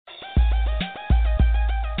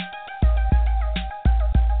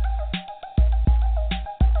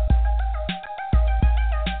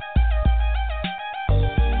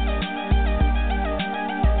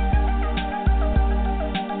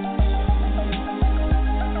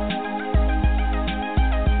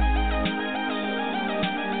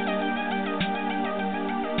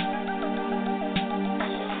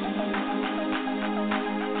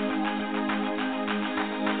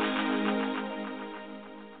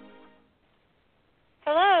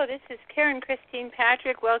This is Karen Christine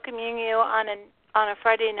Patrick welcoming you on a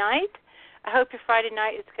Friday night. I hope your Friday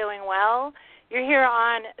night is going well. You're here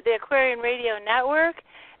on the Aquarian Radio Network,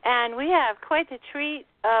 and we have quite the treat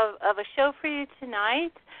of a show for you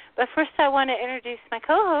tonight. But first I want to introduce my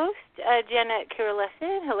co-host, Janet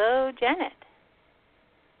Kira-Lessin. Hello, Janet.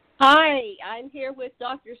 Hi, I'm here with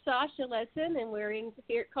Dr. Sasha Lessin, and we're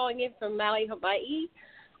here calling in from Maui, Hawaii.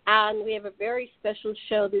 And we have a very special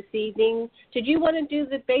show this evening. Did you want to do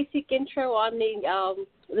the basic intro on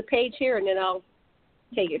the page here, and then I'll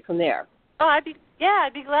take it from there? Oh, I'd be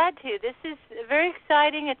glad to. This is very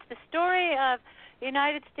exciting. It's the story of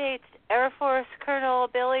United States Air Force Colonel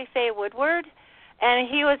Billie Woodard, and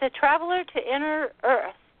he was a traveler to inner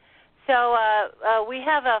Earth. So we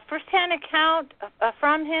have a first-hand account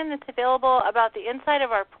from him that's available about the inside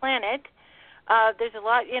of our planet. There's a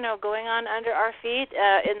lot, going on under our feet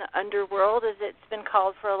in the underworld, as it's been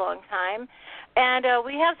called for a long time. And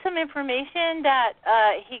we have some information that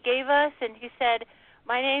he gave us, and he said,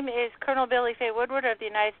 "My name is Colonel Billie Woodard of the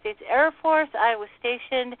United States Air Force. I was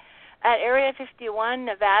stationed at Area 51,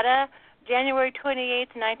 Nevada, January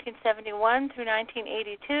 28, 1971 through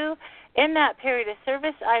 1982. In that period of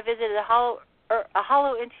service, I visited a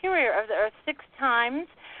hollow interior of the Earth 6 times,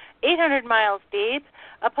 800 miles deep.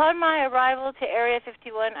 Upon my arrival to Area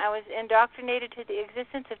 51, I was indoctrinated to the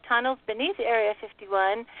existence of tunnels beneath Area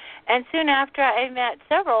 51, and soon after I met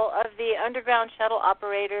several of the underground shuttle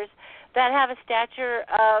operators that have a stature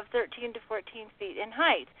of 13 to 14 feet in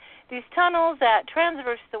height. These tunnels that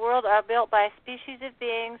traverse the world are built by a species of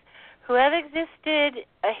beings who have existed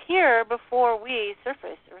here before we,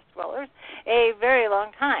 surface Earth dwellers, a very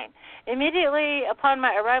long time. Immediately upon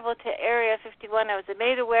my arrival to Area 51, I was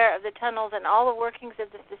made aware of the tunnels and all the workings of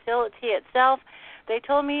the facility itself. They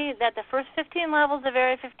told me that the first 15 levels of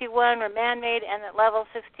Area 51 were man-made and that levels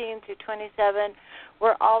 16 through 27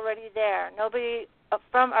 were already there. Nobody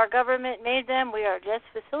from our government made them. We are just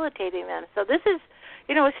facilitating them." So this is,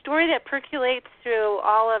 a story that percolates through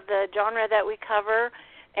all of the genre that we cover,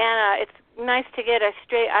 and it's nice to get a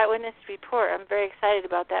straight eyewitness report. I'm very excited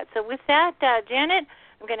about that. So with that, Janet,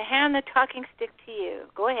 I'm going to hand the talking stick to you.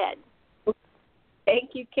 Go ahead.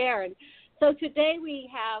 Thank you, Karen. So today we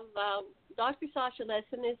have Dr. Sasha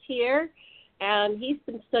Lessin is here, and he's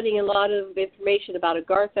been studying a lot of information about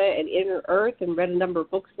Agartha and Inner Earth and read a number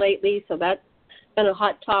of books lately, so that's been a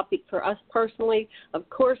hot topic for us personally. Of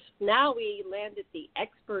course, now we landed the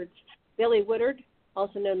experts, Billie Woodard,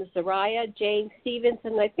 also known as Zaraya, Jane Stevens,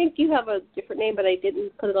 and I think you have a different name, but I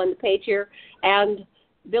didn't put it on the page here, and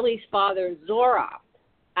Billie's father, Zorra.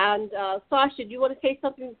 And Sasha, do you want to say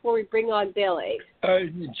something before we bring on Billie?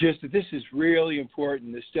 Just that this is really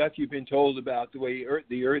important. The stuff you've been told about the way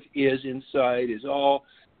the Earth is inside is all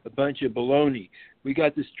a bunch of baloney. We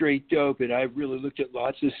got the straight dope, and I've really looked at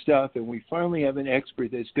lots of stuff, and we finally have an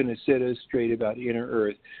expert that's going to set us straight about Inner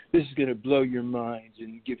Earth. This is going to blow your minds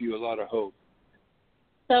and give you a lot of hope.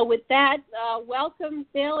 So with that, welcome,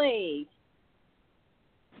 Billie.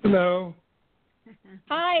 Hello.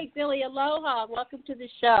 Hi, Billie. Aloha. Welcome to the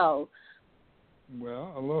show.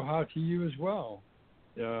 Well, aloha to you as well.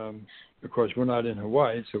 Of course, we're not in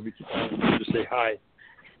Hawaii, so we can just say hi.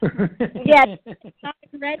 Yes. I'm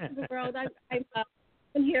the rest of the world. I've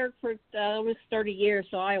been here for almost 30 years,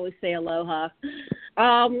 so I always say aloha.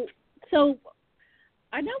 So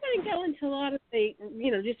I don't want to go into a lot of the,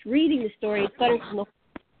 just reading the story. It's better from the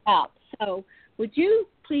out. So would you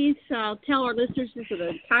please tell our listeners, this is an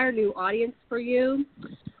entire new audience for you,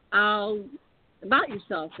 about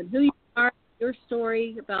yourself and who you are, your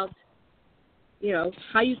story about,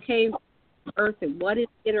 how you came to Earth and what is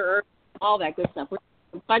Inner Earth, all that good stuff. We're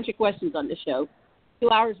a bunch of questions on the show. 2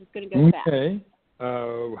 hours is going to go fast. Okay.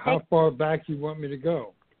 How far back do you want me to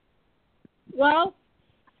go? Well,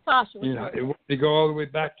 Sasha, you want me to go all the way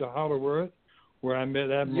back to Hollow Earth, where I met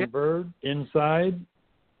Admiral Byrd, inside?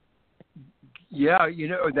 Yeah,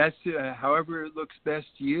 that's however it looks best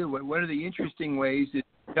to you. One of the interesting ways is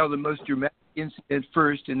to tell the most dramatic incident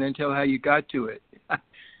first and then tell how you got to it.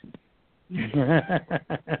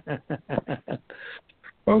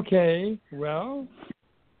 Okay, well,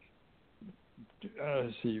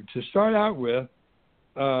 let's see. To start out with,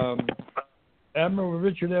 Admiral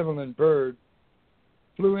Richard Evelyn Byrd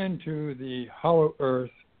flew into the Hollow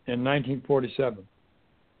Earth in 1947,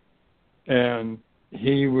 and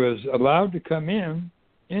he was allowed to come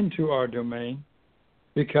into our domain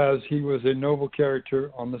because he was a noble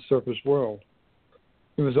character on the surface world.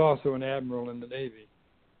 He was also an admiral in the Navy.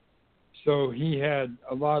 So he had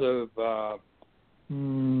a lot of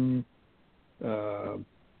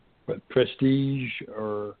prestige,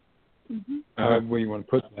 or however you want to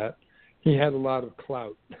put that. he had a lot of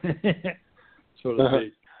clout, so to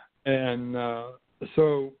speak. And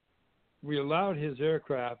so we allowed his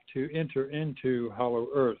aircraft to enter into Hollow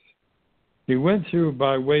Earth. He went through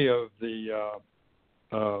by way of the,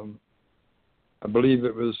 I believe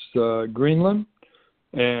it was Greenland,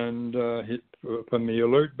 and from the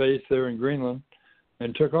alert base there in Greenland,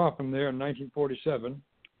 and took off from there in 1947,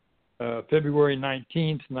 February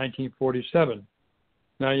 19th, 1947.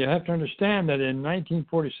 Now, you have to understand that in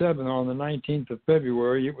 1947, on the 19th of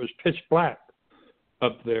February, it was pitch black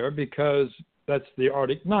up there because that's the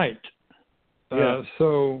Arctic night. Yeah.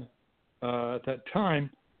 So at that time,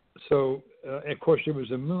 of course, there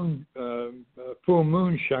was a moon, full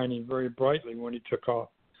moon shining very brightly when he took off.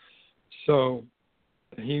 So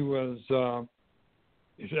he was,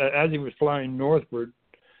 as he was flying northward,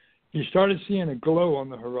 he started seeing a glow on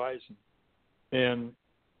the horizon, and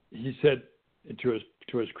he said to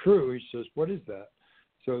his crew, he says, "What is that?"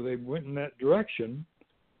 So they went in that direction,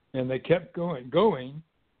 and they kept going.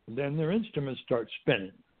 And then their instruments start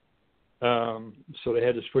spinning. So they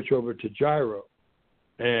had to switch over to gyro.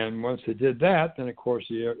 And once they did that, then of course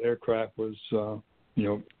the aircraft was,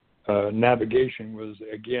 navigation was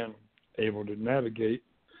again able to navigate.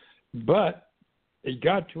 But it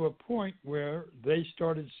got to a point where they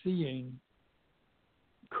started seeing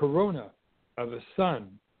corona of a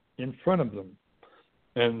sun in front of them,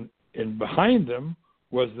 and behind them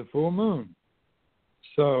was the full moon.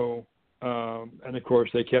 So, and of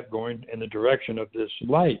course they kept going in the direction of this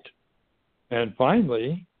light, and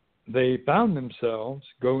finally they found themselves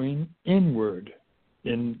going inward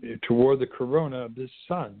toward the corona of this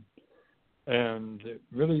sun, and it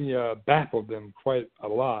really baffled them quite a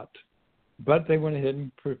lot. But they went ahead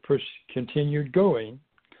and continued going,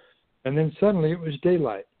 and then suddenly it was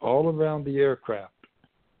daylight all around the aircraft.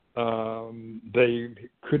 They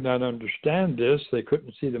could not understand this; they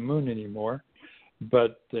couldn't see the moon anymore.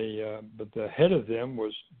 But the head of them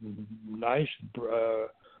was nice,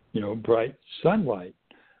 bright sunlight,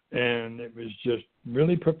 and it was just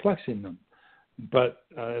really perplexing them. But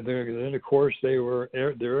then, of course, their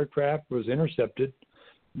aircraft was intercepted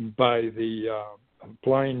by the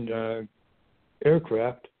flying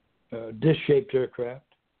aircraft, dish-shaped aircraft,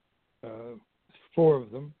 4 of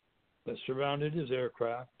them that surrounded his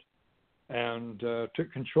aircraft and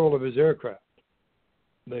took control of his aircraft.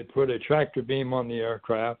 They put a tractor beam on the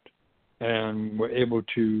aircraft and were able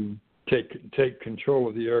to take control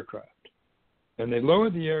of the aircraft. And they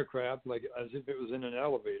lowered the aircraft as if it was in an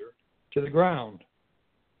elevator to the ground.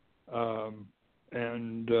 Of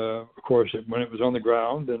course, when it was on the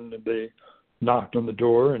ground, then they knocked on the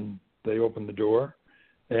door and they opened the door.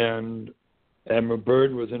 And Admiral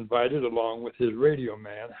Byrd was invited along with his radio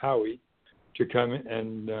man, Howie, to come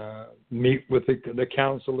and meet with the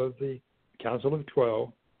Council of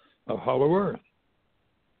 12 of Hollow Earth.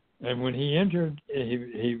 And when he entered,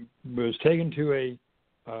 he was taken to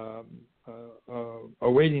a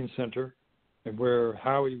waiting center where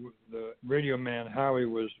Howie, the radio man Howie,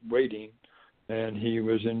 was waiting, and he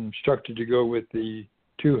was instructed to go with the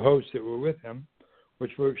 2 hosts that were with him,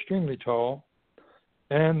 which were extremely tall,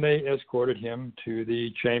 and they escorted him to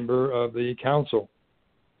the chamber of the council.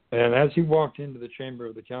 And as he walked into the chamber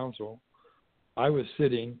of the council, I was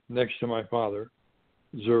sitting next to my father,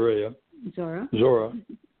 Zorra.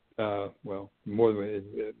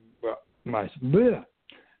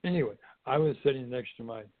 Anyway, I was sitting next to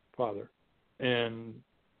my father, and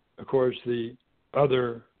of course the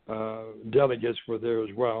other delegates were there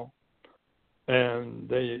as well, and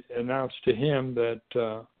they announced to him that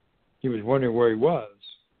he was wondering where he was,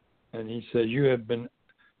 and he said, "You have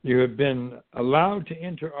been allowed to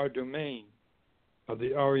enter our domain of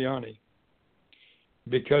the Ariani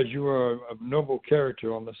because you are of noble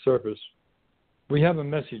character on the surface. We have a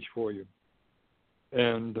message for you."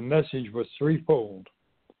 And the message was threefold.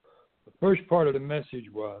 The first part of the message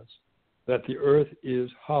was that the earth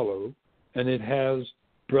is hollow, and it has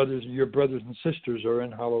your brothers and sisters are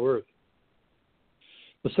in Hollow Earth.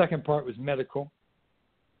 The second part was medical,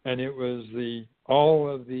 and it was all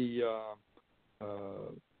of the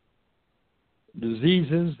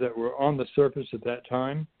diseases that were on the surface at that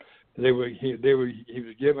time. He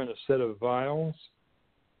was given a set of vials,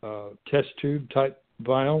 test tube type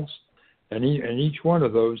vials, and each one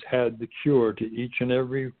of those had the cure to each and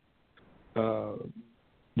every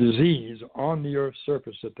disease on the Earth's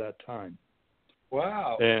surface at that time.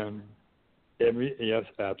 Wow. And yes,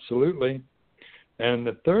 absolutely. And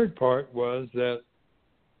the third part was that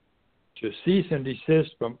to cease and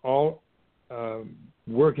desist from all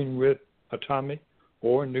working with atomic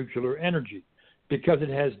or nuclear energy, because it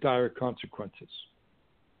has dire consequences.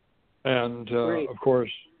 And of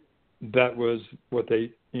course, that was what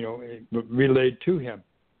they, relayed to him.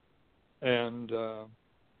 And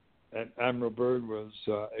Admiral Byrd was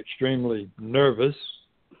extremely nervous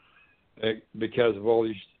because of all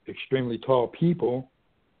these extremely tall people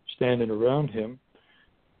standing around him.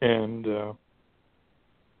 And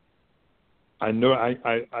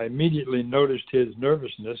I immediately noticed his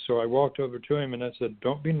nervousness, so I walked over to him and I said,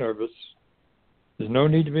 "Don't be nervous. There's no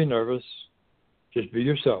need to be nervous. Just be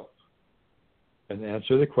yourself and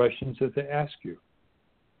answer the questions that they ask you."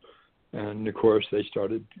 And of course, they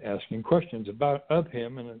started asking questions of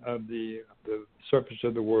him and of the surface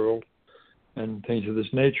of the world and things of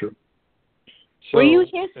this nature. So, were you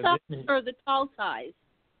his size or the tall size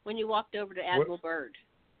when you walked over to Admiral Byrd?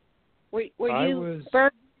 Were you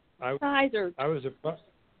Byrd size or? I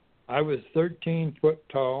was 13 foot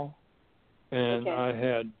tall, and okay.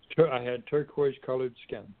 I had turquoise colored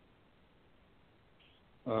skin.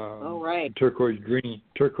 Right. Turquoise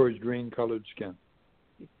green colored skin.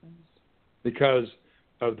 Because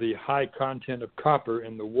of the high content of copper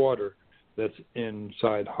in the water that's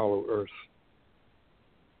inside Hollow Earth.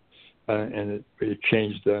 And it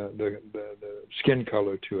changed the skin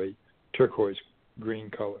color to a turquoise green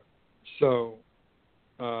color. So,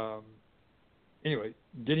 anyway,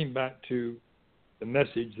 getting back to the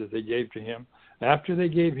message that they gave to him, after they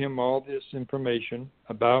gave him all this information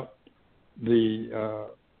about the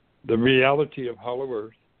reality of Hollow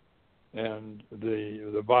Earth and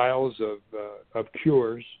the vials of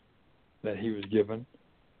cures that he was given,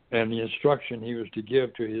 and the instruction he was to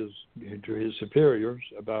give to his superiors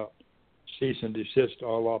about cease and desist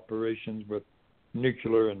all operations with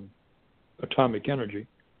nuclear and atomic energy.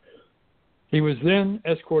 He was then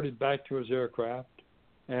escorted back to his aircraft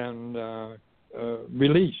and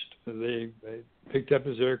released. They picked up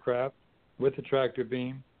his aircraft with the tractor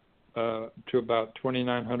beam to about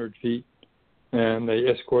 2,900 feet, and they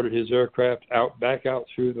escorted his aircraft back out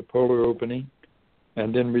through the polar opening,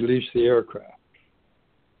 and then released the aircraft.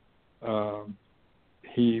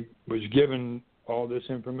 He was given all this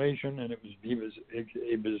information, and he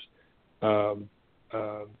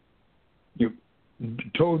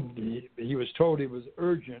was told it was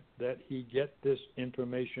urgent that he get this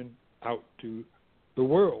information out to the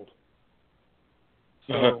world.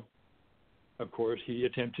 So, of course, he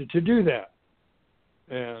attempted to do that,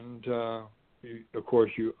 and of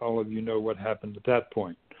course, all of you know what happened at that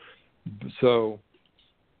point. So,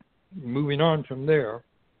 moving on from there.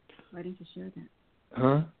 Why don't you share that?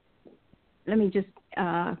 Huh? Let me just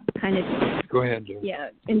kind of go ahead, Joe. Yeah,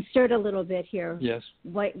 insert a little bit here. Yes.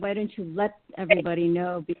 Why don't you let everybody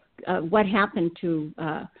know what happened to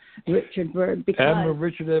Richard Byrd? Because Admiral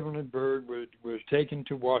Richard Evelyn Byrd was taken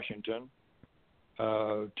to Washington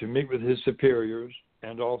to meet with his superiors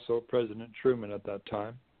and also President Truman at that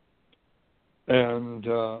time. And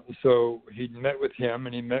so he met with him,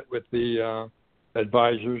 and he met with the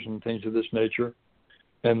advisors and things of this nature,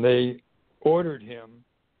 and they ordered him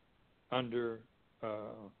under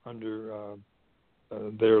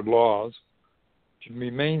their laws to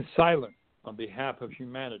remain silent on behalf of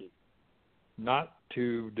humanity, not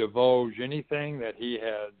to divulge anything that he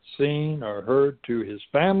had seen or heard to his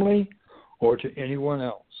family or to anyone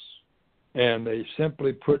else. And they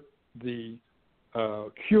simply put the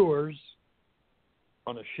cures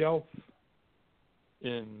on a shelf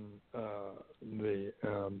in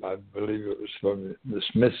I believe it was from the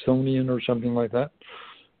Smithsonian or something like that,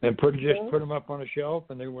 and put them up on a shelf,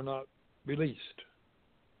 and they were not released.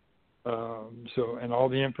 And all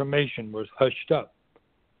the information was hushed up.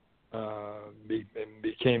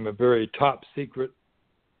 Became a very top secret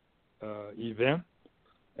event,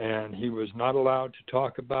 and he was not allowed to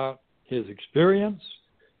talk about his experience.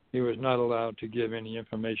 He was not allowed to give any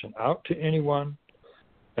information out to anyone,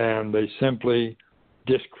 and they simply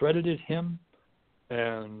discredited him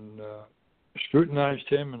and scrutinized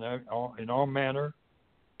him in all manner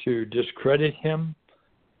to discredit him,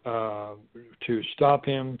 to stop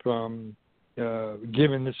him from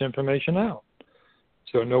giving this information out.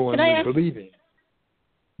 So no one would believe him.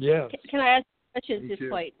 Yes. Can I ask a question at this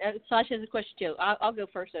point? Sasha has a question too. I'll go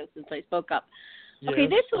first though, since I spoke up. Yes, okay,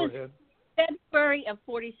 this was February of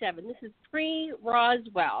 1947. This is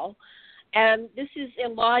pre-Roswell. And this is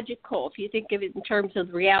illogical if you think of it in terms of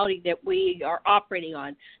the reality that we are operating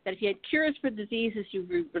on, that if you had cures for diseases, you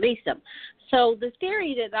would release them. So the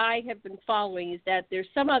theory that I have been following is that there's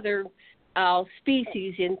some other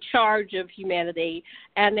species in charge of humanity,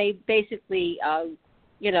 and they basically,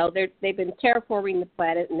 they've been terraforming the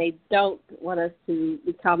planet, and they don't want us to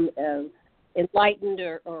become enlightened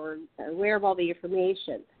or aware of all the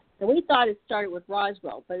information. And we thought it started with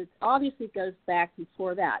Roswell, but it obviously goes back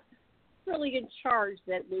before that. really in charge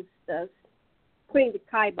that was putting the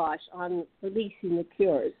kibosh on releasing the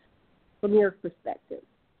cures, from your perspective?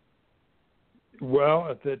 Well,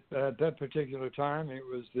 at that particular time, it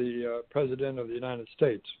was the President of the United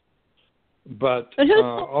States. But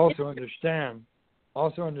also understand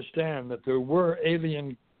that there were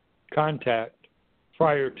alien contact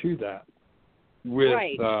prior to that with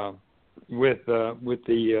right. with the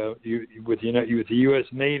U.S.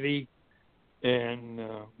 Navy and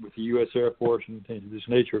with the U.S. Air Force and things of this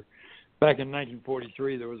nature. Back in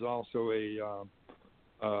 1943, there was also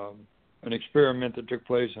an experiment that took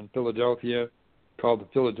place in Philadelphia called the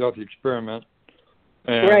Philadelphia Experiment,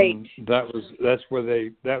 and right. that was where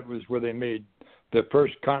they made the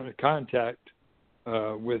first contact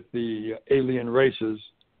with the alien races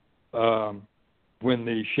when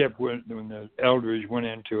the Eldridge went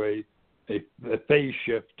into a phase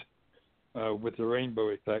shift with the rainbow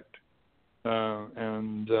effect,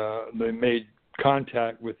 and they made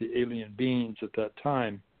contact with the alien beings at that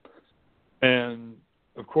time. And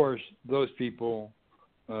of course, those people,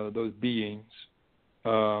 those beings,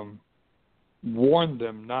 warned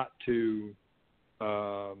them not to,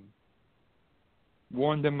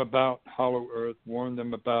 warned them about Hollow Earth, warned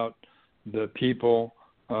them about the people,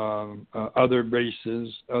 other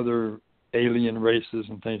races, other alien races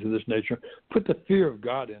and things of this nature, put the fear of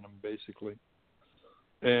God in them, basically,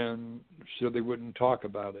 and so they wouldn't talk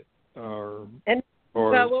about it. Or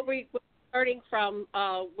what we're learning from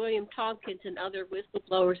William Tompkins and other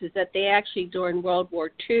whistleblowers is that they actually, during World War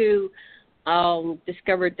II,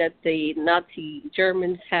 discovered that the Nazi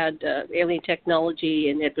Germans had alien technology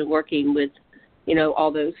and had been working with,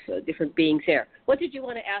 all those different beings there. What did you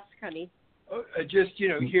want to ask, honey? Just,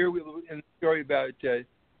 here in the story about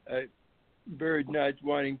Bird not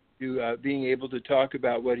wanting to, being able to talk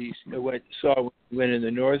about what he saw when he went in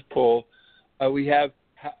the North Pole, we have,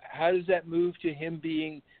 how does that move to him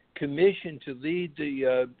being commissioned to lead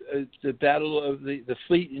the battle of the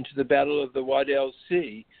fleet into the Battle of the Waddell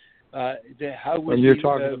Sea? How was you're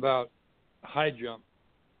talking about high jump.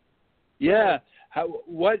 Yeah.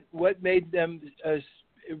 What made them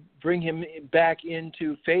bring him back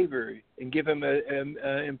into favor and give him an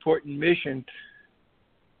important mission,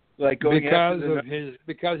 like going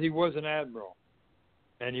because he was an admiral,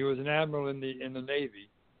 and he was an admiral in the Navy,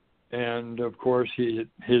 and of course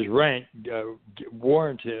his rank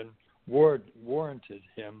warranted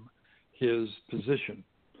him his position.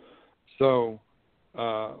 So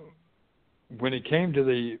when it came to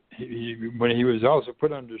when he was also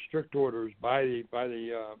put under strict orders via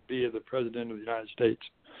the President of the United States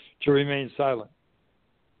to remain silent,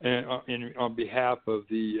 and on behalf of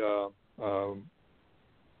the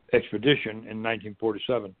expedition in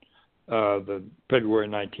 1947, the February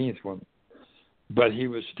 19th one. But he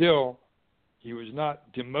was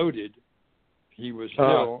not demoted. He was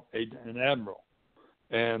still an admiral,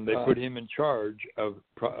 and they put him in charge of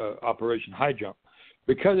Operation High Jump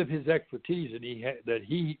because of his expertise that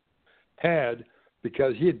he had,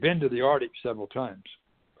 because he had been to the Arctic several times,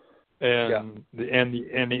 and the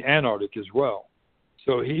Antarctic as well.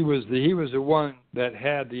 So he was the one that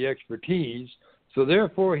had the expertise. So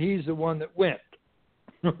therefore, he's the one that went.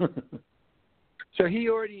 So he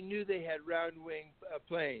already knew they had round-wing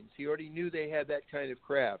planes. He already knew they had that kind of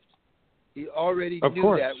craft. He already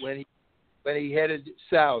knew that when he headed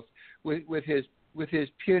south with his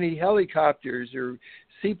puny helicopters or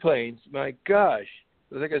seaplanes. My gosh,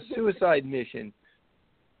 it was like a suicide mission.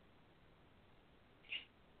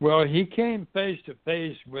 Well, he came face to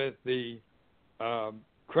face with the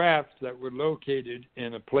crafts that were located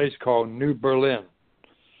in a place called New Berlin.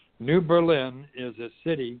 New Berlin is a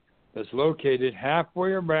city that's located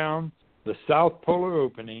halfway around the South Polar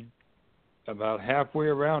opening, about halfway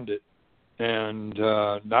around it, and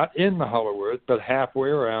not in the Hollow Earth, but halfway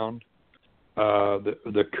around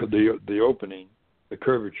the opening, the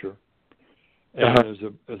curvature.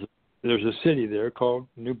 And there's a city there called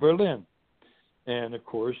New Berlin, and of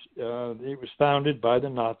course it was founded by the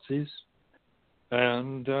Nazis,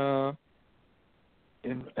 and the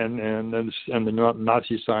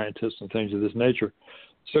Nazi scientists and things of this nature.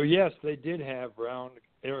 So yes, they did have round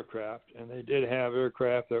aircraft, and they did have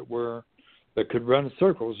aircraft that could run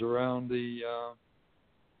circles around the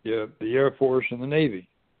Air Force and the Navy.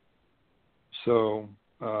 So,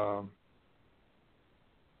 but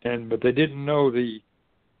they didn't know the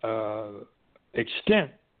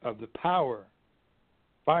extent of the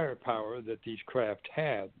firepower that these craft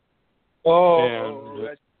had. So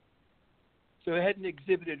it hadn't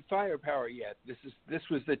exhibited firepower yet. This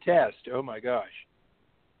was the test. Oh my gosh.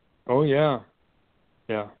 Oh yeah.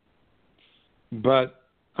 But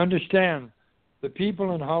understand, the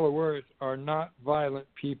people in Hollow Earth are not violent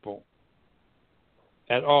people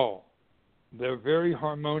at all. They're very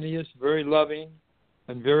harmonious, very loving,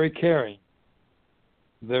 and very caring.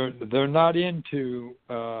 They're not into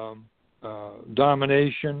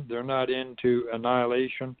domination. They're not into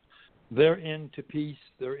annihilation. They're into peace.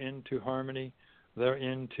 They're into harmony. They're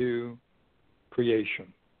into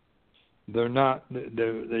creation. They're not.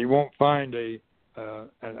 They won't find a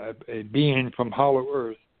being from Hollow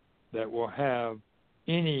Earth that will have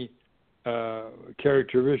any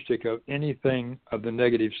characteristic of anything of the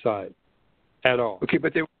negative side at all. Okay,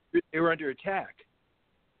 but they were under attack.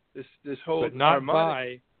 This whole but not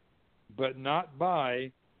by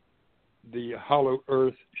the Hollow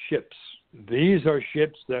Earth ships. These are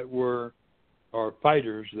ships that are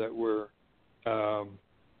fighters that were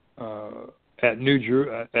at New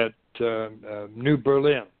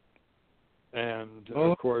Berlin, and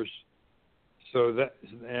of course,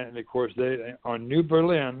 they on New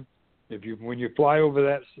Berlin. When you fly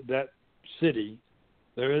over that city,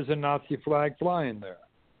 there is a Nazi flag flying there,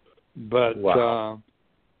 but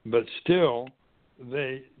still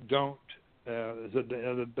they don't.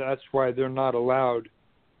 That's why they're not allowed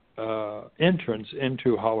entrance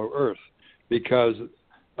into Hollow Earth, because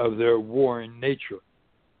of their warring nature.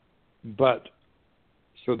 But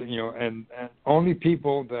so that, and only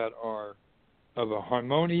people that are of a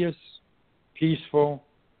harmonious, peaceful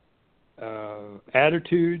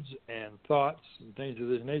attitudes and thoughts and things of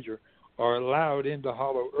this nature are allowed into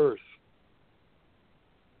Hollow Earth.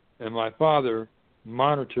 And my father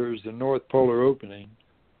monitors the North Polar opening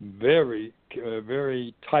very,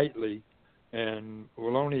 very tightly, and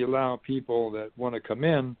will only allow people that want to come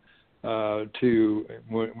in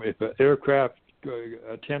if an aircraft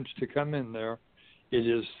attempts to come in there, it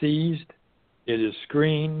is seized, it is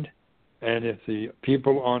screened, and if the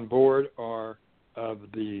people on board are of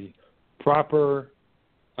the proper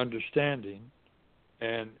understanding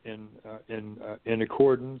and in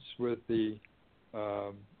accordance with the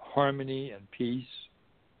harmony and peace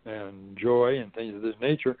and joy and things of this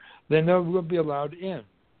nature, then they will be allowed in.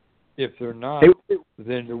 If they're not,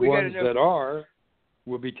 then the ones that are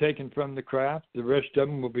will be taken from the craft. The rest of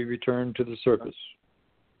them will be returned to the surface.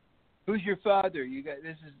 Who's your father? You got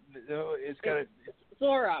this is it's got a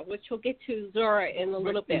Zorra, which we'll get to Zorra in a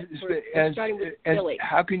little bit. We're starting with Billie.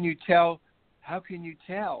 How can you tell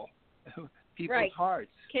people's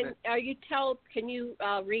hearts? Can you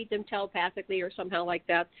read them telepathically or somehow like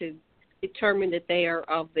that to determine that they are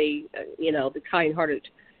of the the kind-hearted,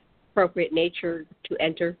 appropriate nature to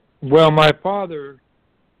enter? Well, my father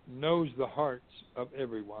knows the hearts of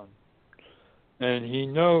everyone, and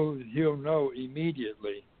he'll know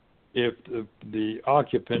immediately if the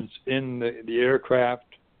occupants in the aircraft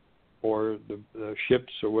or the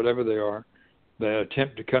ships or whatever they are that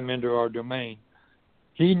attempt to come into our domain.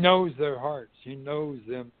 He knows their hearts. He knows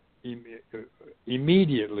them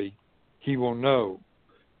immediately. He will know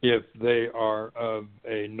if they are of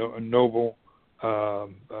a noble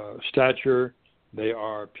stature, they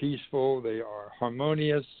are peaceful, they are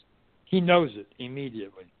harmonious. He knows it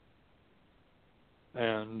immediately.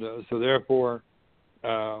 And so therefore,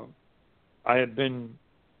 I had been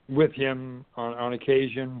with him on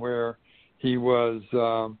occasion where he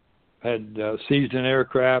had seized an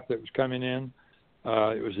aircraft that was coming in.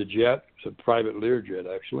 It was a jet. It's a private Learjet,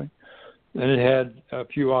 actually. And it had a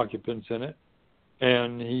few occupants in it.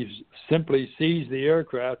 And he simply seized the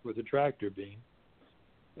aircraft with a tractor beam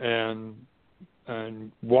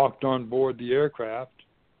and walked on board the aircraft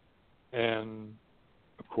and,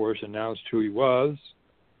 of course, announced who he was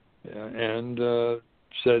and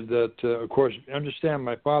said that, of course, understand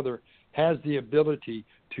my father has the ability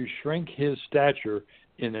to shrink his stature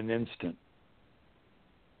in an instant.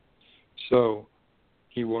 So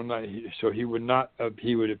he would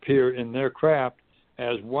appear in their craft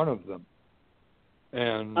as one of them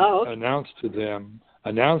and announce to them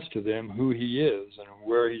who he is and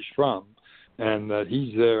where he's from, and that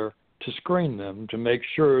he's there to screen them to make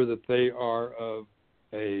sure that they are of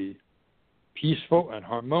a peaceful and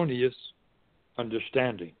harmonious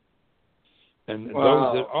understanding. And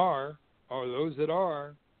those that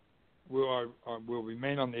are will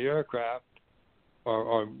remain on the aircraft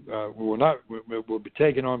or will be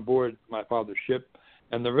taken on board my father's ship,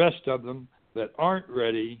 and the rest of them that aren't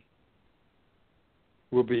ready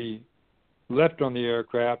will be left on the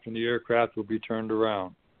aircraft, and the aircraft will be turned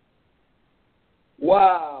around.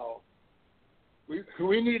 Wow.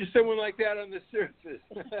 We need someone like that on the surface.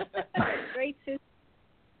 Great system.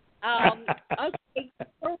 Okay,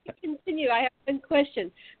 before we continue, I have one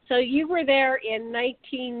question. So you were there in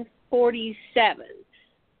 1947,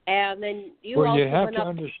 and then you well, also you have went to up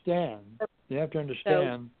understand. to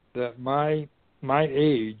understand that my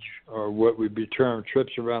age, or what would be termed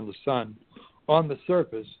trips around the sun, on the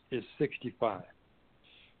surface is 65.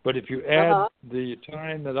 But if you add the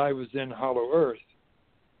time that I was in Hollow Earth,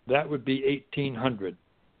 that would be 1800.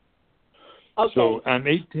 Okay. So I'm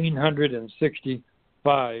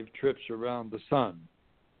 1865 trips around the sun,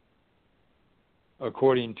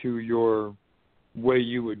 according to your way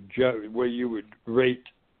you would rate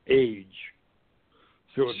age.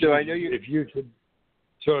 So if you, I know you. If you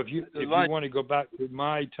want to go back to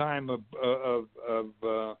my time of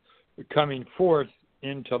coming forth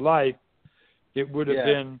into life, it would have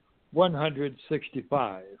been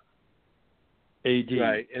 165 AD.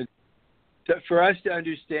 Right. And so for us to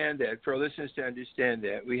understand that, for our listeners to understand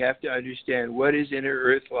that, we have to understand what is inner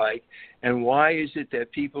Earth like, and why is it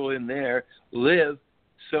that people in there live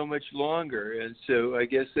so much longer. And so I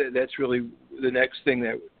guess that's really the next thing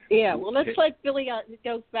that. Yeah, well, let's let Billy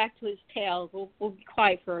go back to his tale. We'll be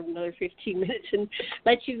quiet for another 15 minutes and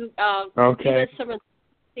let you give us some of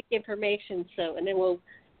the information. So, and then we'll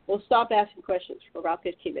stop asking questions for about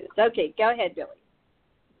 15 minutes. Okay, go ahead, Billy.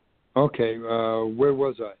 Okay, where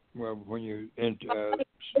was I? Well, when you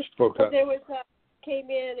spoke up. There was came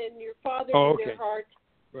in, and your father in their heart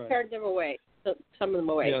turned them away. Some of them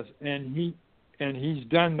away. Yes, and he's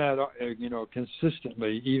done that,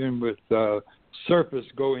 consistently, even with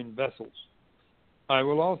surface-going vessels. I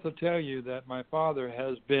will also tell you that my father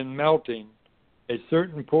has been melting a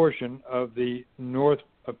certain portion of the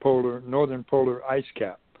northern polar ice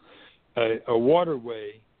cap. A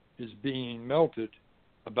waterway is being melted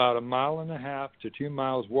about 1.5 miles to 2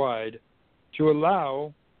 miles wide to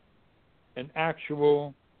allow an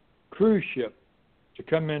actual cruise ship to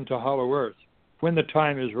come into Hollow Earth when the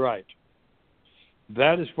time is right.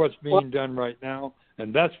 That is what's being done right now,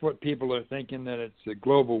 and that's what people are thinking, that it's the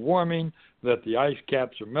global warming, that the ice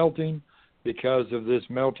caps are melting because of this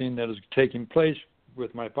melting that is taking place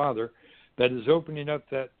with my father, that is opening up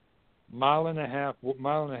that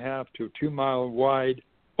 1.5 to 2 mile wide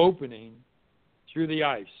opening through the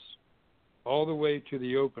ice, all the way to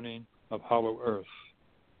the opening of Hollow Earth.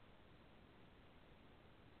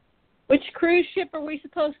 Which cruise ship are we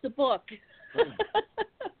supposed to book?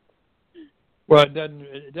 Well,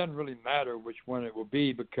 it doesn't really matter which one it will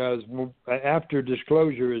be, because after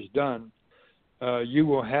disclosure is done, you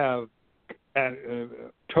will have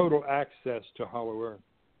total access to Hollow Earth.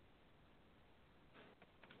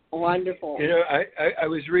 Wonderful. I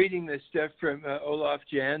was reading this stuff from Olaf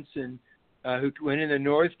Jansen, who went in the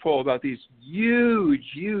North Pole, about these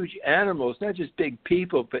huge animals, not just big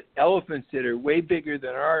people, but elephants that are way bigger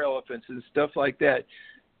than our elephants and stuff like that.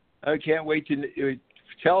 I can't wait to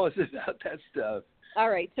tell us about that stuff. All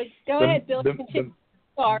right, so go ahead, Bill. The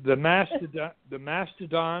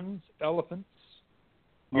mastodons, elephants,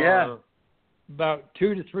 are about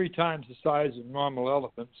 2 to 3 times the size of normal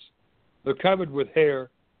elephants. They're covered with hair,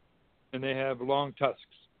 and they have long tusks.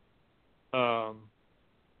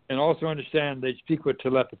 And also understand they speak with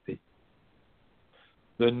telepathy.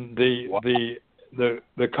 The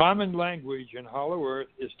common language in Hollow Earth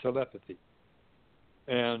is telepathy.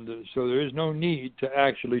 And so there is no need to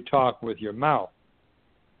actually talk with your mouth.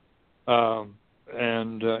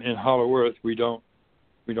 And in Hollow Earth, we don't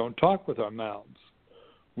talk with our mouths.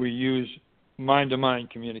 We use mind-to-mind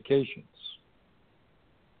communications.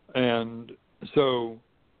 And so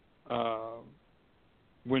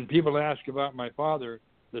when people ask about my father,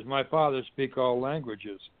 does my father speak all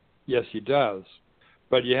languages? Yes, he does.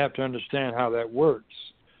 But you have to understand how that works.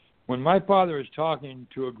 When my father is talking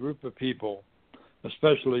to a group of people,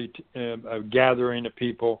 especially a gathering of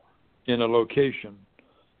people in a location,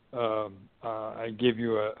 I give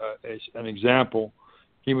you an example.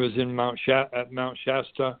 He was at Mount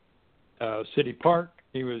Shasta City Park.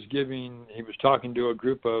 He was talking to a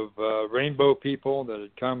group of rainbow people that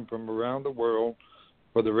had come from around the world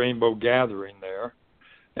for the rainbow gathering there.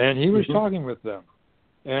 And he was talking with them.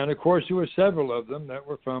 And, of course, there were several of them that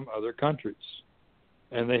were from other countries.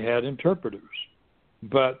 And they had interpreters.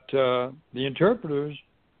 But the interpreters,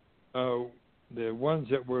 the ones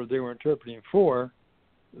that they were interpreting for,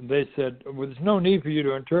 they said, well, there's no need for you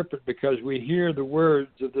to interpret, because we hear the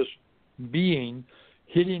words of this being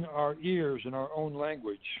hitting our ears in our own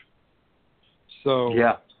language. So,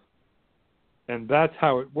 and that's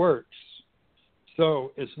how it works.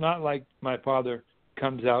 So it's not like my father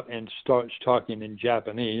comes out and starts talking in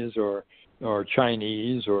Japanese or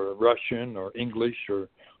Chinese or Russian or English or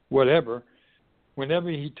whatever. Whenever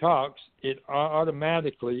he talks, it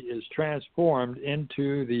automatically is transformed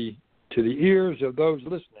into the ears of those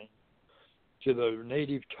listening to the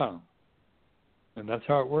native tongue. And that's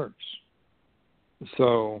how it works.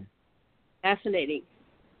 So fascinating.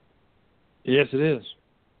 Yes, it is.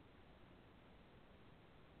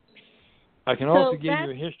 I can also give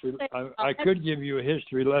you a history. I could give you a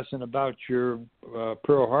history lesson about your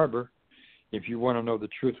Pearl Harbor, if you want to know the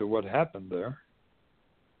truth of what happened there.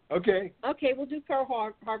 Okay. Okay, we'll do Pearl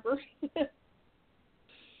Harbor.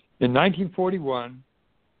 In 1941,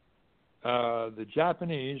 the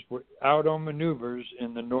Japanese were out on maneuvers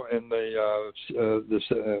in the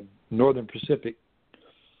northern Pacific,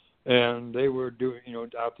 and they were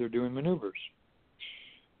out there doing maneuvers.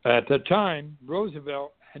 At the time,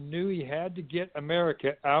 Roosevelt knew he had to get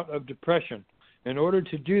America out of depression. In order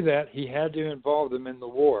to do that, he had to involve them in the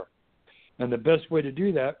war, and the best way to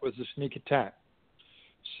do that was a sneak attack.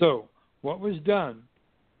 So, what was done?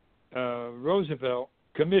 Roosevelt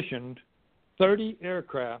commissioned 30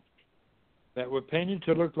 aircraft that were painted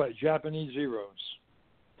to look like Japanese Zeros,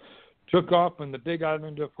 took off from the big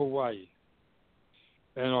island of Hawaii.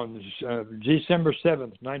 And on December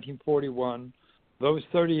 7th, 1941, those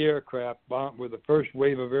 30 aircraft were the first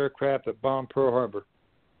wave of aircraft that bombed Pearl Harbor.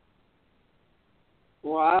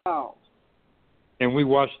 Wow. And we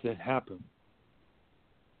watched it happen.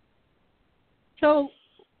 So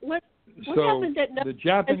what happened that the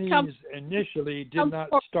Japanese initially did not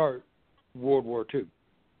start World War II.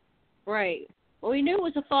 Right. Well, we knew it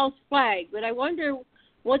was a false flag, but I wonder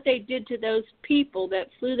what they did to those people that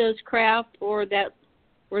flew those craft or that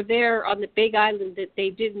were there on the big island that they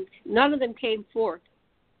didn't, none of them came forth,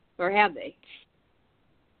 or have they?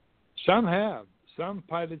 Some have. Some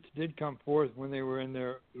pilots did come forth when they were in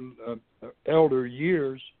their elder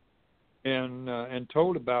years and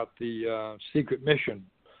told about the secret mission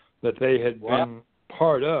that they had been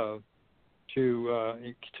part of to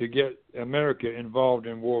get America involved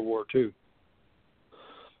in World War II.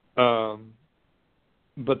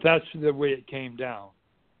 But that's the way it came down.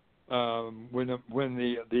 When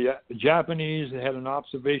the Japanese had an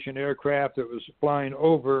observation aircraft that was flying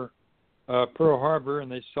over Pearl Harbor,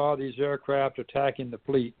 and they saw these aircraft attacking the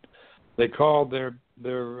fleet, they called their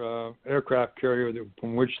aircraft carrier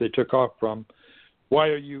from which they took off from, "Why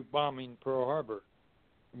are you bombing Pearl Harbor?"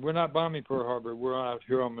 "We're not bombing Pearl Harbor. We're out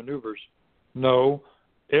here on maneuvers." "No,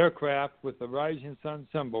 aircraft with the rising sun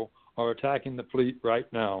symbol are attacking the fleet right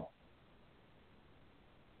now."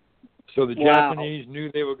 So the Japanese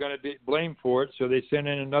knew they were going to be blamed for it, so they sent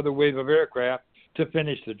in another wave of aircraft to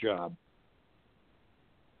finish the job.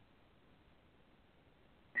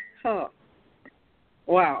 Huh.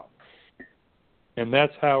 Wow. And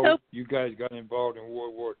that's how you guys got involved in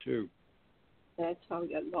World War II. That's how we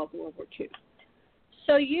got involved in World War II.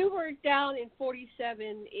 So you were down in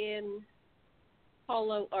 47 in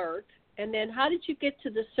Hollow Earth, and then how did you get to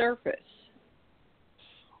the surface?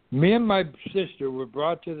 Me and my sister were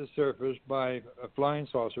brought to the surface by a flying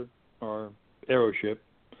saucer or aeroship,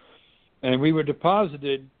 and we were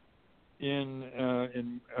deposited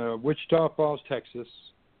in Wichita Falls, Texas,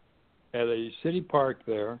 at a city park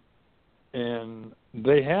there. And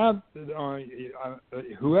they have,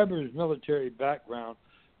 whoever's military background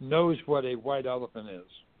knows what a white elephant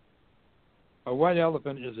is. A white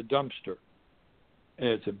elephant is a dumpster.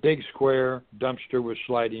 It's a big square dumpster with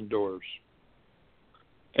sliding doors.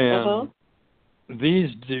 And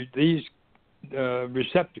these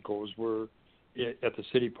receptacles were at the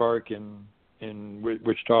city park in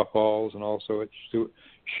Wichita Falls, and also at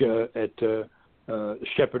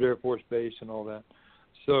Shepherd Air Force Base and all that.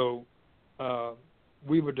 So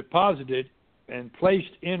we were deposited and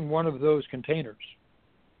placed in one of those containers.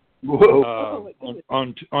 Whoa.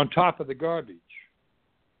 On top of the garbage.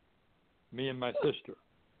 Me and my sister.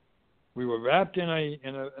 We were wrapped in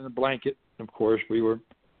a blanket. Of course, we were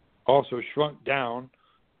also shrunk down.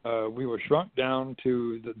 We were shrunk down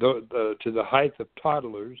to the height of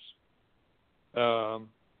toddlers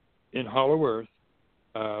in Hollow Earth.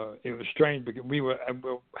 It was strange because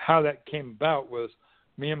how that came about was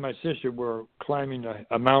me and my sister were climbing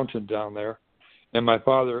a mountain down there, and my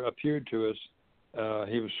father appeared to us.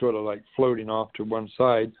 He was sort of like floating off to one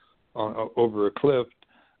side over a cliff,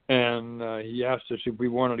 and he asked us if we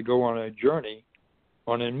wanted to go on a journey,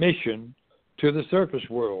 on a mission to the surface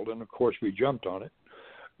world, and of course we jumped on it.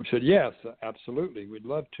 We said, yes, absolutely, we'd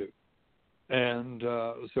love to. And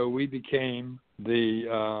so we became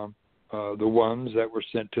the ones that were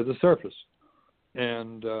sent to the surface.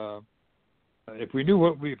 And if we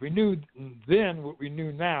knew then what we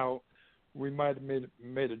knew now, we might have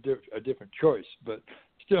made a different choice. But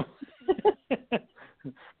still,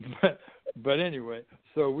 but anyway,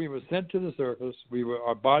 so we were sent to the surface.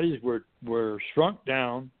 Our bodies were shrunk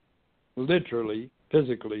down, literally,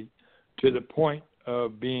 physically, to the point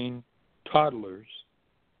of being toddlers,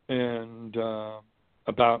 and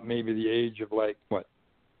about maybe the age of 3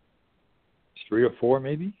 or 4,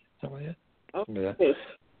 maybe something like that. Something like that.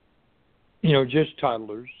 Just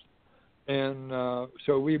toddlers, and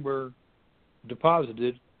so we were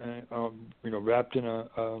deposited, wrapped in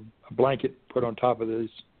a blanket, put on top of this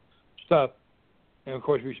stuff, and of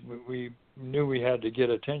course we knew we had to get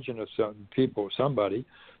attention of somebody,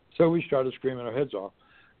 so we started screaming our heads off,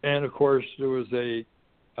 and of course there was a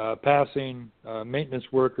passing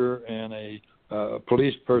maintenance worker and a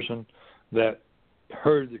police person that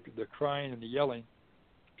heard the crying and the yelling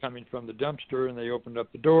coming from the dumpster, and they opened up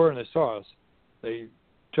the door and they saw us. They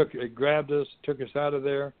grabbed us, took us out of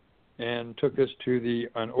there, and took us to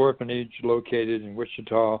an orphanage located in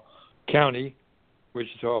Wichita County,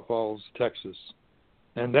 Wichita Falls, Texas.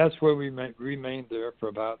 And that's where we remained there for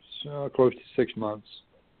about close to 6 months.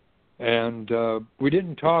 And we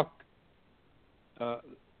didn't talk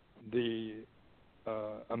the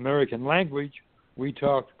American language. We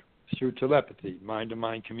talked through telepathy,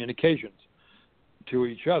 mind-to-mind communications to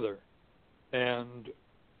each other. And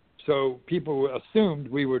so people assumed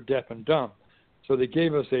we were deaf and dumb. So they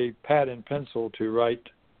gave us a pad and pencil to write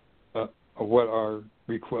what our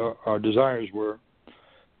desires were.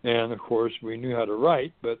 And of course, we knew how to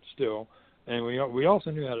write, but still, and we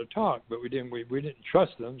also knew how to talk, but we didn't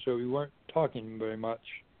trust them, so we weren't talking very much.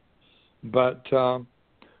 But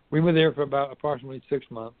we were there for about approximately 6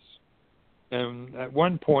 months, and at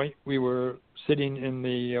one point we were sitting in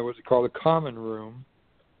the what's called the common room,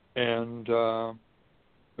 and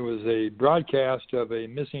it was a broadcast of a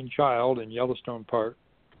missing child in Yellowstone Park,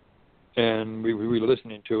 and we were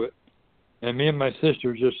listening to it. And me and my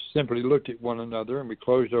sister just simply looked at one another, and we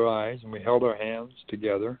closed our eyes, and we held our hands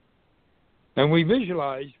together. And we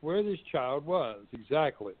visualized where this child was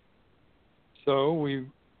exactly. So we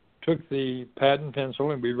took the pad and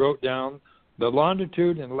pencil, and we wrote down the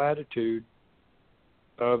longitude and latitude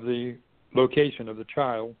of the location of the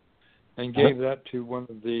child and gave that to one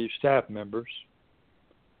of the staff members.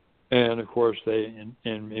 And, of course, they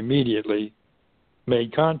immediately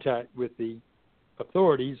made contact with the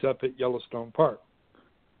authorities up at Yellowstone Park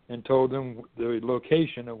and told them the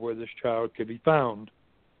location of where this child could be found.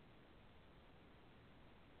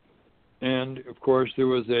 And, of course, there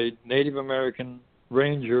was a Native American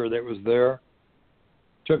ranger that was there,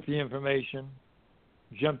 took the information,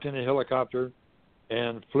 jumped in a helicopter,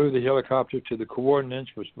 and flew the helicopter to the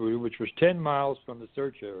coordinates, which was 10 miles from the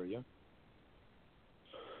search area.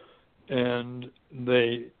 And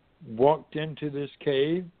they walked into this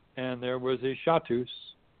cave, and there was a chatus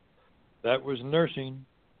that was nursing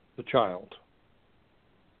the child.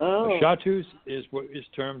 Oh. A chatus is what is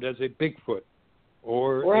termed as a Bigfoot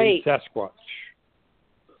or right. a Sasquatch.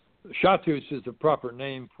 Chatus is the proper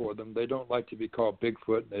name for them. They don't like to be called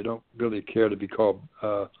Bigfoot. They don't really care to be called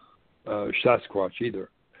Sasquatch either.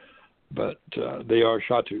 But they are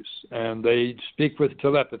chatus, and they speak with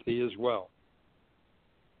telepathy as well.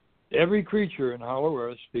 Every creature in Hollow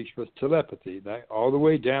Earth speaks with telepathy, all the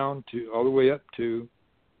way up to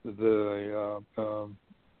the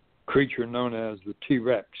creature known as the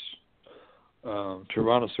T-Rex,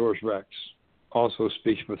 Tyrannosaurus Rex, also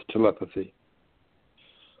speaks with telepathy.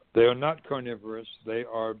 They are not carnivorous; they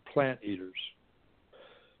are plant eaters.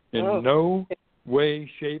 In no way,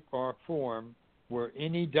 shape, or form were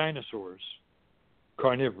any dinosaurs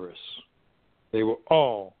carnivorous. They were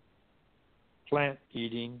all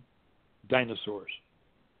plant-eating dinosaurs.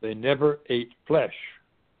 They never ate flesh.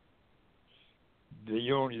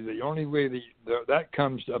 The only way that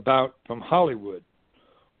comes about from Hollywood,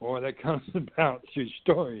 or that comes about through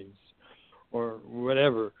stories, or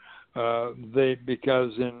whatever.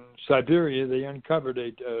 Because in Siberia they uncovered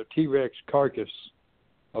a T-Rex carcass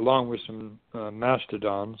along with some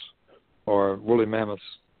mastodons or woolly mammoths,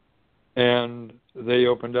 and they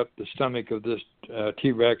opened up the stomach of this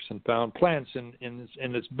T-Rex and found plants in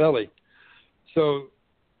its belly. So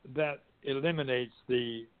that eliminates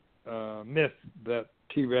the myth that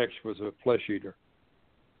T-Rex was a flesh eater.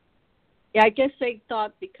 Yeah, I guess they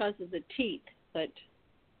thought because of the teeth, but...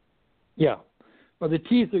 Yeah. Well, the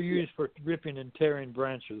teeth are used for ripping and tearing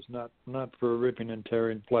branches, not for ripping and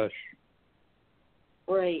tearing flesh.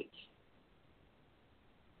 Right.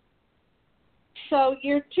 So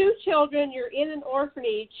your 2 children, you're in an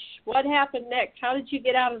orphanage. What happened next? How did you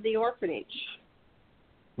get out of the orphanage?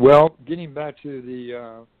 Well, getting back to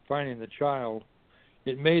the finding the child,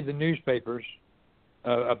 it made the newspapers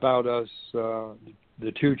about us,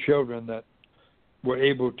 the 2 children that were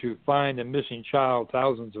able to find a missing child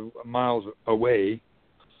thousands of miles away,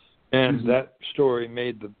 and that story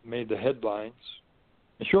made the headlines.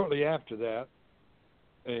 And shortly after that,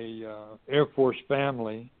 a Air Force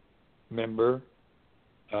family member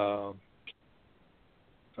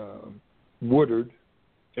Woodard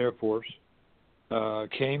Air Force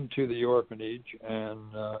came to the orphanage and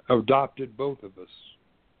adopted both of us.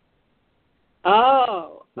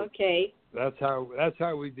 Oh, okay. That's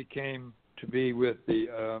how we became to be with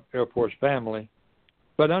the Air Force family.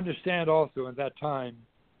 But understand also, at that time,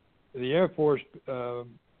 the Air Force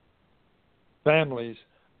families,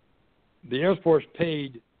 the Air Force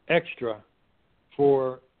paid extra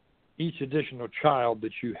for each additional child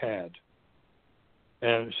that you had.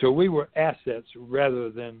 And so we were assets rather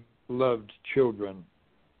than loved children.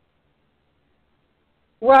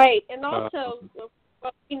 Right, and also,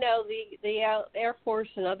 you know, the Air Force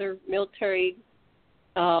and other military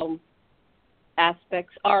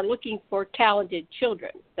aspects are looking for talented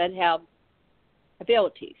children that have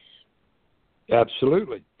abilities.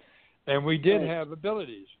 Absolutely, and we did have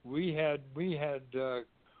abilities. We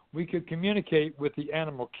could communicate with the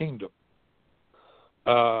animal kingdom.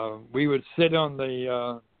 We would sit on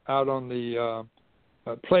the out on the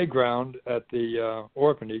playground at the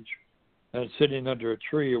orphanage, and sitting under a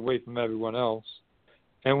tree away from everyone else,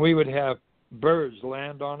 and we would have birds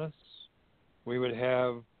land on us. We would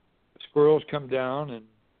have squirrels come down and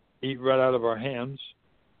eat right out of our hands,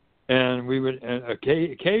 and we would, and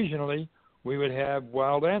occasionally we would have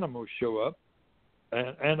wild animals show up,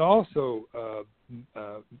 and also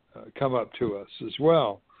come up to us as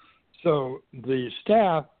well. So the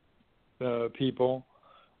staff people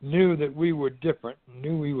knew that we were different,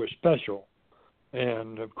 knew we were special,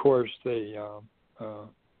 and of course they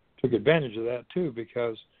took advantage of that too,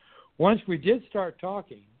 because once we did start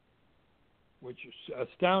talking, which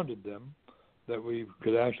astounded them that we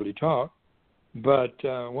could actually talk, but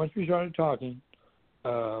once we started talking,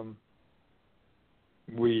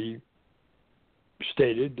 we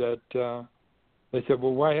stated that they said,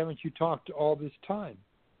 well, why haven't you talked all this time?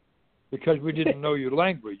 Because we didn't know your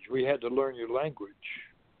language. We had to learn your language.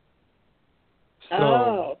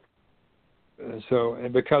 So,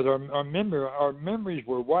 and because our memories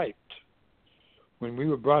were wiped. When we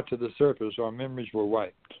were brought to the surface, our memories were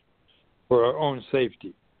wiped for our own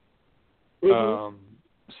safety. Mm-hmm.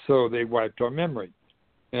 So they wiped our memory.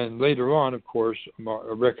 And later on, of course,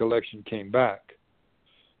 a recollection came back.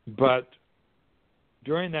 But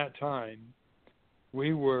during that time,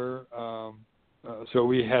 we were, so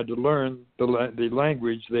we had to learn the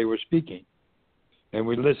language they were speaking. And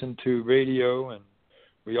we listened to radio, and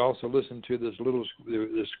we also listened to this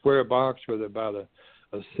square box with about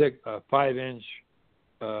a 5-inch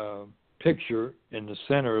picture in the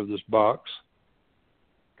center of this box.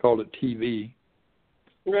 Called it TV,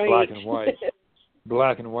 right.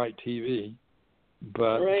 black and white TV.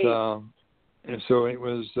 But right. And so it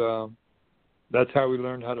was. That's how we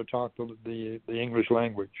learned how to talk the English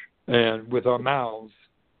language, and with our mouths.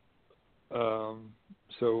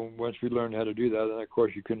 So once we learned how to do that, then of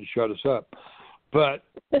course you couldn't shut us up. But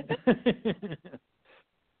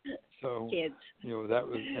so kids. That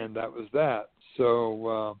was that.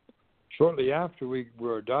 So shortly after we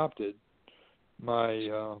were adopted, my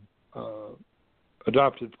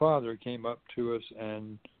adopted father came up to us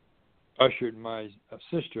and ushered my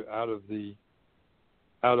sister out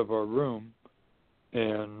of our room,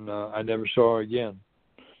 and I never saw her again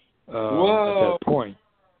at that point.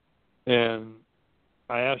 And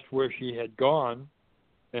I asked where she had gone,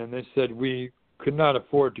 and they said we could not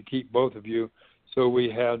afford to keep both of you, so we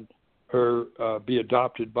had her be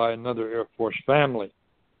adopted by another Air Force family,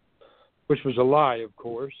 which was a lie, of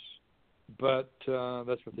course, but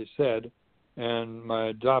that's what they said. And my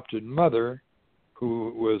adopted mother,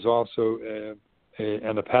 who was also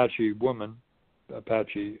an Apache woman,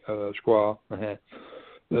 Apache squaw,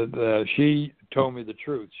 she told me the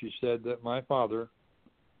truth. She said that my father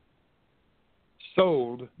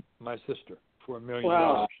sold my sister for $1 million.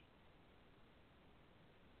 Wow.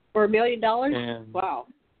 For $1 million? And, wow.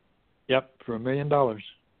 Yep, for $1 million.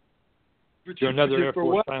 To another Air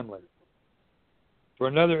Force family. For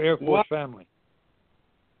another Air Force family.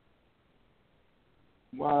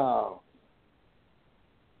 Wow.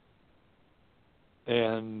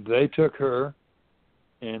 And they took her,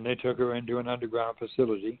 into an underground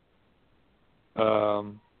facility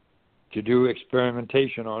to do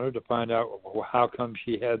experimentation on her to find out how come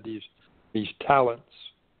she had these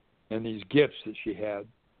talents and these gifts that she had.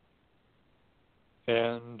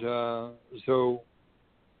 And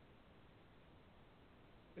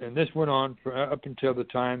and this went on up until the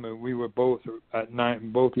time that we were both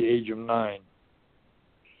the age of 9.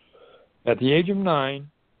 At the age of 9,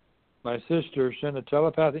 my sister sent a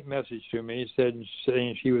telepathic message to me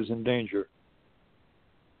saying she was in danger.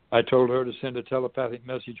 I told her to send a telepathic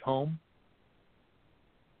message home.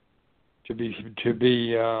 to be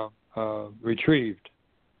retrieved.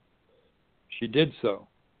 She did so,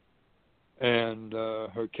 and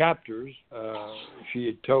her captors, she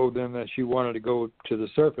had told them that she wanted to go to the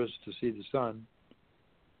surface to see the sun,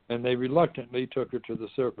 and they reluctantly took her to the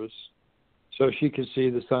surface so she could see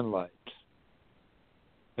the sunlight.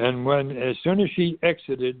 And as soon as she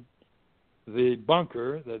exited the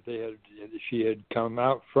bunker that she had come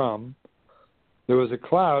out from, there was a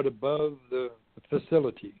cloud above the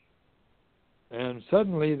facility, and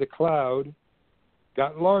suddenly the cloud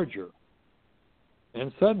got larger,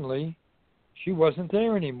 and suddenly she wasn't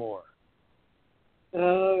there anymore.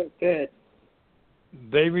 Oh, good.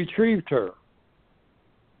 They retrieved her.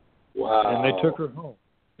 Wow. And they took her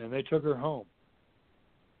home.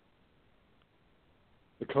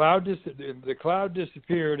 The cloud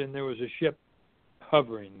disappeared, and there was a ship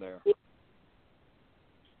hovering there.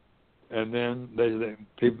 And then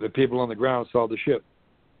the people on the ground saw the ship.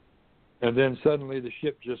 And then suddenly the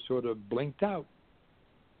ship just sort of blinked out.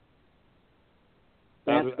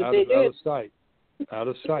 Out of sight. Out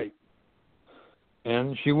of sight.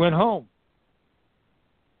 And she went home.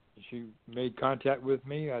 She made contact with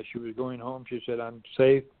me as she was going home. She said, "I'm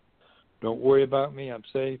safe. Don't worry about me. I'm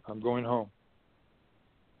safe. I'm going home."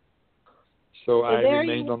 So I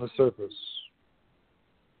remained on the surface.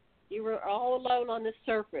 You were all alone on the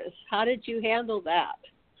surface. How did you handle that?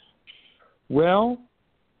 Well,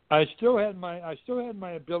 I still had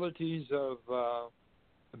my abilities of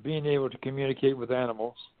being able to communicate with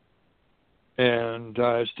animals, and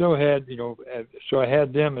I still had, so I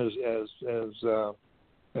had them as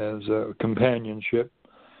a companionship,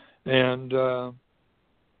 and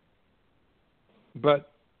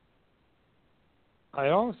but I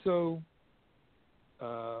also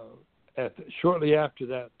shortly after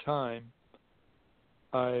that time,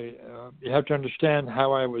 you have to understand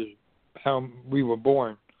how we were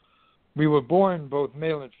born. We were born both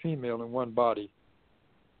male and female in one body.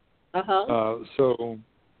 So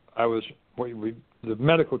I was. The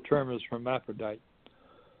medical term is hermaphrodite.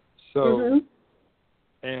 So,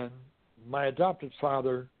 and my adopted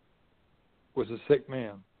father was a sick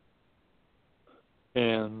man,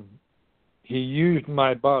 and he used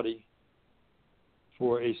my body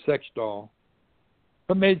for a sex doll,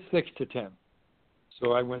 but made 6 to 10.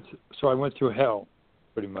 So I went through hell,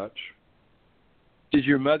 pretty much. Did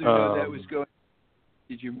your mother know that was going?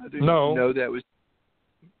 Did your mother know that was?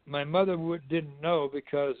 My mother didn't know,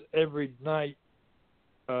 because every night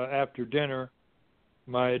after dinner,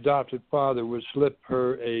 my adopted father would slip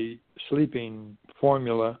her a sleeping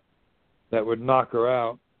formula that would knock her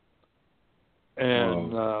out,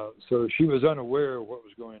 and so she was unaware of what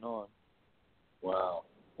was going on. Wow.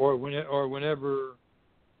 Or whenever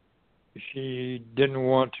she didn't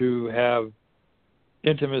want to have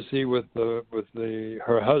intimacy with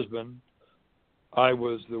her husband, I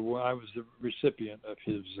was the recipient of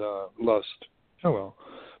his lust. Oh well,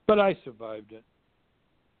 but I survived it,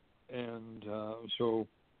 and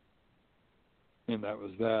that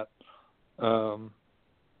was that.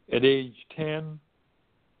 At age 10,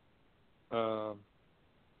 I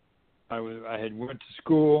had went to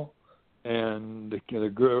school, and the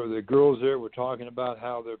girls there were talking about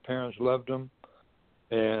how their parents loved them,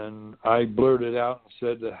 and I blurted out and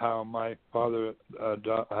said that how my father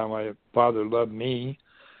loved me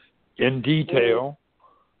in detail,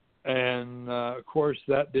 and of course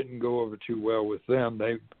that didn't go over too well with them.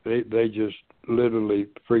 They just literally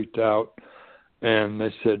freaked out, and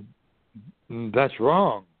they said, "That's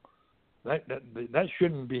wrong. That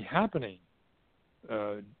shouldn't be happening.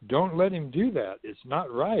 Don't let him do that. It's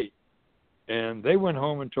not right." And they went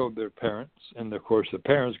home and told their parents, and of course the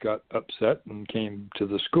parents got upset and came to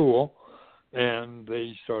the school, and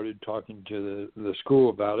they started talking to the school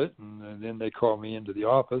about it, and then they called me into the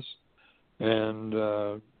office, and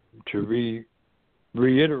to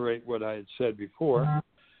reiterate what I had said before,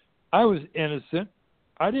 I was innocent.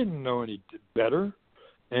 I didn't know any better,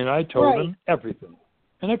 and I told them everything.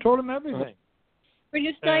 And I told them everything.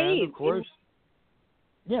 We're just naive. And of course,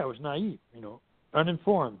 it was naive,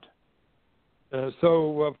 uninformed.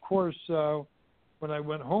 So of course, when I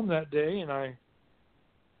went home that day, and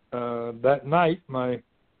that night, my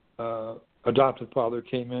adopted father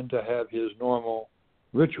came in to have his normal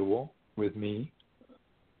ritual with me,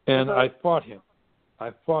 and I fought him.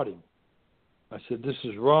 I said, "This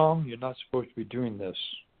is wrong. You're not supposed to be doing this.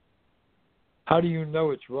 How do you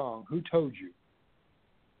know it's wrong? Who told you?"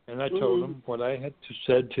 And I told him what I had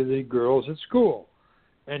said to the girls at school,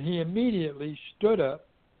 and he immediately stood up.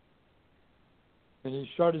 And he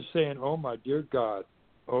started saying, "Oh, my dear God.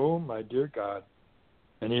 Oh, my dear God."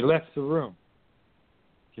 And he left the room.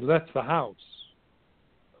 He left the house.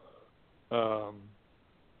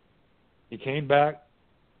 he came back.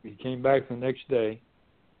 He came back the next day,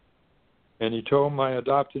 and he told my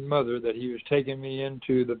adopted mother that he was taking me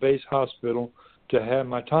into the base hospital to have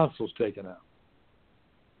my tonsils taken out.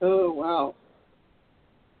 Oh, wow.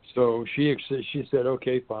 So she said,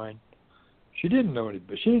 okay, fine. She didn't know anything,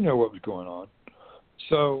 but she didn't know what was going on.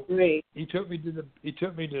 So Great. he took me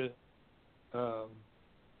to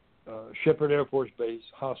Shepherd Air Force Base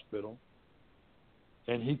Hospital,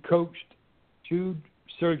 and he coached 2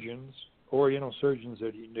 surgeons, Oriental surgeons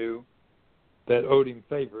that he knew, that owed him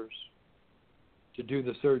favors to do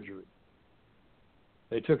the surgery.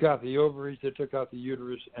 They took out the ovaries, they took out the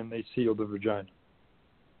uterus, and they sealed the vagina.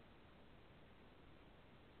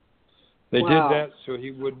 They did that so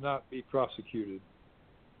he would not be prosecuted.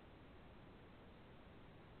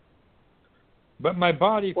 But my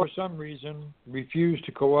body, for some reason, refused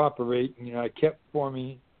to cooperate, and I kept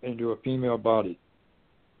forming into a female body.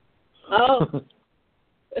 Oh.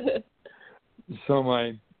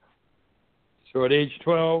 So at age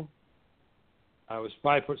 12, I was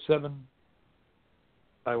 5'7".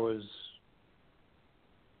 I was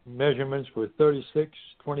measurements were 36,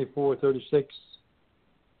 24, 36.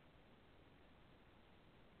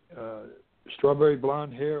 Strawberry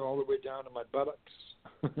blonde hair all the way down to my buttocks.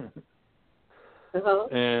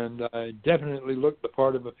 And I definitely looked the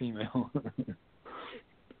part of a female.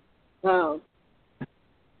 Wow.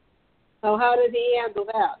 So how did he handle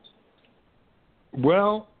that?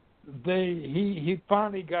 Well, he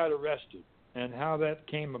finally got arrested, and how that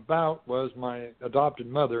came about was my adopted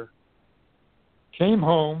mother came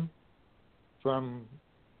home from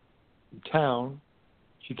town.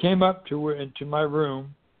 She came up into my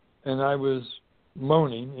room, and I was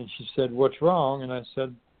moaning, and she said, "What's wrong?" And I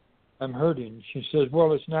said, "I'm hurting." She says,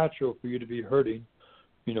 "Well, it's natural for you to be hurting,"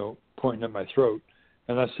 pointing at my throat.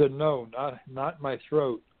 And I said, "No, not my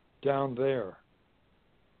throat, down there."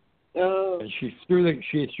 Oh. And she threw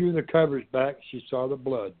the covers back. She saw the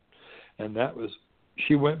blood, and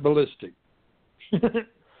she went ballistic.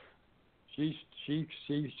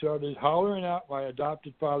 She started hollering out my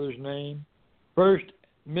adopted father's name, first,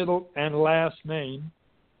 middle, and last name.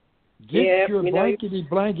 Get your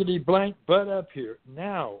blankety blank butt up here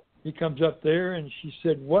now. He comes up there, and she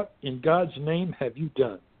said, "What in God's name have you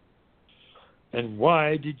done? And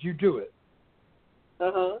why did you do it?"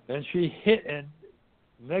 And she hit, and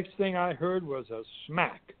next thing I heard was a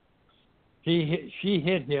smack. She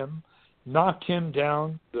hit him, knocked him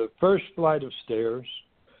down the first flight of stairs.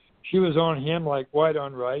 She was on him like white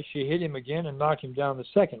on rice. She hit him again and knocked him down the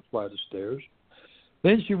second flight of stairs.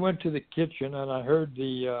 Then she went to the kitchen, and I heard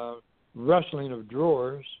the rustling of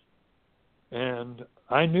drawers, and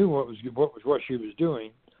I knew what she was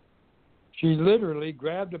doing. She literally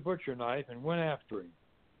grabbed a butcher knife and went after him.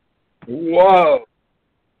 Whoa!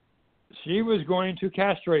 She was going to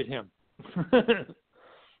castrate him.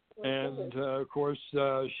 And, of course,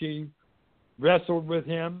 she wrestled with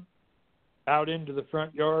him out into the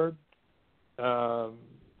front yard.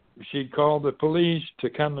 She called the police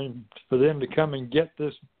for them to come and get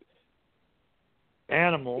this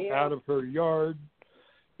animal out of her yard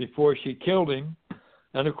before she killed him.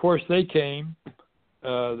 And, of course, they came.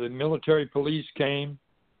 The military police came.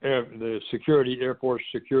 The Air Force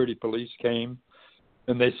security police came.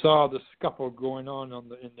 And they saw the scuffle going on in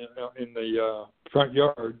the front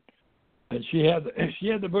yard, and she had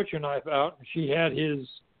the butcher knife out, and she had his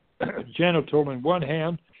genital in one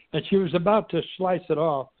hand, and she was about to slice it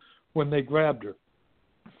off when they grabbed her.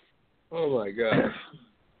 Oh my God!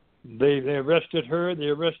 They arrested her. They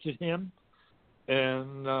arrested him,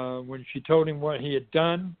 and when she told him what he had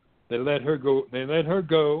done, they let her go. They let her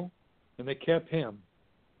go, and they kept him,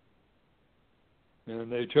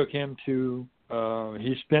 and they took him to.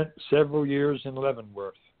 He spent several years in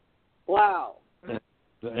Leavenworth. Wow.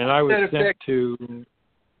 And I was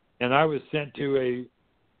sent to a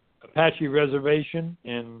Apache reservation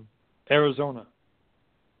in Arizona.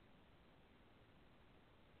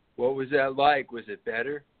 What was that like? Was it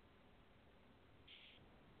better?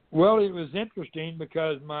 Well, it was interesting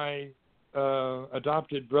because my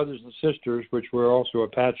adopted brothers and sisters, which were also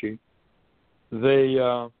Apache, they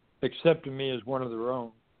accepted me as one of their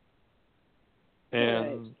own.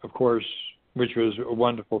 And, of course, which was a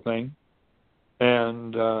wonderful thing.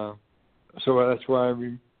 And so that's why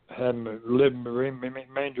we had lived the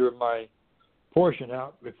remainder of my portion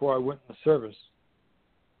out before I went in the service.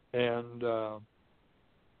 And,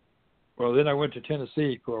 then I went to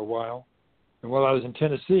Tennessee for a while. And while I was in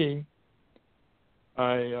Tennessee,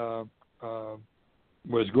 I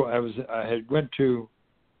was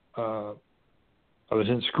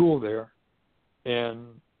in school there, and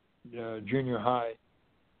junior high,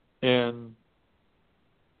 And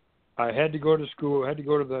I had to go to school. I had to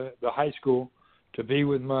go to the high school to be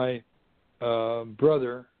with my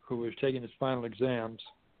brother, who was taking his final exams.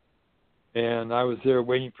 And I was there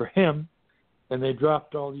waiting for him. And they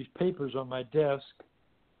dropped all these papers on my desk.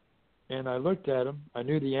 And I looked at them. I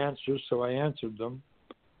knew the answers, so I answered them.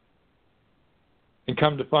 And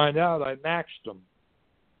come to find out, I maxed them.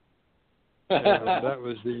 And that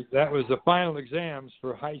was the final exams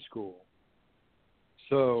for high school.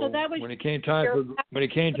 So that was when it came time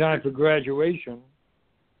for graduation,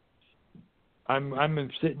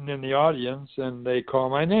 I'm sitting in the audience and they call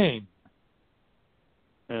my name,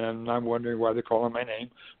 and I'm wondering why they're calling my name.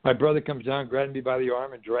 My brother comes down, grabs me by the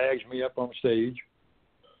arm, and drags me up on stage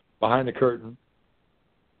behind the curtain,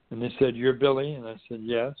 and they said, "You're Billie?" And I said,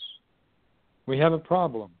 "Yes." "We have a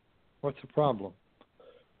problem." "What's the problem?"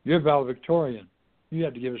 "You're valedictorian. You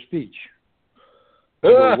have to give a speech." I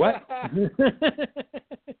go, "What?"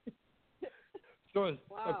 So,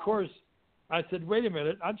 wow. Of course, I said, "Wait a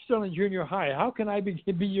minute. I'm still in junior high. How can I be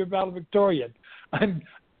your valedictorian? And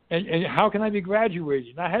how can I be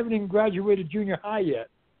graduating? I haven't even graduated junior high yet."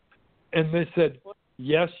 And they said,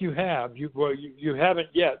 "Yes, you have. You haven't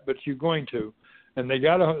yet, but you're going to." And they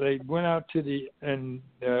went out and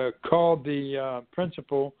called the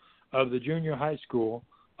principal of the junior high school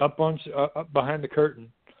up behind the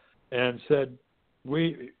curtain and said,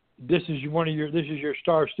 "This is your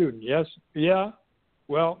star student." "Yes." "Yeah."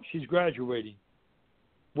 "Well, she's graduating."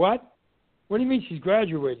 "What? What do you mean she's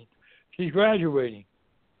graduating?" "She's graduating.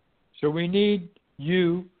 So we need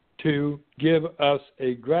you to give us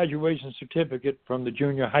a graduation certificate from the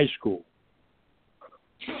junior high school."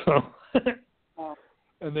 So,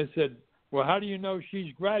 and they said, "Well, how do you know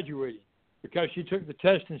she's graduating?" "Because she took the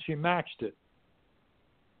test and she maxed it."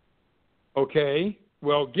 "Okay,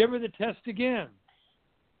 well, give her the test again."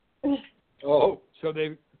 Oh. So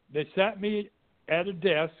they sat me at a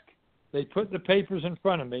desk. They put the papers in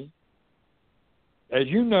front of me. As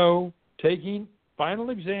you know, taking final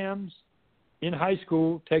exams in high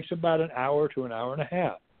school takes about an hour to an hour and a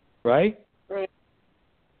half, right? Right.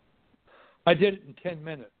 I did it in 10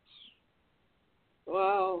 minutes.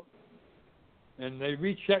 Wow. And they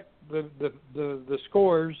rechecked the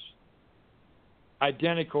scores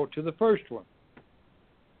identical to the first one.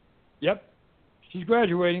 "Yep, she's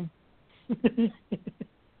graduating."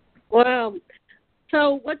 Wow.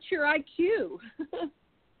 So what's your IQ? It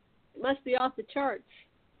must be off the charts.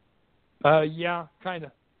 Yeah, kind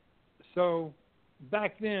of. So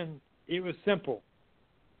back then it was simple.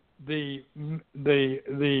 The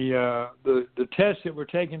tests that were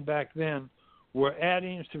taken back then were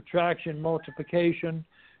adding, subtraction, multiplication,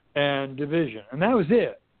 and division, and that was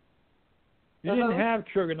it. You didn't have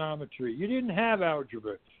trigonometry. You didn't have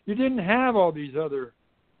algebra. You didn't have all these other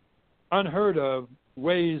unheard of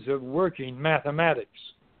ways of working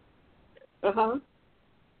mathematics. It was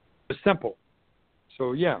simple.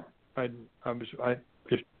 So yeah, I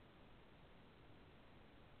just.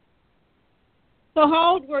 So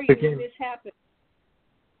how old were you when this happened?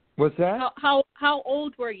 What's that? How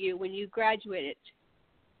old were you when you graduated?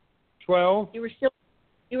 12. You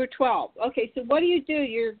were 12. Okay, so what do?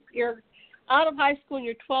 You're out of high school and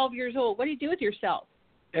you're 12 years old. What do you do with yourself?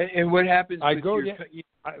 And what happens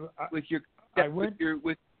with your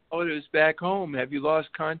relatives back home? Have you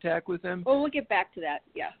lost contact with them? Well, we'll get back to that.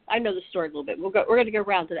 Yeah, I know the story a little bit. We're going to get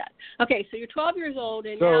around to that. Okay, so you're 12 years old,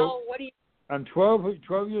 and now what do you? I'm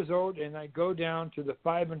 12 years old, and I go down to the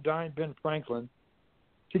 5 and Dime Ben Franklin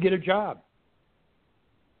to get a job.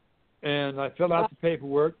 And I fill out the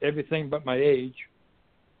paperwork, everything but my age.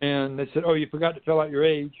 And they said, "Oh, you forgot to fill out your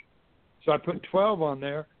age." So I put 12 on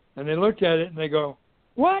there, and they looked at it, and they go,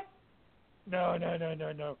 "What? No.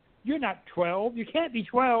 You're not 12. You can't be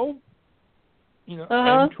 12.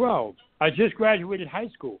 I'm 12. I just graduated high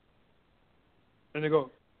school." And they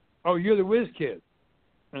go, "Oh, you're the whiz kid."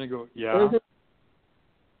 And I go, "Yeah."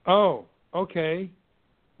 "Oh, okay."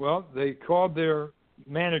 Well, they called their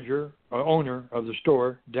manager or owner of the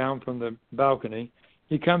store down from the balcony.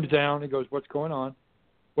 He comes down. He goes, "What's going on?"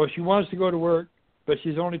 "Well, she wants to go to work, but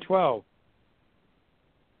she's only 12.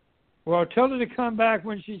 "Well, tell her to come back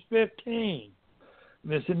when she's 15.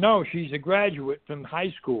 And they said, "No, she's a graduate from high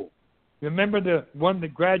school. Remember the one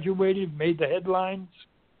that graduated, made the headlines?"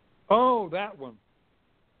 "Oh, that one.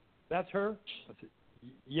 That's her?" I said,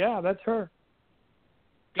 "Yeah, that's her.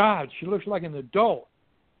 God, she looks like an adult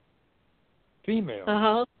female."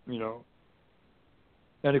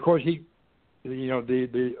 And of course the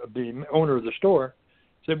owner of the store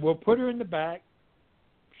said, "Well, put her in the back,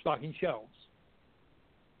 stocking shelves.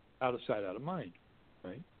 Out of sight, out of mind."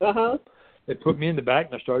 Right? They put me in the back,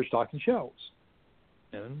 and I started stocking shelves.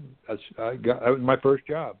 And that was my first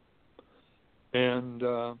job. And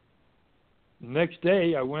next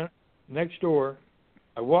day, I went next door.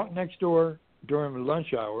 I walked next door during the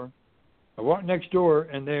lunch hour. I walked next door,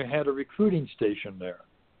 and they had a recruiting station there.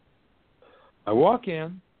 I walk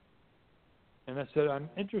in, and I said, I'm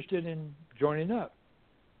interested in joining up.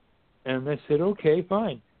 And they said, okay,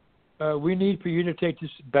 fine. We need for you to take this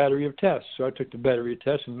battery of tests. So I took the battery of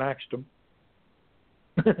tests and maxed them.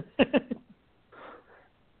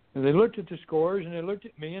 And they looked at the scores, and they looked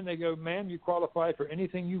at me, and they go, ma'am, you qualify for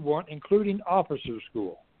anything you want, including officer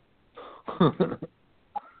school.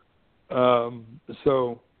 And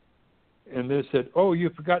they said, oh, you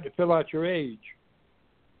forgot to fill out your age.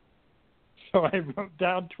 So I wrote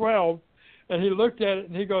down 12, and he looked at it,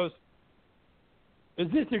 and he goes,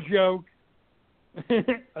 is this a joke?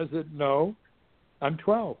 I said, no, I'm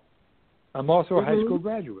 12. I'm also a high school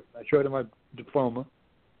graduate. I showed him my diploma.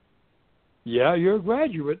 Yeah, you're a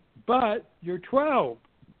graduate, but you're 12.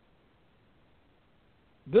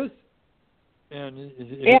 This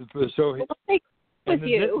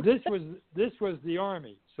was the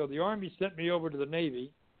Army. So the Army sent me over to the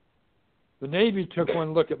Navy. The Navy took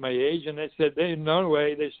one look at my age, and they said, no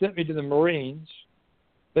way. They sent me to the Marines.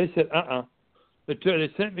 They said, They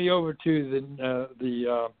sent me over to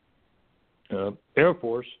the Air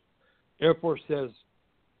Force. Air Force says,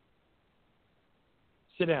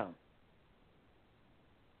 sit down.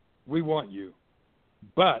 We want you.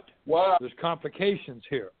 But there's complications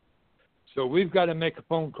here. So we've got to make a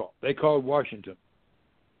phone call. They called Washington.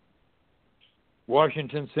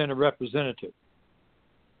 Washington sent a representative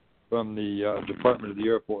from the Department of the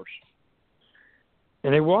Air Force.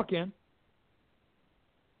 And they walk in,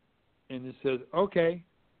 and it says, okay,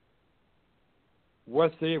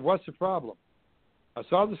 what's the problem? I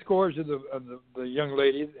saw the scores of the young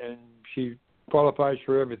lady, and she qualifies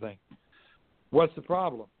for everything. What's the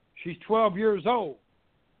problem? She's 12 years old.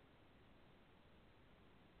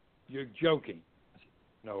 You're joking. I said,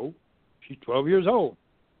 no, she's 12 years old.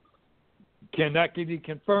 Can that be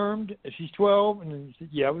confirmed? She's 12? And he said,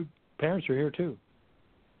 yeah, parents are here too.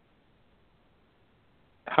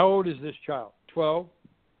 How old is this child? 12?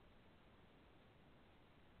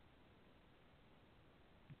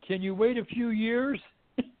 Can you wait a few years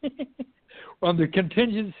on the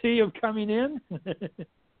contingency of coming in?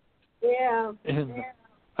 Yeah. And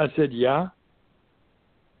I said, yeah.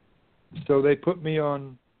 So they put me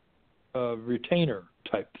on a retainer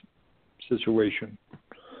type situation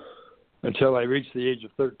until I reached the age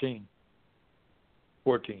of 14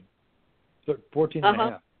 and a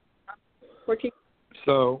half. 14.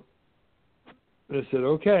 So they said,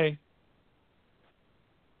 okay.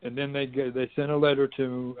 And then they sent a letter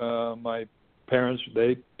to my parents.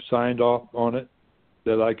 They signed off on it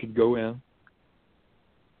that I could go in.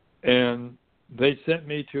 And they sent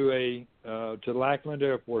me to Lackland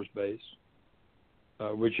Air Force Base,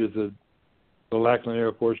 which is the Lackland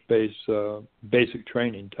Air Force Base basic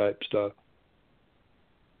training type stuff.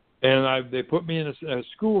 And they put me in a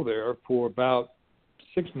school there for about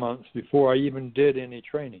 6 months before I even did any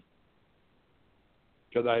training,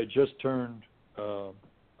 because I had just turned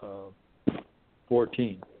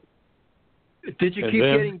 14. Did you keep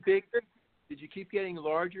getting bigger? Did you keep getting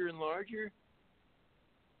larger and larger?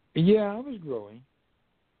 Yeah, I was growing,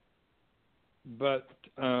 but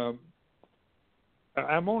I'm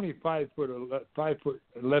only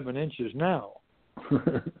 5'11" now.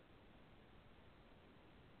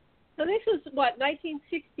 So this was what,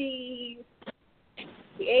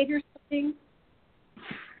 1968 or something?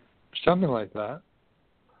 Something like that.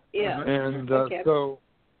 Yeah. And okay. So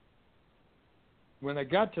when I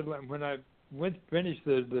finished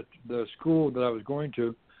the school that I was going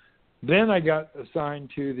to, then I got assigned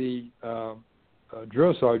to the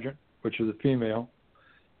drill sergeant, which was a female,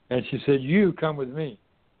 and she said, you come with me.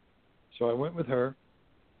 So I went with her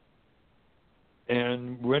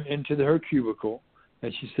and went into her cubicle,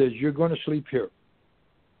 and she says, you're going to sleep here.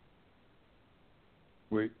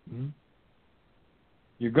 Wait.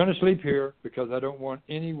 You're going to sleep here because I don't want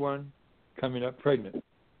anyone coming up pregnant.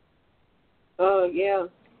 Oh, yeah.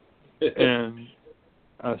 And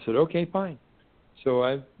I said, okay, fine. So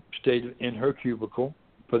I stayed in her cubicle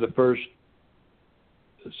for the first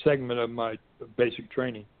segment of my basic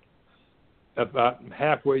training. About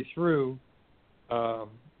halfway through, the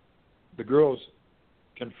girls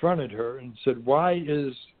confronted her and said, why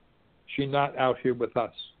is she not out here with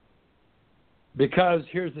us? Because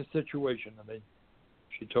here's the situation.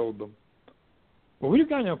 She told them, well, we've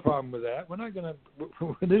got no problem with that. We're not going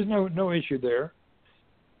to, there's no issue there.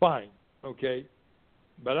 Fine, okay.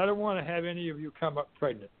 But I don't want to have any of you come up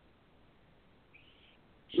pregnant.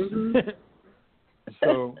 Mm-hmm.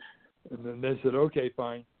 So, and then they said, okay,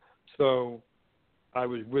 fine. So I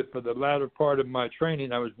was for the latter part of my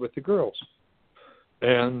training, I was with the girls.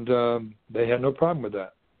 And they had no problem with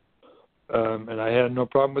that. And I had no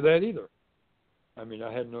problem with that either. I mean,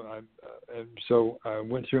 and so I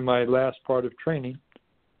went through my last part of training.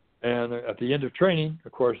 And at the end of training,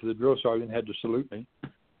 of course, the drill sergeant had to salute me.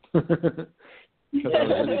 Because I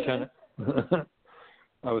was a lieutenant.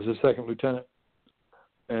 I was a second lieutenant.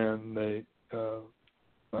 And they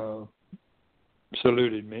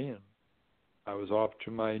saluted me, and I was off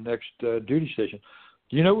to my next duty station.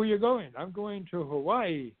 Do you know where you're going? I'm going to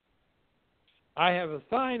Hawaii. I have a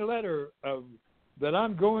signed letter that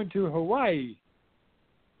I'm going to Hawaii.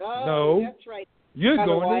 Oh, no, that's right. You're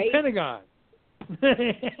going Hawaii? to the Pentagon.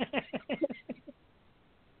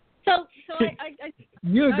 So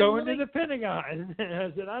You're I'm going really- to the Pentagon.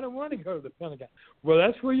 I said, I don't want to go to the Pentagon. Well,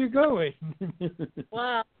 that's where you're going.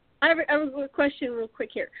 Wow. I have a question real quick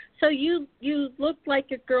here. So you looked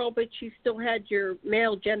like a girl, but you still had your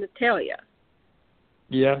male genitalia.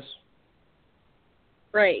 Yes.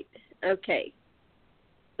 Right. Okay.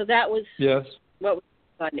 So that was Yes. what was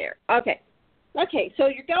on there. Okay. Okay. So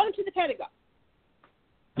you're going to the Pentagon.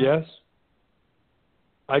 Yes.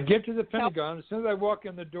 I get to the Pentagon. As soon as I walk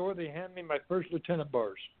in the door, they hand me my first lieutenant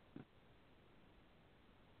bars.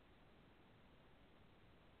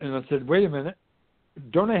 And I said, wait a minute.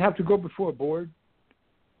 Don't I have to go before a board?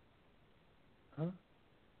 Huh?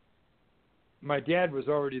 My dad was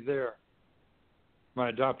already there. My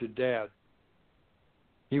adopted dad.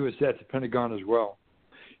 He was at the Pentagon as well.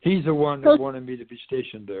 He's the one that wanted me to be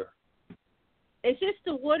stationed there. Is this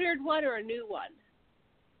the Woodard one or a new one?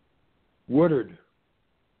 Woodard.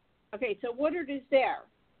 Okay, so Woodard is there.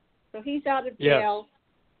 So he's out of Yes. jail.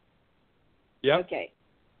 Yep. Okay.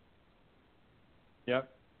 Yep.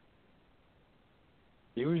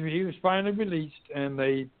 He was finally released, and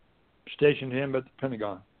they stationed him at the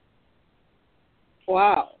Pentagon.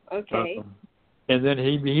 Wow. Okay. And then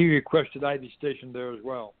he requested I be stationed there as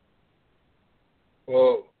well.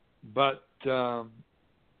 Whoa. But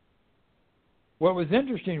what was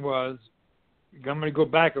interesting was, I'm going to go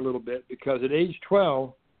back a little bit, because at age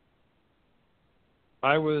 12,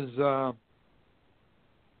 I was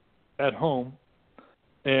at home,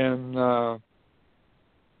 and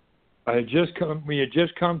we had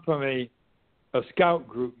just come from a scout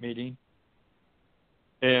group meeting,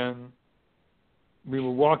 and we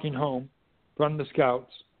were walking home from the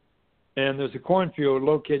scouts, and there's a cornfield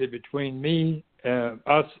located between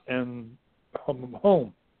us and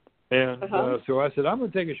home. And so I said, I'm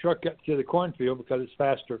going to take a shortcut to the cornfield because it's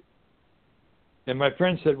faster. And my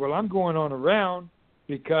friend said, well, I'm going on around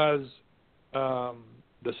because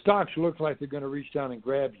the stalks look like they're going to reach down and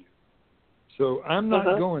grab you. So I'm not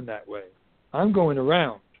going that way. I'm going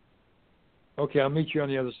around. Okay, I'll meet you on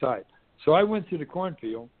the other side. So I went through the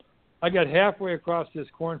cornfield. I got halfway across this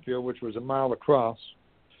cornfield, which was a mile across,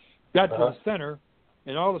 got to the center,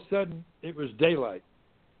 and all of a sudden it was daylight.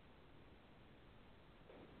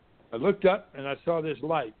 I looked up and I saw this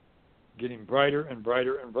light getting brighter and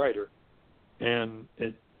brighter and brighter, and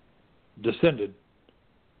it descended.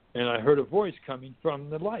 And I heard a voice coming from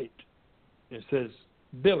the light. It says,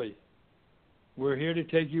 Billie, we're here to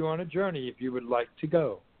take you on a journey if you would like to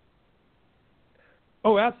go.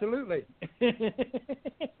 Oh, absolutely.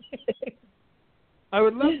 I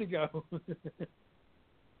would love to go.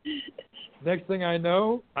 Next thing I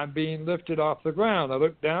know, I'm being lifted off the ground. I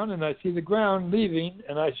look down and I see the ground leaving,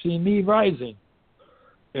 and I see me rising.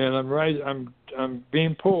 And I'm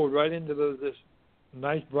being pulled right into this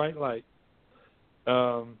nice bright light.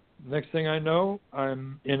 Next thing I know,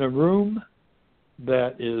 I'm in a room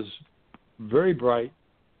that is very bright.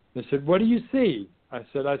 They said, what do you see? I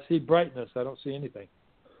said, I see brightness. I don't see anything.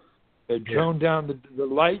 They toned down the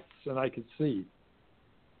lights, and I could see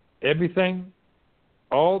everything.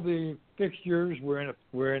 All the fixtures were in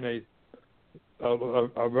a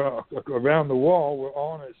around the wall were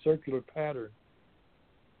all in a circular pattern.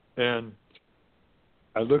 And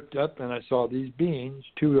I looked up and I saw these beings,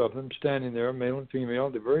 two of them standing there, male and female.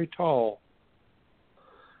 They're very tall.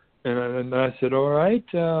 And I said, all right,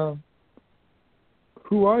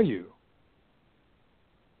 who are you?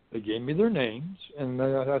 They gave me their names, and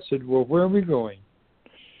I said, well, where are we going?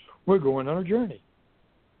 We're going on a journey.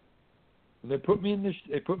 And they put me in this.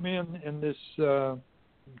 They put me in this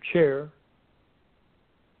chair,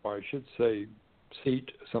 or I should say,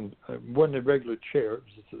 seat. It wasn't a regular chair. It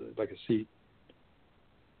was just like a seat.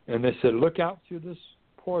 And they said, look out through this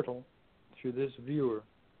portal, through this viewer,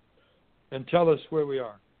 and tell us where we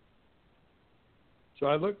are. So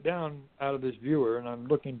I look down out of this viewer, and I'm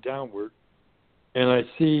looking downward, and I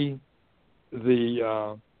see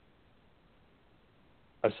I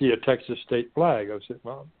see a Texas state flag. I said,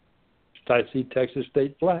 well, I see Texas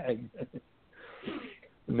state flag.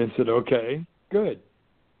 And they said, okay, good.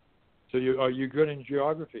 So are you good in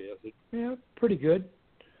geography? I said, yeah, pretty good.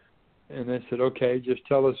 And they said, okay, just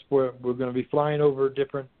tell us where we're going to be flying over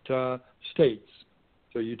different states.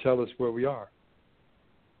 So you tell us where we are.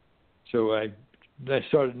 So I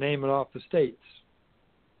started naming off the states.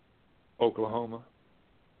 Oklahoma.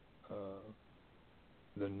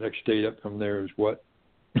 The next state up from there is what?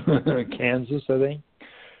 Kansas, I think.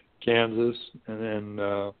 Kansas. And then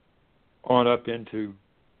on up into,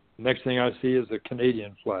 next thing I see is a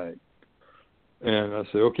Canadian flag. And I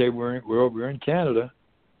said, okay, we're in Canada.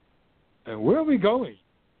 And where are we going?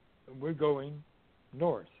 We're going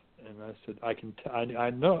north. And I said, I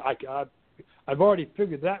know, I've already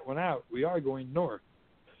figured that one out. We are going north.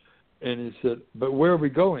 And he said, but where are we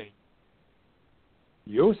going?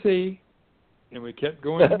 You'll see. And we kept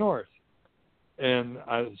going north. And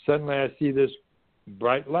suddenly I see this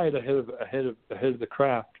bright light ahead of the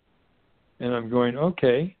craft. And I'm going,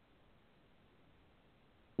 okay,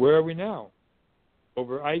 where are we now?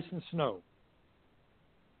 Over ice and snow.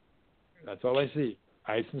 That's all I see,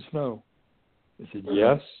 ice and snow. I said,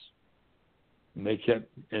 yes. And they kept,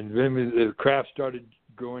 and then the craft started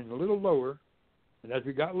going a little lower. And as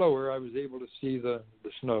we got lower, I was able to see the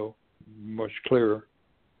snow much clearer.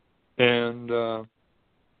 And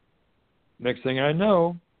next thing I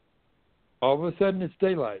know, all of a sudden it's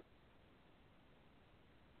daylight.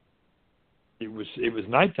 It was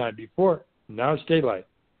nighttime before. Now it's daylight.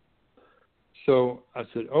 So I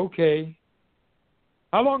said, okay,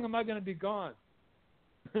 how long am I going to be gone?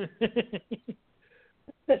 6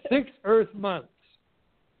 Earth months.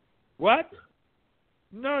 What?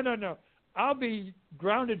 No. I'll be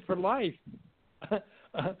grounded for life.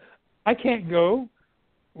 I can't go.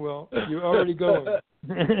 Well, you're already going.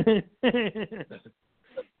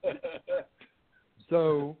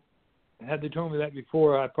 So, had they told me that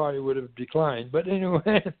before, I probably would have declined. But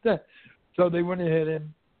anyway, so they went ahead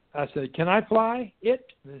and I said, can I fly it?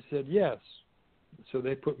 And they said, yes. So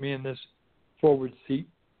they put me in this forward seat.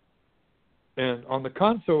 And on the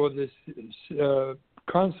console of this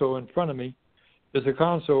console in front of me is a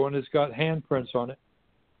console, and it's got handprints on it.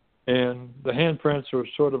 And the handprints are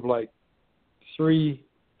sort of like three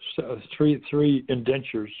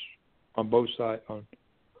indentures on both sides, on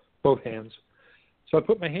both hands. So I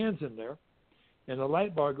put my hands in there, and the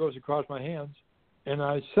light bar goes across my hands, and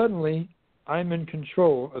I'm in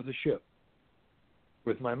control of the ship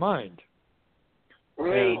with my mind.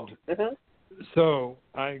 Right. And so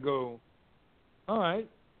I go, all right,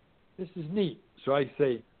 this is neat. So I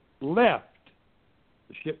say left.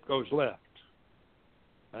 The ship goes left.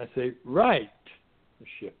 I say right. The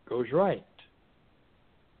ship goes right.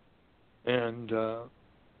 And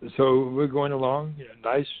so we're going along,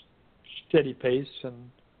 nice, steady pace, and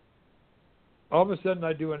all of a sudden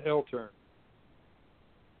I do an L turn,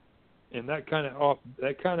 and that kind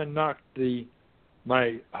of knocked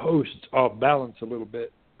my host off balance a little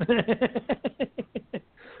bit.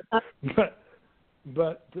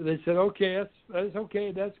 But they said, okay, that's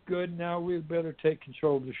okay, that's good. Now we better take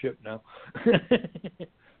control of the ship now.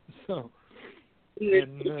 So,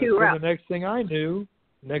 the next thing I knew,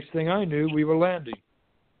 we were landing.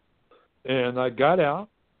 And I got out,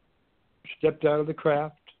 stepped out of the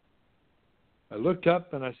craft. I looked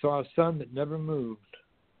up and I saw a sun that never moved.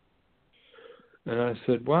 And I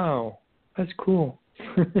said, wow, that's cool.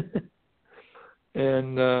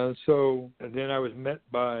 And then I was met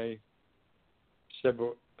by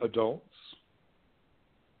several adults.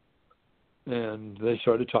 And they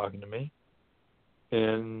started talking to me.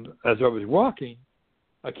 And as I was walking,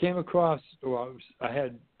 I came across, I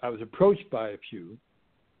was approached by a few.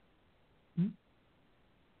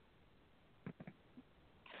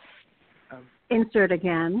 Insert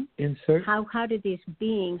again. Insert. How did these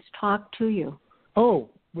beings talk to you? Oh,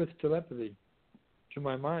 with telepathy to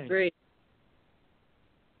my mind. Great.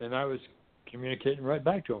 And I was communicating right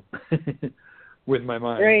back to them with my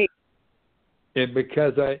mind. Great. And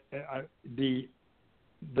because the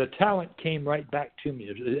talent came right back to me.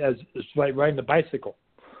 It's like riding a bicycle.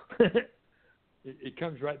 It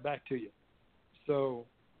comes right back to you. So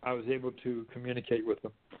I was able to communicate with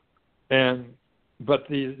them. But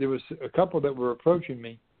there was a couple that were approaching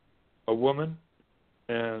me, a woman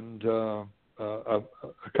and a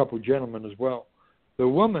couple gentlemen as well. The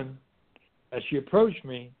woman, as she approached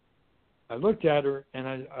me, I looked at her and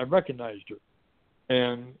I recognized her.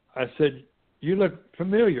 And I said, you look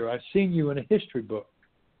familiar. I've seen you in a history book.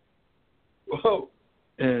 Whoa.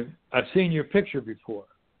 And I've seen your picture before.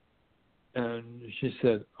 And she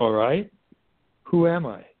said, all right. who am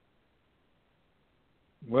I?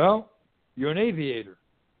 Well, you're an aviator.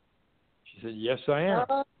 She said, yes, I am.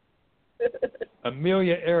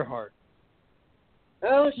 Amelia Earhart.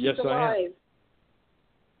 Oh, she's yes, alive. I am.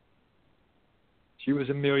 She was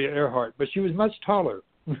Amelia Earhart, but she was much taller.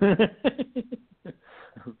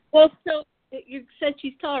 Well, so you said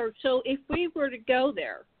she's taller. So if we were to go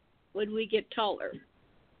there, would we get taller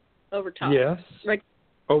over time? Yes. Right.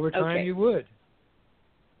 Over time Okay. you would.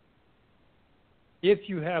 If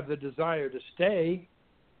you have the desire to stay.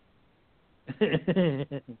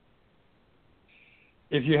 If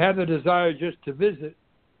you have the desire just to visit,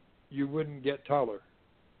 you wouldn't get taller.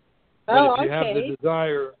 But if you have the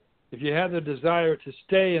desire, if you have the desire to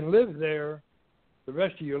stay and live there the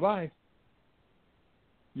rest of your life,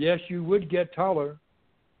 yes, you would get taller,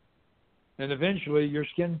 and eventually your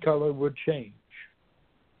skin color would change.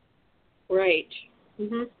 Right.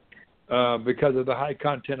 Mm-hmm. Because of the high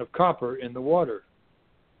content of copper in the water.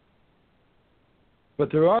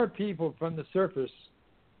 But there are people from the surface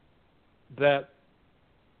that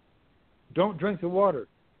don't drink the water.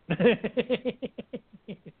 So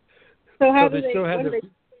how they still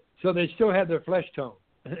have their flesh tone.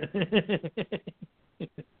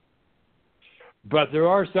 But there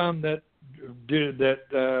are some that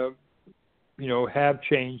have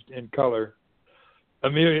changed in color.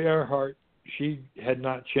 Amelia Earhart, she had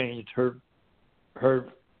not changed. Her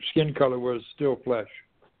skin color was still flesh.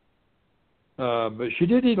 But she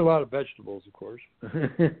did eat a lot of vegetables, of course.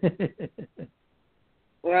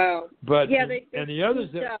 Wow. But the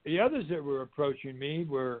others that were approaching me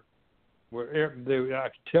were I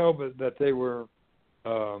could tell that they were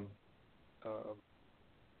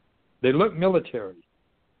they looked military.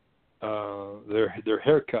 Their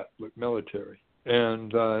haircut looked military,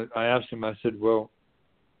 and I asked them. I said, "Well,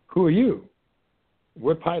 who are you?"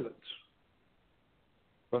 "We're pilots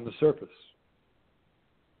from the surface."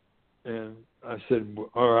 And I said, well,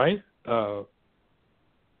 "All right."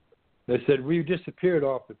 They said, "We disappeared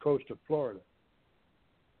off the coast of Florida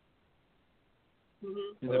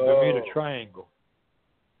in the Bermuda Triangle."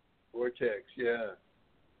 Vortex, yeah.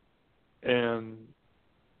 And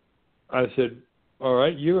I said, "All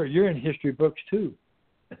right, you're in history books too."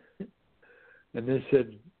 And they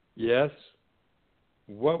said, "Yes."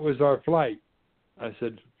 "What was our flight?" I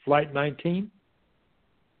said, "Flight 19?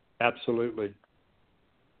 "Absolutely."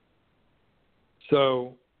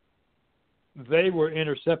 So they were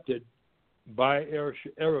intercepted by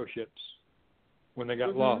aeroships when they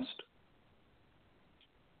got lost.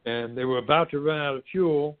 And they were about to run out of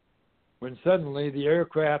fuel when suddenly the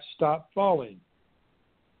aircraft stopped falling.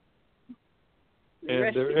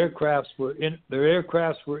 And their aircrafts were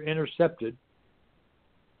intercepted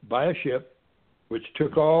by a ship, which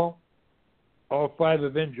took all 5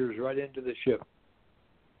 Avengers right into the ship.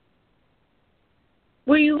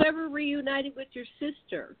 Were you ever reunited with your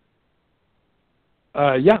sister?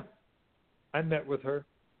 Yeah, I met with her,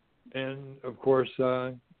 and of course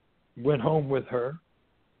went home with her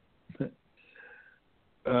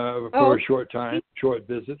for a short time, short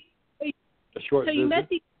visit. So you met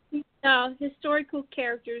these historical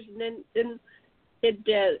characters, and then did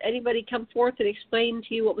anybody come forth and explain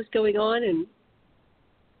to you what was going on? And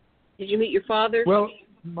did you meet your father? Well,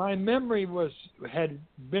 my memory had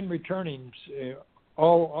been returning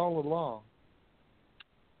all along,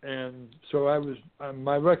 and so I was.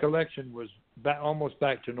 My recollection was almost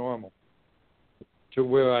back to normal, to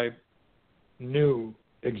where I knew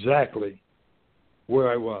exactly where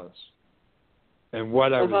I was and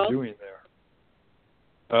what I was doing there.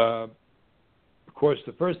 Of course,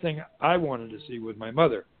 the first thing I wanted to see was my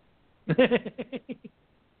mother.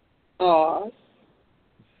 Aww.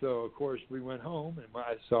 So, of course, we went home, and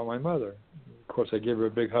I saw my mother. Of course, I gave her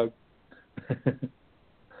a big hug.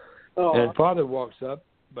 And Father walks up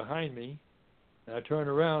behind me, and I turn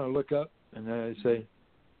around and look up, and I say,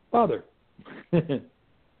 "Father."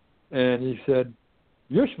 And he said,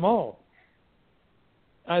 "You're small."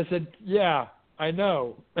 I said, "Yeah, I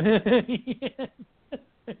know."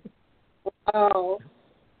 Oh.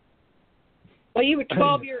 Well, you were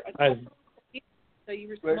 12 years old, so you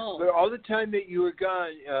were small. But all the time that you were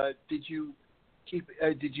gone, did you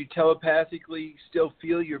telepathically still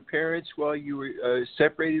feel your parents while you were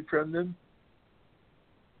separated from them?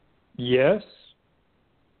 Yes.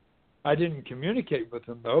 I didn't communicate with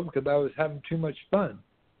them though because I was having too much fun.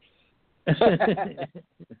 So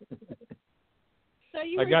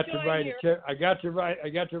you I got to ride a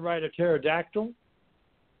pterodactyl.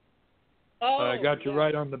 I got to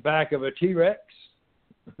ride on the back of a T-Rex.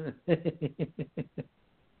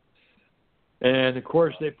 And of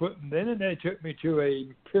course they took me to a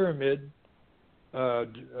pyramid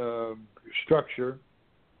structure.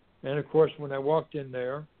 And, of course, when I walked in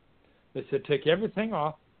there, they said, take everything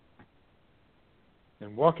off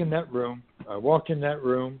and walk in that room. I walked in that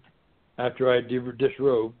room after I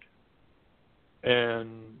disrobed,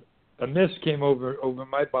 and a mist came over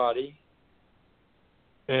my body.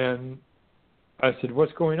 And I said,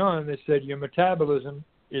 what's going on? They said, your metabolism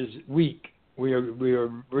is weak. We are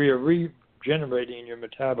regenerating your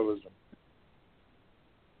metabolism.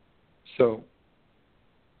 So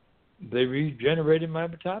they regenerated my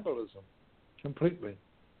metabolism completely.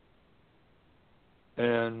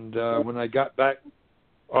 And when I got back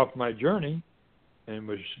off my journey and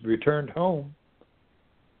was returned home,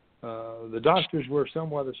 the doctors were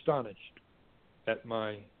somewhat astonished at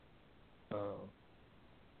my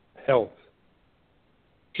health.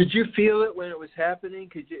 Could you feel it when it was happening?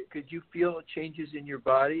 Could you feel changes in your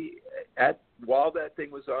body while that thing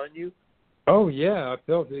was on you? Oh yeah, I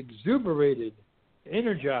felt exuberated,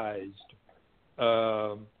 energized.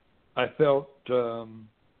 I felt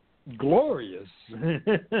glorious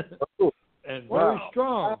and very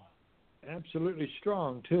strong, absolutely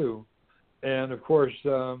strong too. And of course,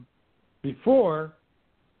 before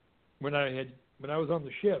when I was on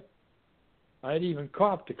the ship, I had even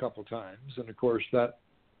coughed a couple times, and of course that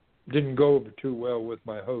didn't go over too well with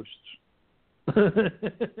my hosts.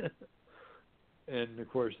 And of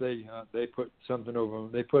course they put something over.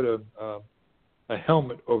 They put a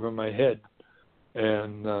helmet over my head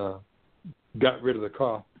and got rid of the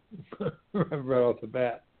cough right off the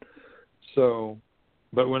bat. So,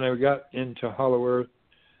 but when I got into Hollow Earth,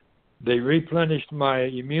 they replenished my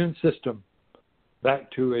immune system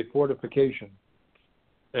back to a fortification.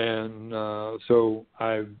 And so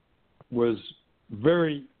I was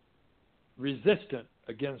very resistant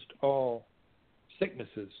against all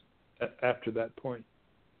sicknesses after that point.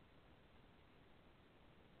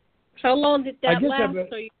 How long did that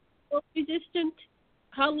last? Are you still resistant?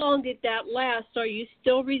 How long did that last? Are you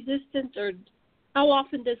still resistant, or how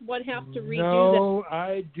often does one have to redo that? No,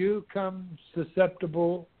 I do come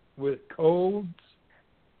susceptible with colds.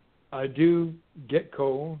 I do get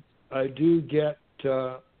colds. I do get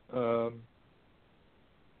sore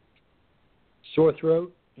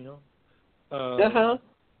throat,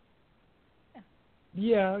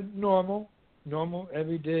 Yeah, normal,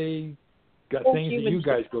 everyday, got things that you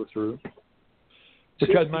guys go through.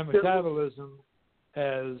 Because my metabolism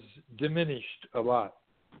has diminished a lot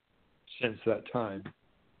since that time.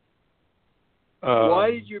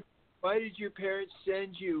 Why did your parents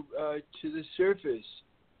send you to the surface?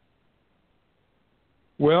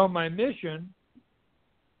 Well, my mission.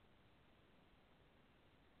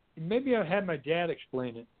 Maybe I'll have my dad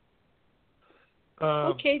explain it.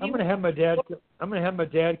 Okay. I'm going to have my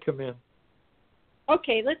dad come in.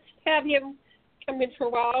 Okay, let's have him come in for a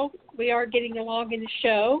while. We are getting along in the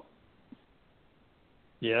show.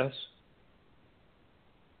 Yes.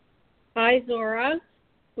 Hi, Zorra.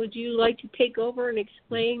 Would you like to take over and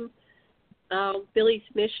explain Billie's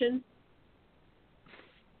mission?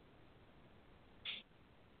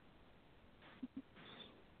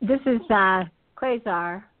 This is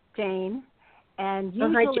Quasar, Jane, and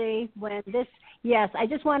usually I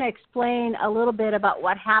just want to explain a little bit about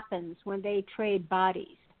what happens when they trade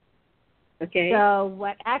bodies. Okay. So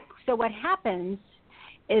what happens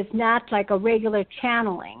is not like a regular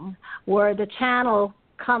channeling where the channel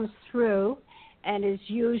comes through and is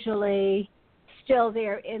usually still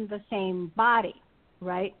there in the same body,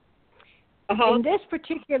 right? Uh-huh. In this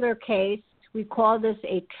particular case, we call this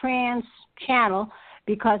a trans channel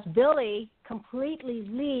because Billie completely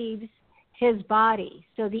leaves his body.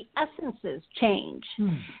 So the essences change.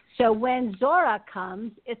 So when Zorra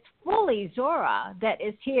comes, it's fully Zorra that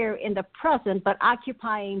is here in the present but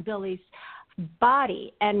occupying Billie's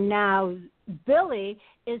body. And now Billie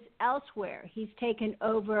is elsewhere. He's taken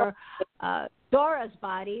over Zorra's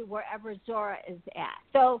body wherever Zorra is at.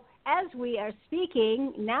 So as we are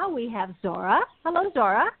speaking, now we have Zorra. Hello,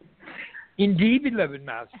 Zorra. Indeed, beloved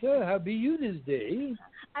master. How be you this day?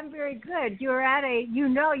 I'm very good. You're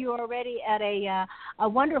already at a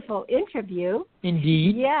wonderful interview.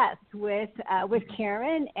 Indeed. Yes, with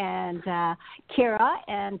Karen and Kira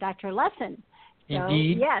and Dr. Lesson. So,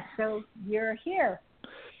 indeed. Yes, so you're here.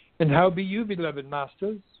 And how be you, beloved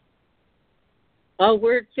masters? Oh,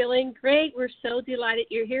 we're feeling great. We're so delighted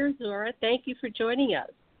you're here, Zorra. Thank you for joining us.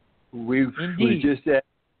 We just asked,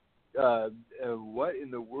 what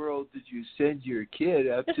in the world did you send your kid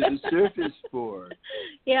up to the surface for?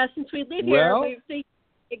 Yeah, since we live here, we think,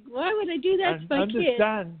 why would I do that to my kid?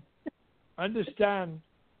 Understand.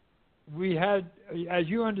 We had, as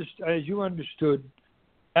you understood,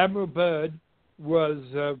 Admiral Byrd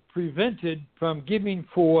was prevented from giving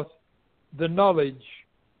forth the knowledge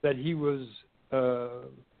that he was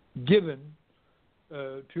given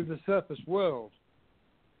to the surface world.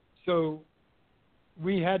 So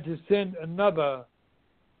we had to send another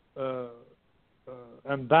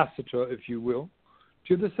ambassador, if you will,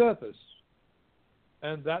 to the surface.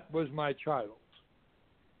 And that was my child.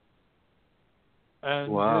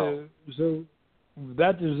 And wow. So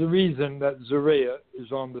that is the reason that Zaraya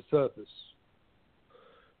is on the surface.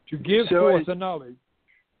 To give forth the knowledge.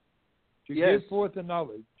 To give forth the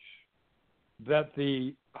knowledge that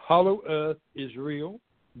the hollow earth is real,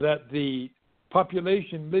 that the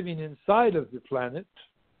population living inside of the planet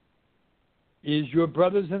is your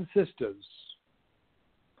brothers and sisters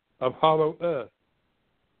of hollow earth.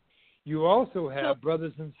 You also have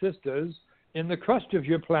brothers and sisters in the crust of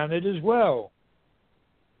your planet as well.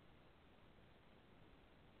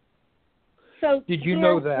 So did you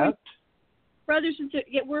know that? Brothers and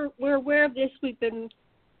sisters, we're aware of this. We've been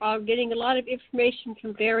getting a lot of information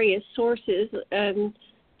from various sources, and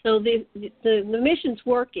so the mission's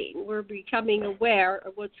working. We're becoming aware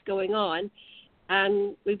of what's going on,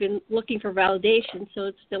 and we've been looking for validation. So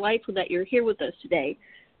it's delightful that you're here with us today.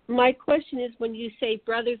 My question is, when you say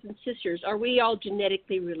brothers and sisters, are we all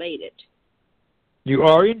genetically related? You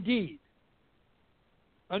are indeed.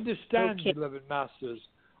 Understand, beloved masters,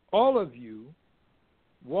 all of you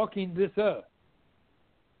walking this earth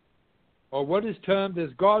are what is termed as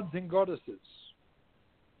gods and goddesses.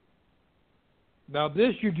 Now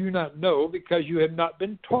this you do not know because you have not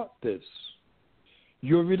been taught this.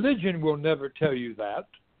 Your religion will never tell you that,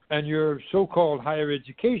 and your so-called higher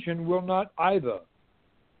education will not either,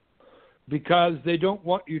 because they don't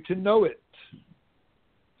want you to know it.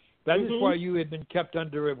 That is why you have been kept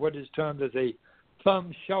under what is termed as a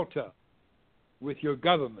thumb shelter with your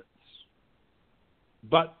governments.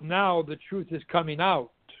 But now the truth is coming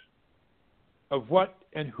out of what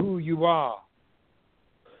and who you are.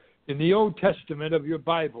 In the Old Testament of your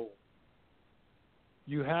Bible,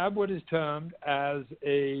 you have what is termed as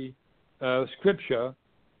a scripture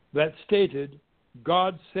that stated,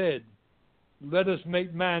 God said, let us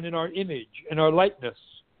make man in our image, in our likeness,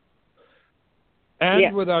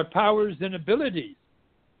 and with our powers and abilities.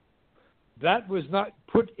 That was not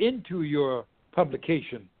put into your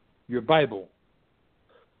publication, your Bible,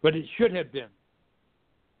 but it should have been.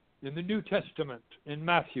 In the New Testament, in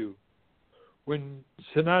Matthew, when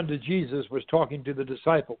Sananda Jesus was talking to the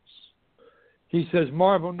disciples, he says,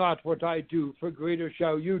 marvel not what I do, for greater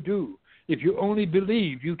shall you do. If you only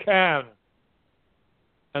believe, you can.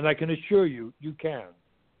 And I can assure you, you can.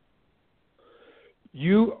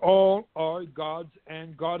 You all are gods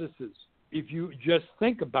and goddesses. If you just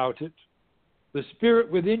think about it, the spirit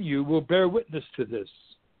within you will bear witness to this.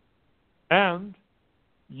 And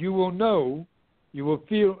you will know, you will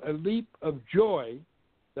feel a leap of joy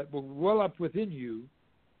that will well up within you,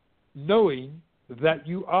 knowing that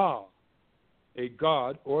you are a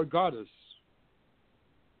god or goddess.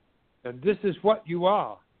 And this is what you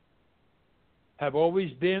are, have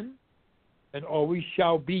always been, and always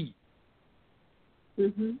shall be.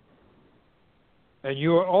 Mm-hmm. And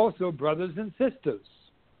you are also brothers and sisters.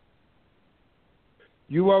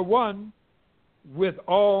 You are one with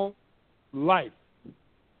all life.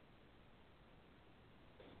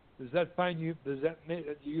 Do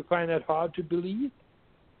you find that hard to believe?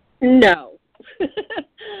 No.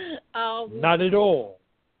 Not at all.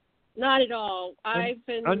 Not at all.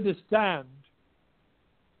 Understand,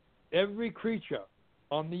 every creature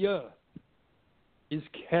on the earth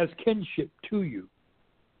has kinship to you.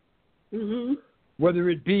 Mm-hmm. Whether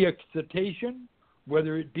it be a cetacean,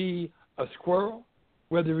 whether it be a squirrel,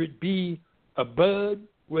 whether it be a bird,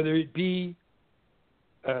 whether it be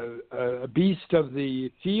a beast of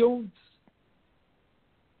the fields,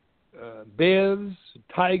 bears,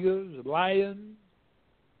 tigers, lions,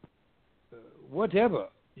 whatever,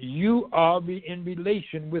 you are in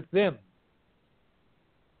relation with them.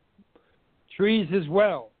 Trees as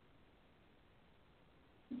well.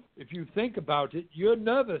 If you think about it, your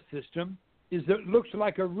nervous system looks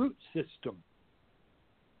like a root system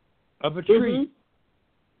of a tree. Mm-hmm.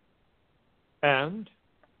 And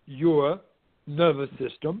your nervous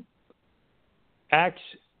system acts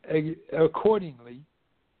accordingly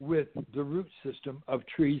with the root system of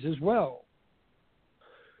trees as well.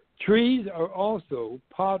 Trees are also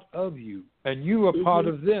part of you, and you are part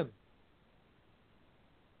of them.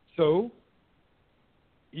 So,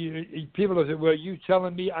 people will say, well, you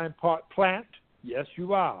telling me I'm part plant? Yes,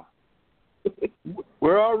 you are.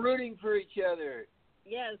 We're all rooting for each other.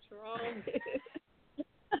 Yes, we're all.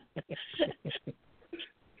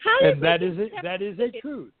 And that is a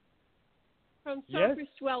truth. from Yes? surface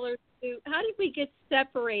dwellers to how did we get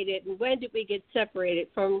separated, and when did we get separated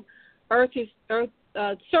from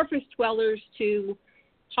surface dwellers to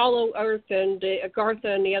Hollow Earth and Agartha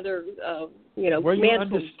and the other, Well, you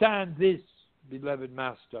mantles? understand this, beloved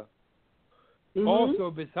Master. Mhm.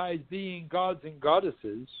 Also, besides being gods and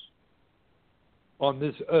goddesses on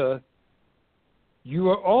this earth, you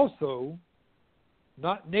are also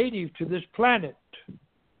not native to this planet.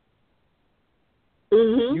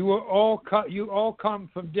 Mhm. You all come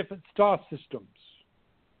from different star systems,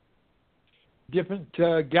 different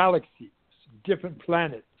galaxies, different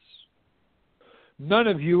planets. None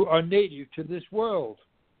of you are native to this world.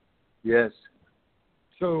 Yes.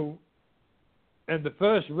 So, and the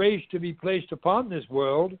first race to be placed upon this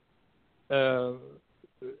world,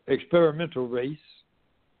 experimental race,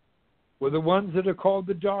 were the ones that are called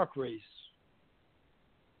the dark race,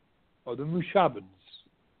 or the Mushabans.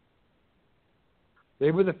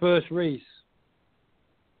 They were the first race.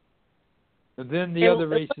 And then the other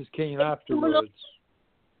races came afterwards.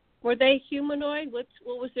 Were they humanoid? What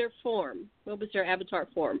was their form? What was their avatar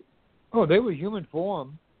form? Oh, they were human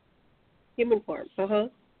form. Human form. Uh-huh.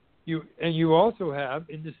 You also have,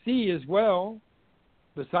 in the sea as well,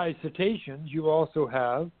 besides cetaceans, you also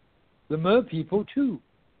have the mer people too.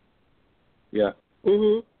 Yeah.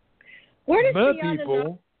 Mhm. Where does Mer the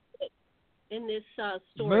people, in this story?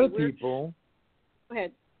 mer people Go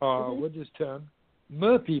ahead. are, what's this term?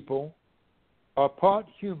 Mer people are part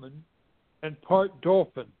human and part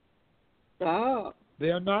dolphin. Oh.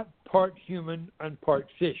 They are not part human and part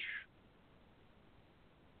fish.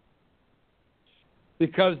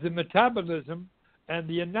 Because the metabolism and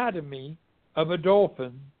the anatomy of a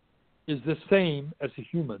dolphin is the same as a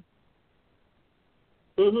human.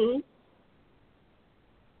 Mhm.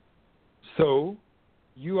 So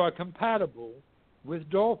you are compatible with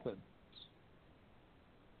dolphins.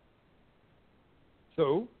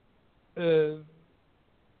 So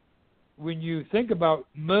when you think about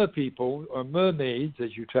mer people, or mermaids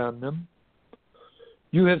as you term them,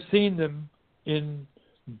 you have seen them in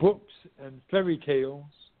books and fairy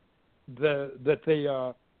tales that they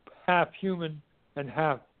are half human and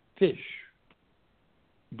half fish.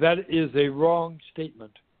 That is a wrong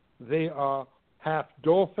statement. They are half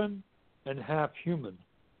dolphin and half human.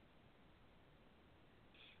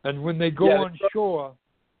 And when they go on shore,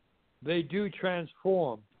 they do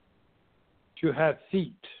transform to have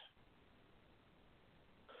feet.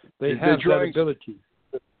 They have that ability.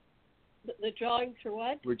 The drawings are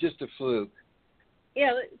what? Were just a fluke.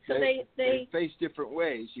 Yeah, so they face different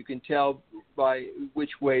ways. You can tell by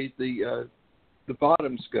which way the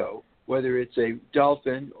bottoms go, whether it's a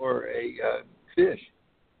dolphin or a fish.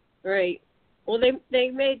 Right. Well,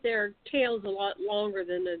 they made their tails a lot longer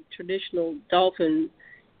than a traditional dolphin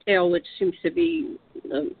tail, which seems to be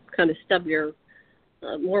kind of stubbier,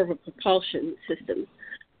 more of a propulsion system.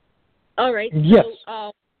 All right. Yes.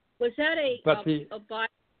 So, was that a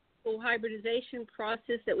biological hybridization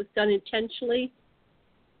process that was done intentionally?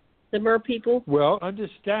 The mer people? Well,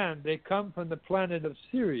 understand, they come from the planet of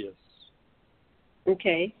Sirius.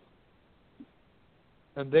 Okay.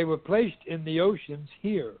 And they were placed in the oceans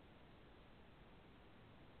here.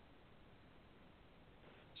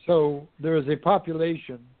 So there is a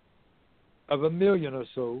population of 1 million or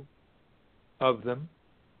so of them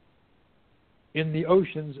in the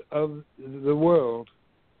oceans of the world.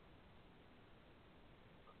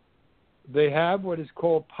 They have what is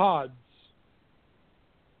called pods,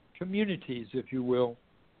 communities, if you will.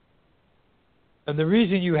 And the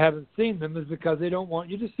reason you haven't seen them is because they don't want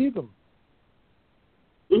you to see them.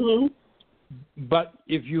 Mhm. But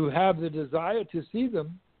if you have the desire to see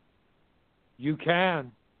them, you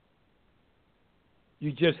can.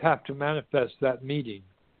 You just have to manifest that meeting.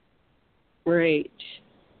 Right.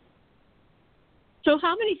 So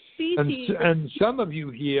how many species? And some of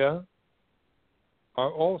you here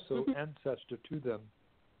are also ancestor to them.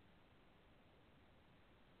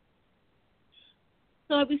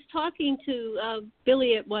 So I was talking to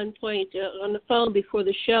Billie at one point on the phone before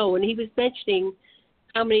the show, and he was mentioning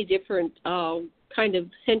how many different kind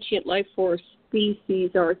of sentient life force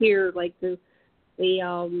species are here, like the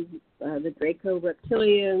Draco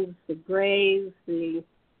reptilians, the Greys, the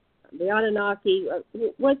Anunnaki.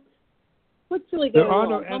 What's really going on?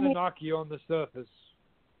 There are no Anunnaki on the surface.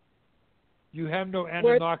 You have no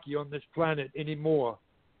Anunnaki on this planet anymore.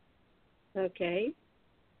 Okay.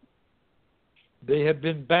 They have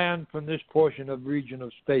been banned from this portion of region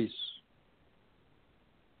of space.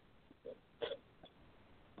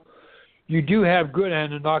 You do have good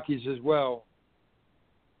Anunnakis as well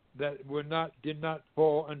that did not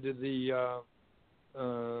fall under the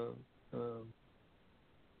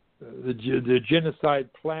the genocide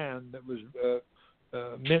plan that was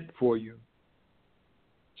meant for you.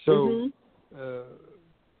 So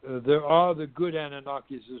there are the good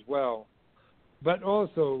Anunnakis as well, but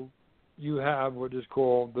also you have what is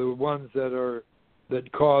called the ones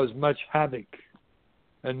that cause much havoc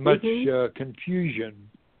and much confusion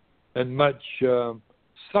and much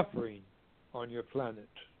suffering on your planet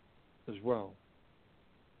as well.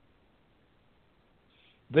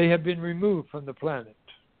 They have been removed from the planet.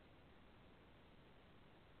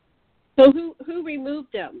 So who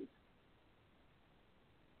removed them?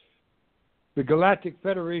 The Galactic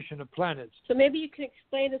Federation of Planets. So maybe you can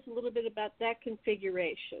explain us a little bit about that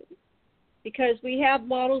configuration, because we have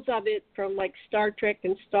models of it from like Star Trek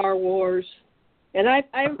and Star Wars, and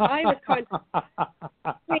I'm a contact.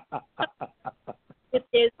 It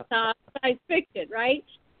is science fiction, right?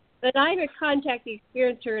 But I'm a contact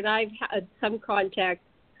experiencer, and I've had some contact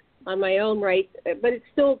on my own, right? But it's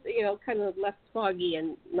still, kind of left foggy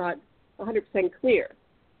and not 100% clear.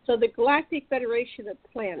 So the Galactic Federation of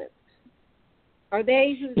Planets, are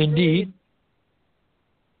they who's Indeed.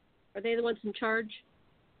 Are they the ones in charge?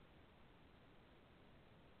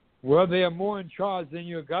 Well, they are more in charge than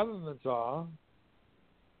your governments are.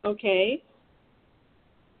 Okay.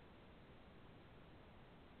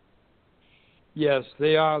 Yes,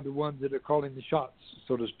 they are the ones that are calling the shots,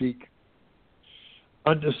 so to speak.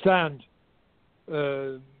 Understand,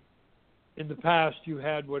 in the past you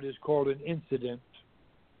had what is called an incident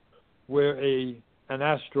where an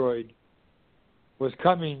asteroid was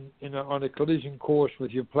coming on a collision course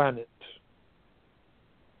with your planet,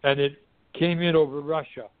 and it came in over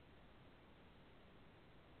Russia.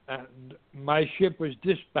 And my ship was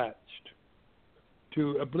dispatched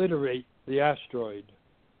to obliterate the asteroid.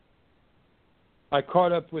 I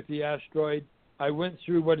caught up with the asteroid. I went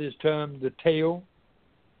through what is termed the tail.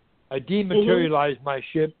 I dematerialized my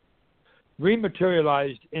ship,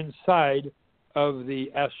 rematerialized inside of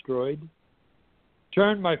the asteroid,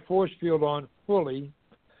 turned my force field on fully,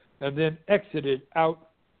 and then exited out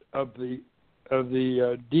of the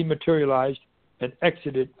dematerialized and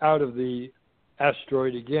exited out of the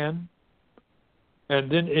asteroid again, and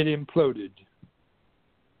then it imploded.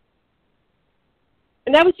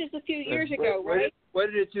 And that was just a few years ago, right? What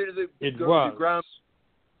did it do to the was. ground?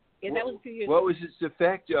 Yeah, that was a few years What ago. was its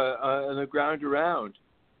effect on the ground around?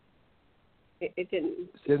 It didn't.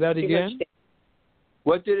 Say that again?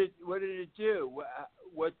 What did it do?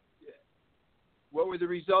 What were the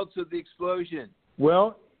results of the explosion?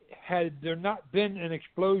 Well, had there not been an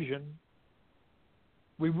explosion,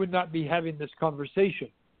 we would not be having this conversation.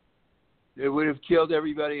 It would have killed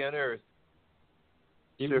everybody on Earth.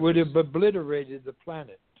 It would have obliterated the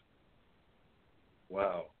planet.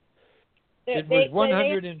 Wow. It was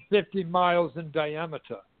 150 miles in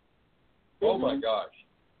diameter. Oh my gosh.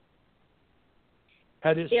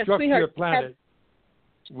 Had it struck your planet,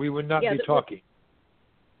 we would not be talking.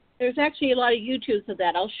 There's actually a lot of YouTubes of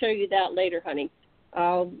that. I'll show you that later, honey.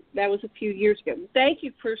 That was a few years ago. Thank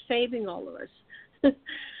you for saving all of us.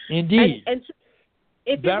 Indeed. And so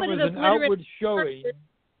if that was an outward showing.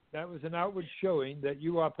 That was an outward showing that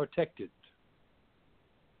you are protected.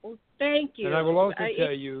 Well, thank you. And I will also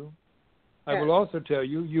tell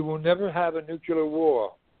you, you will never have a nuclear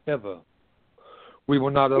war, ever. We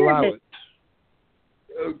will not allow it.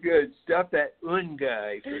 Oh, good. Stop that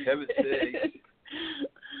guy, for heaven's sake.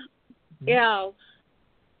 Yeah.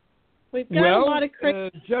 We've got a lot of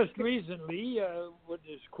just recently, what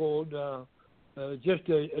is called, just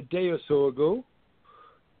a day or so ago,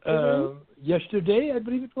 yesterday, I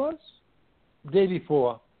believe it was, day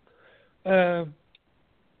before, I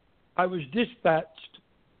was dispatched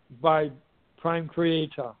by Prime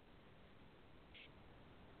Creator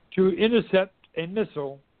to intercept a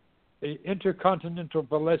missile, an intercontinental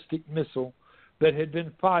ballistic missile that had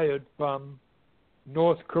been fired from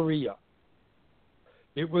North Korea.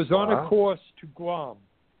 It was on a course to Guam.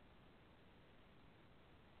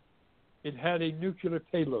 It had a nuclear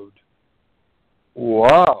payload.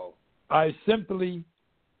 Wow. I simply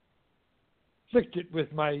flicked it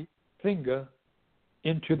with my finger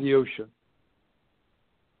into the ocean.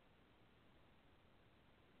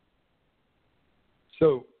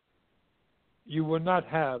 So you will not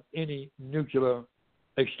have any nuclear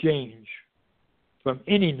exchange from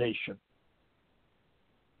any nation.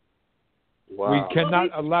 Wow. We cannot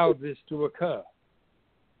allow this to occur.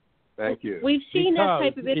 Thank you. We've seen that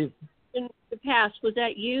type of it in the past. Was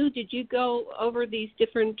that you? Did you go over these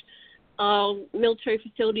different military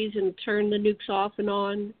facilities and turn the nukes off and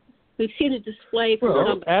on? We've seen a display from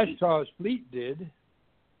somebody. Ashtar's fleet did,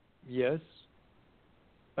 yes.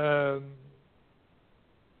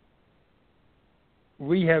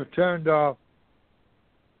 we have turned off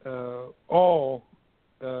all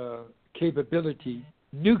capability,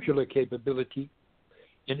 nuclear capability,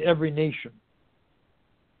 in every nation.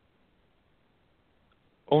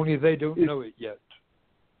 Only they don't know it yet.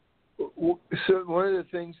 So one of the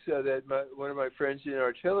things that one of my friends in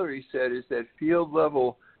artillery said is that field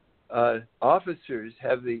level officers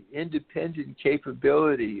have the independent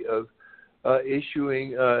capability of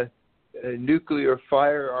issuing nuclear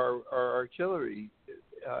fire our artillery.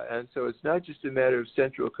 And so it's not just a matter of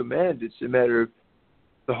central command, it's a matter of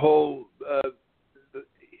the whole,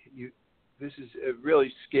 this is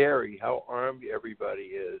really scary how armed everybody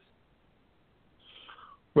is.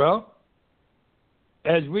 Well,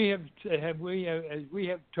 we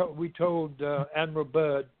told Admiral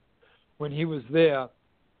Byrd when he was there,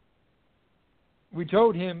 we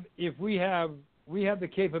told him if we have the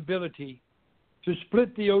capability to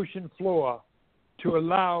split the ocean floor to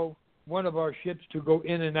allow one of our ships to go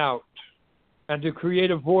in and out, and to create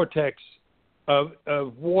a vortex of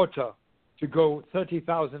water to go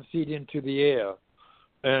 30,000 feet into the air,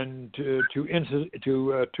 and to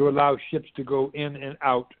allow ships to go in and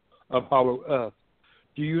out of Hollow Earth.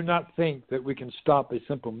 Do you not think that we can stop a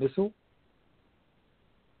simple missile?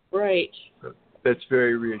 Right. That's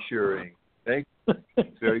very reassuring. Thank you.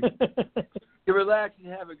 Very good. You relax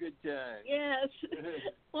and have a good time. Yes.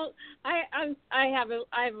 Well, I have a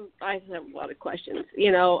lot of questions.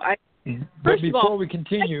 You know, But before we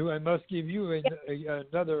continue, I must give you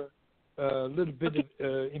another little bit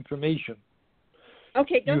of information.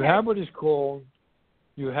 Okay, go ahead. You have what is called,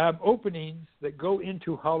 you have openings that go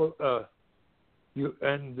into Hollow Earth.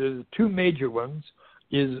 And the two major ones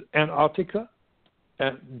is Antarctica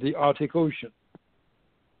and the Arctic Ocean.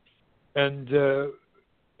 And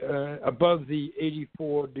above the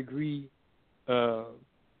 84-degree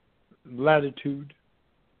latitude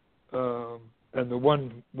and the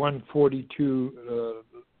 142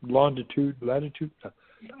 latitude.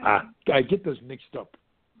 I get those mixed up.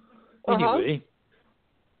 Anyway,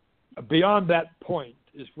 beyond that point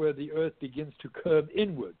is where the Earth begins to curve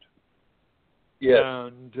inward. Yes.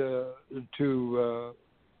 And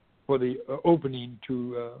for the opening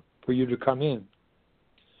for you to come in.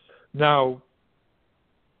 Now,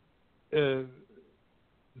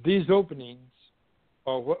 these openings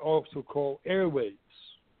are what also called airways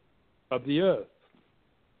of the Earth.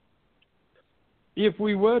 If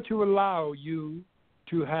we were to allow you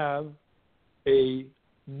to have a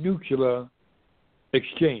nuclear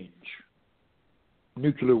exchange,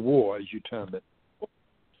 nuclear war, as you term it,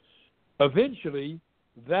 eventually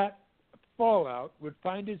that fallout would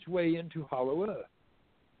find its way into Hollow Earth.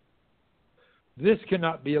 This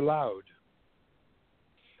cannot be allowed.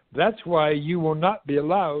 That's why you will not be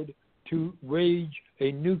allowed to wage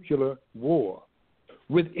a nuclear war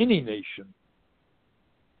with any nation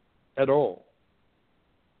at all.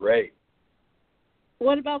 Right.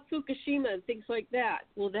 What about Fukushima and things like that?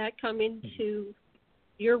 Will that come into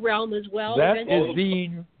your realm as well? That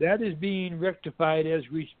is being rectified as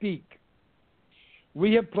we speak.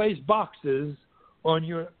 We have placed boxes on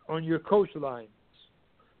your coastlines.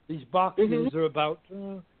 These boxes are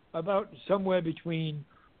about somewhere between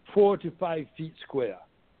 4 to 5 feet square,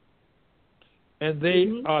 and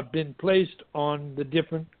they have been placed on the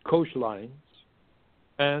different coastlines.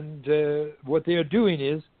 And what they are doing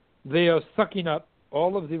is they are sucking up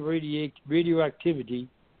all of the radioactivity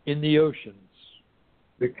in the oceans.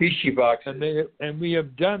 The Kishi boxes. And we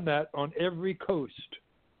have done that on every coast,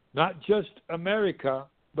 not just America,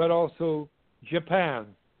 but also Japan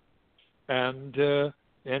and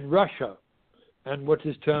Russia, and what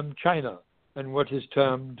is termed China, and what is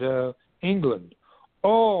termed England.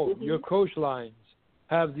 All your coastlines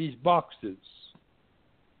have these boxes.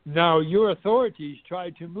 Now, your authorities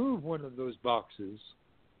tried to move one of those boxes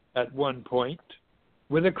at one point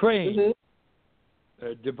with a crane,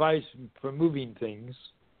 a device for moving things,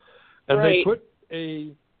 and they put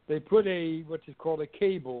a what is called a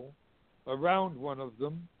cable around one of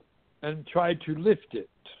them and tried to lift it,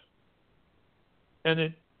 and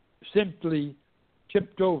it simply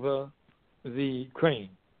tipped over the crane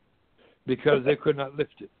because they could not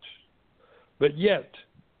lift it. But yet,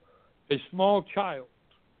 a small child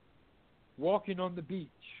walking on the beach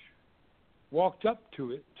walked up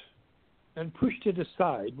to it and pushed it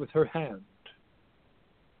aside with her hand.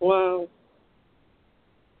 Wow.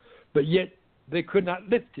 But yet they could not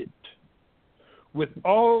lift it. With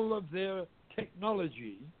all of their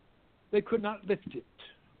technology, they could not lift it.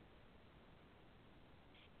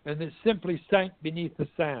 And it simply sank beneath the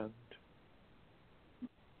sand.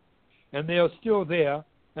 And they are still there,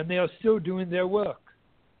 and they are still doing their work.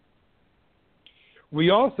 We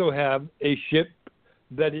also have a ship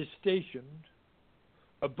that is stationed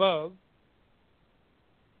above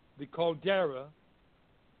the caldera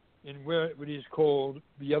in where it is called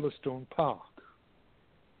Yellowstone Park.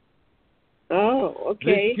 Oh,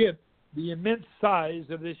 okay. This ship, the immense size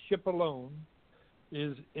of this ship alone,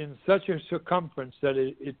 is in such a circumference that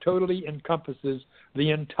it totally encompasses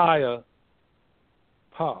the entire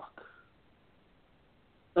park.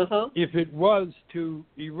 Uh-huh. If it was to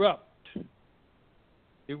erupt,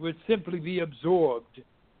 it would simply be absorbed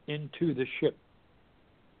into the ship.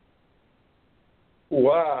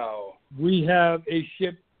 Wow. We have a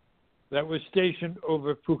ship that was stationed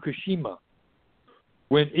over Fukushima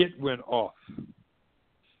when it went off.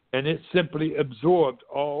 And it simply absorbed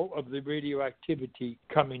all of the radioactivity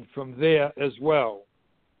coming from there as well.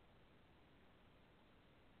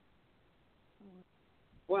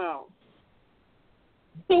 Wow.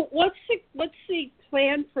 So what's the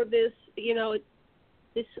plan for this? You know,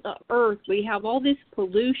 this Earth. We have all this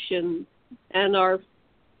pollution, and our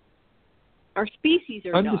species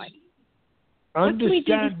are dying.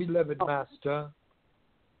 Understand, beloved master.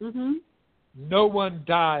 Mm-hmm. No one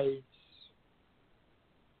dies.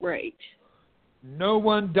 Right. No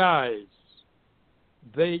one dies.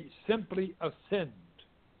 They simply ascend.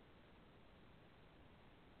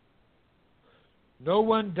 No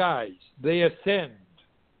one dies. They ascend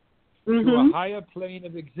to a higher plane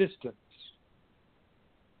of existence.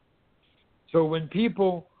 So when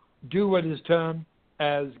people do what is termed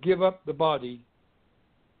as give up the body,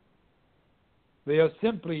 they are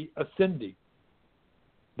simply ascending.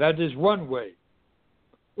 That is one way.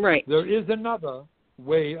 Right. There is another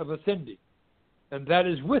way of ascending, and that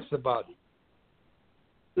is with the body.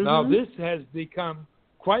 Now, this has become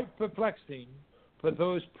quite perplexing for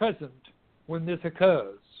those present when this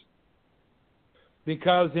occurs,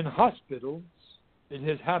 because in hospitals, it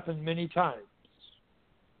has happened many times.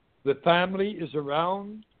 The family is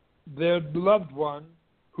around their loved one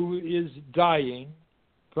who is dying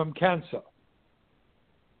from cancer,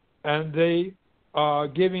 and they are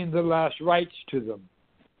giving the last rites to them.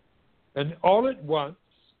 And all at once,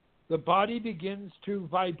 the body begins to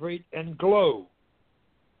vibrate and glow.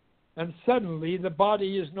 And suddenly, the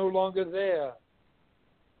body is no longer there.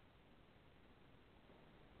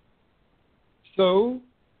 So,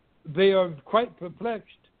 they are quite perplexed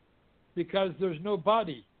because there's no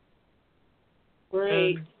body.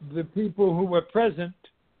 Right. And the people who were present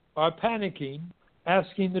are panicking,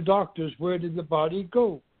 asking the doctors, where did the body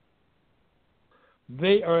go?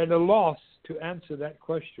 They are at a loss to answer that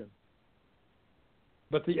question.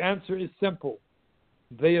 But the answer is simple.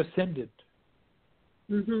 They ascended.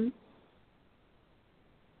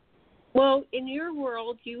 Well, in your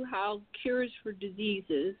world, you have cures for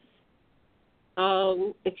diseases,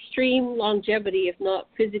 extreme longevity, if not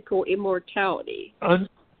physical immortality.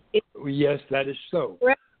 Yes, that is so.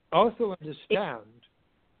 Right. Also understand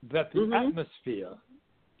that the atmosphere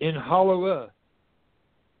in hollow earth,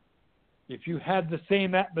 if you had the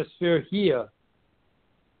same atmosphere here,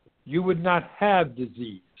 you would not have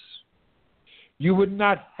disease. You would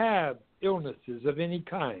not have illnesses of any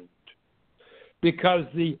kind, because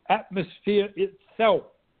the atmosphere itself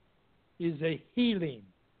is a healing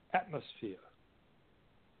atmosphere.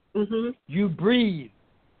 You breathe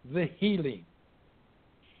the healing.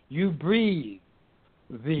 You breathe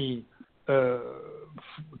the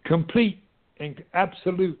complete and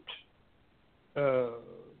absolute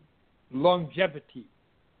longevity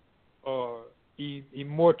or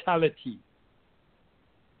immortality.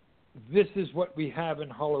 This is what we have in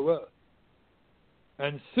hollow earth.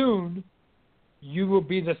 And soon you will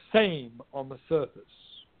be the same on the surface.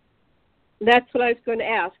 That's what I was going to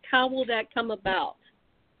ask. How will that come about?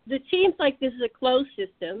 It seems like this is a closed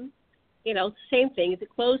system. You know, same thing. It's a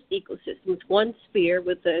closed ecosystem. It's one sphere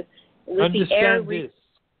with the air. Understand this.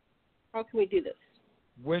 How can we do this?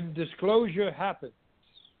 When disclosure happens,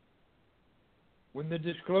 when the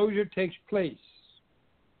disclosure takes place,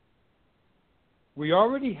 we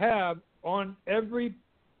already have on every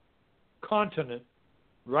continent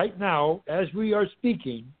right now, as we are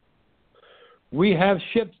speaking, we have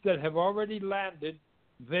ships that have already landed.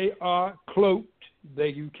 They are cloaked.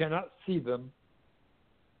 You cannot see them,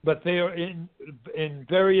 but they are in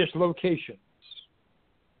various locations.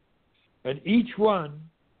 And each one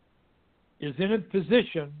is in a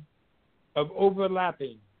position of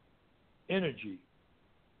overlapping energy.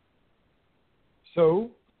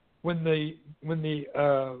 So when the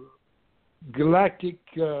galactic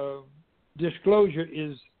disclosure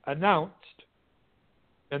is announced,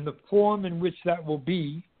 and the form in which that will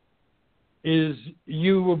be is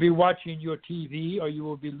you will be watching your TV, or you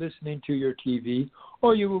will be listening to your TV,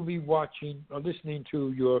 or you will be watching or listening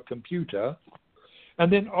to your computer,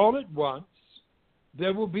 And then all at once,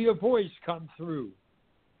 there will be a voice come through.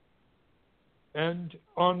 And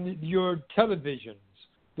on your televisions,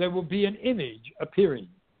 there will be an image appearing.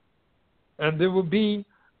 And there will be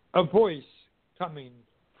a voice coming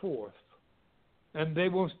forth. And they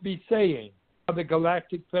will be saying, the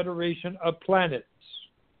Galactic Federation of Planets,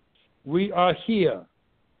 we are here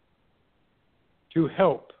to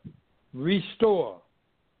help restore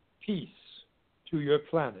peace to your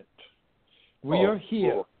planet. We are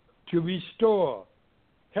here to restore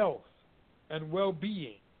health and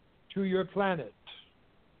well-being to your planet.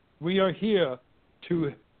 We are here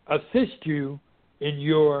to assist you in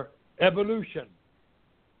your evolution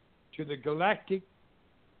to the galactic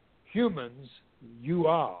humans you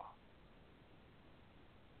are.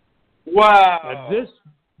 Wow. And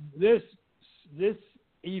this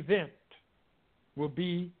event will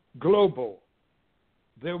be global.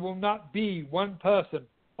 There will not be one person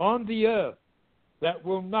on the earth that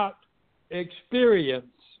will not experience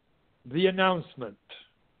the announcement.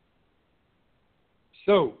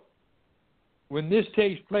 So, when this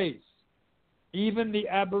takes place, even the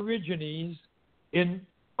Aborigines in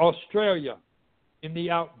Australia, in the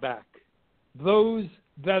outback, those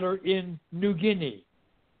that are in New Guinea,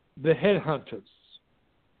 the headhunters,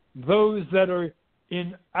 those that are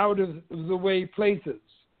in out-of-the-way places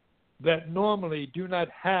that normally do not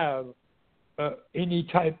have any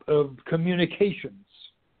type of communications,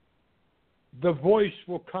 the voice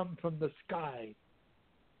will come from the sky.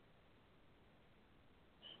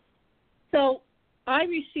 So I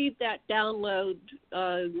received that download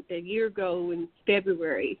a year ago in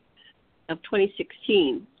February of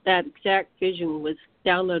 2016. That exact vision was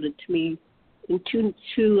downloaded to me in two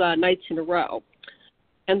nights in a row.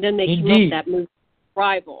 And then they came up with that movie,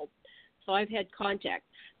 Rival. So I've had contact.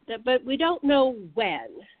 But we don't know when.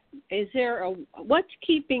 Is there what's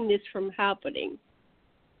keeping this from happening?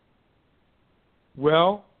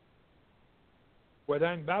 Well, what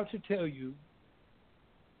I'm about to tell you,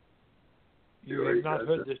 you have not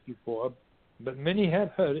heard this before, but many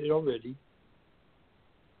have heard it already.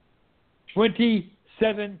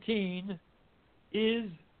 2017 is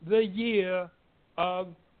the year of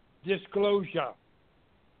disclosure.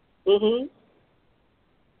 Mm-hmm.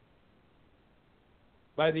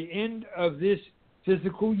 By the end of this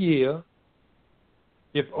physical year,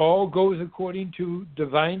 if all goes according to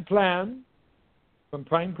divine plan from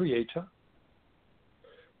Prime Creator,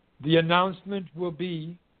 the announcement will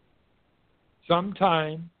be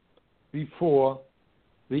sometime before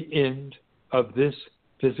the end of this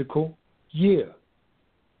physical year.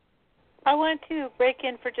 I want to break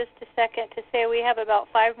in for just a second to say we have about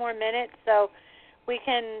 5 more minutes, so we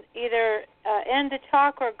can either end the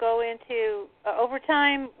talk or go into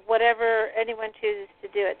overtime, whatever anyone chooses to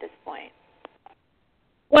do at this point.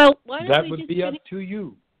 Well, why don't that we would just be finish? Up to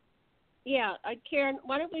you. Yeah, Karen,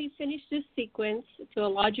 why don't we finish this sequence to a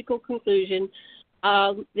logical conclusion?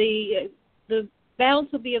 The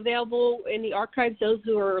balance will be available in the archives. Those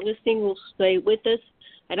who are listening will stay with us.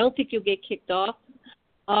 I don't think you'll get kicked off.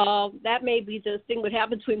 That may be the thing that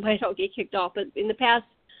happens. We might all get kicked off, but in the past,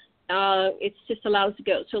 it's just allowed us to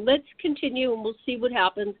go. So let's continue, and we'll see what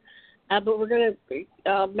happens. But we're going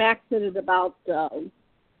to max it at about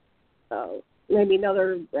maybe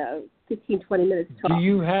another 15, 20 minutes talk. Do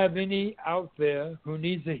you have any out there who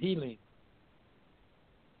needs a healing?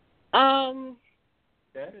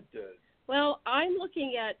 That does. Well, I'm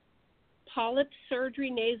looking at polyp surgery,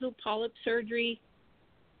 nasal polyp surgery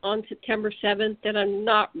on September 7th, and I'm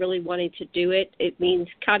not really wanting to do it. It means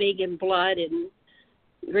cutting and blood and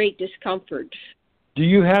great discomfort. Do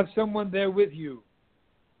you have someone there with you?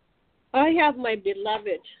 I have my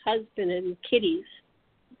beloved husband and kitties.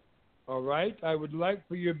 All right. I would like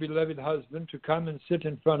for your beloved husband to come and sit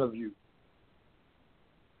in front of you.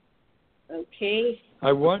 Okay.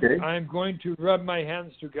 I'm going to rub my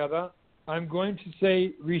hands together. I'm going to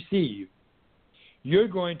say receive. You're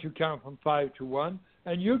going to count from 5 to 1,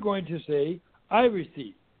 and you're going to say, I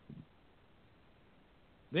receive.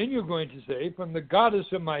 Then you're going to say, from the goddess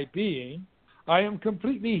of my being, I am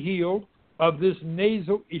completely healed of this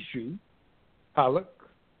nasal issue, polyp.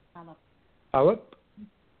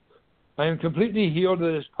 I am completely healed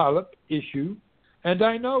of this polyp issue, and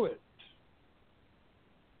I know it.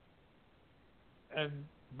 And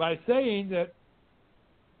by saying that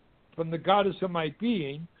from the goddess of my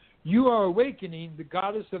being, you are awakening the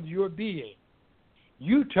goddess of your being.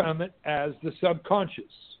 You term it as the subconscious,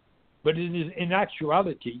 but it is in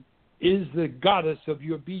actuality is the goddess of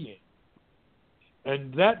your being.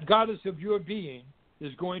 And that goddess of your being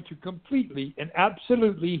is going to completely and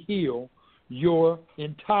absolutely heal your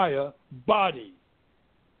entire body.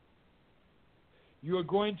 you are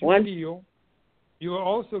going to feel, you are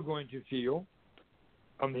also going to feel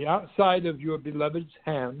on the outside of your beloved's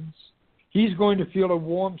hands, he's going to feel a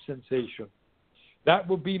warm sensation. That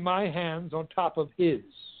will be my hands on top of his.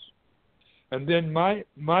 And then my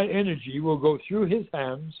energy will go through his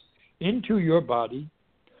hands into your body,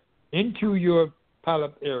 into your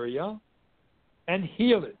polyp area, and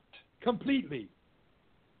heal it completely.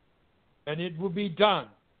 And it will be done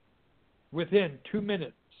within 2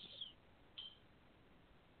 minutes.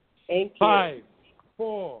 Thank you. 5,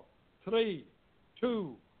 4, 3,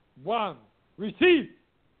 2, 1. Receive.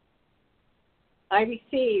 I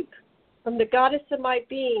receive. From the goddess of my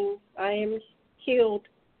being, I am healed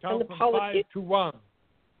from Count the from 5 polyp. to 1.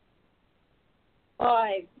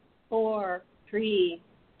 5, 4, 3,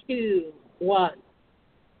 2, 1.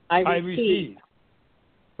 I receive.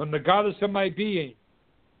 From the goddess of my being,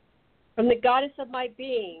 From the goddess of my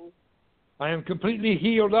being, I am completely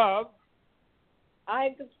healed of I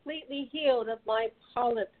am completely healed of my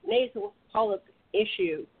polyp, nasal polyp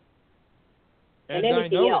issue and I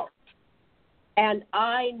anything know else. And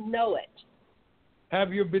I know it.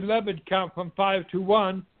 Have your beloved count from 5 to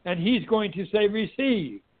 1, and he's going to say,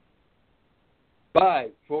 receive.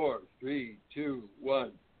 5, 4, 3, 2,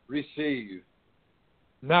 1. Receive.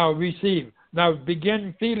 Now receive. Now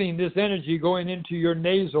begin feeling this energy going into your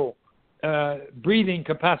nasal breathing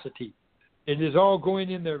capacity. It is all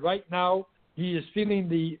going in there right now. He is feeling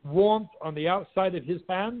the warmth on the outside of his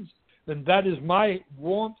hands, and that is my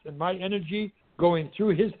warmth and my energy going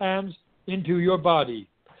through his hands into your body.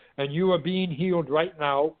 And you are being healed right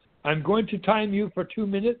now. I'm going to time you for 2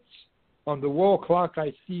 minutes on the wall clock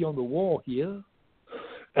I see on the wall here.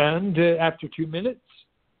 And after 2 minutes,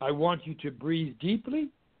 I want you to breathe deeply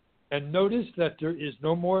and notice that there is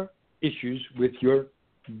no more issues with your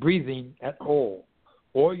breathing at all,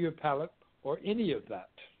 or your palate, or any of that.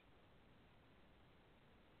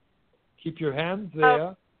 Keep your hands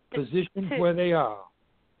there, positioned where they are.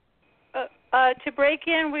 To break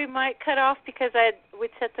in, we might cut off because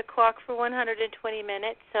we'd set the clock for 120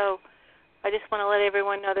 minutes, so I just want to let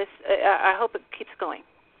everyone know this. I hope it keeps going.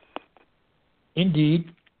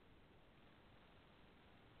 Indeed.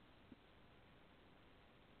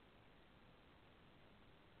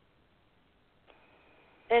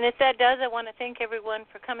 And if that does, I want to thank everyone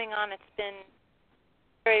for coming on. It's been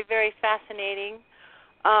very, very fascinating.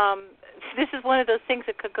 This is one of those things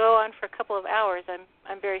that could go on for a couple of hours,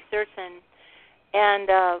 I'm very certain. And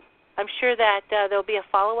I'm sure that there'll be a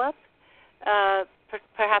follow-up,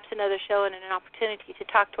 perhaps another show and an opportunity to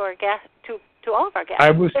talk to our guests, to all of our guests.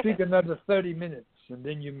 I will speak another 30 minutes, and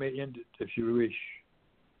then you may end it if you wish.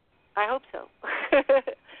 I hope so.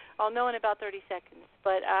 I'll know in about 30 seconds.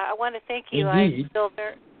 But I want to thank you. Indeed.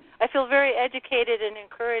 I feel very educated and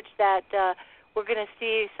encouraged that we're going to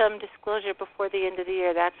see some disclosure before the end of the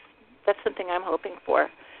year. That's something I'm hoping for,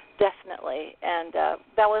 definitely. And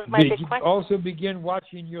that was my big question. Also begin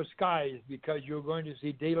watching your skies because you're going to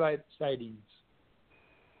see daylight sightings.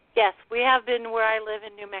 Yes, we have been where I live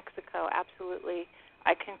in New Mexico. Absolutely.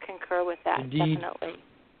 I can concur with that. Indeed. Definitely.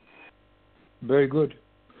 Very good.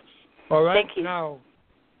 All right. Thank you. Now,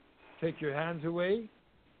 take your hands away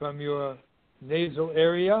from your nasal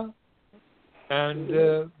area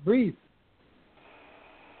and breathe.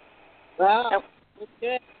 Wow. That's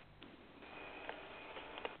good.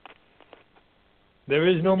 There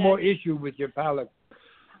is no more issue with your palate.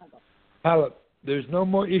 There's no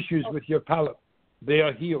more issues with your palate. They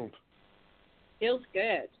are healed. Feels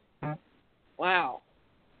good. Wow.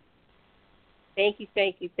 Thank you,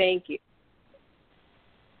 thank you, thank you.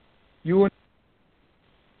 You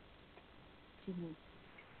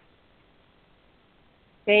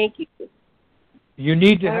Thank you. You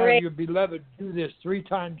need to All have right. your beloved do this 3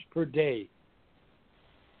 times per day.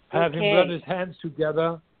 Have him Okay. rub his hands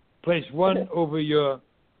together. Place one over your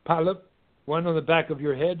palate, one on the back of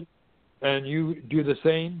your head, and you do the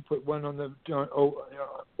same. Put one on the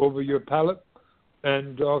over your palate,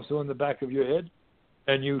 and also on the back of your head.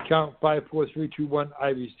 And you count 5, 4, 3, 2, 1. I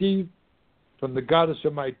receive from the goddess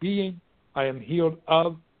of my being. I am healed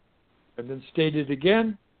of. And then state it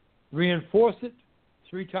again. Reinforce it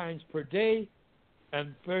 3 times per day.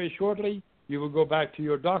 And very shortly, you will go back to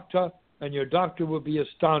your doctor, and your doctor will be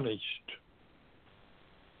astonished.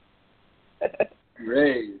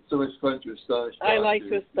 Great. It's so much fun to astonish doctors. I like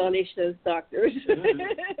to astonish those doctors.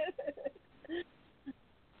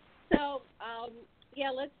 So, yeah,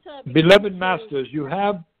 let's. Beloved masters, you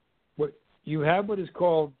have what is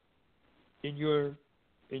called in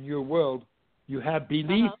your world. You have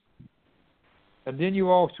belief, and then you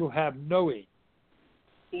also have knowing.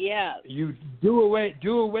 Yeah. You do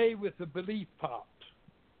away with the belief part.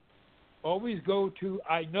 Always go to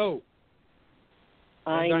I know.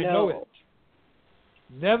 I And I know it.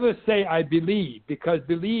 Never say I believe, because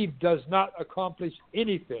believe does not accomplish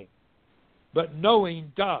anything, but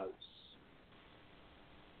knowing does.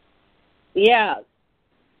 Yes.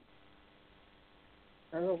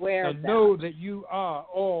 I'm aware of And that. know that you are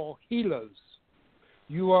all healers.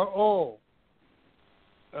 You are all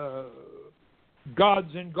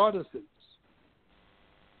gods and goddesses.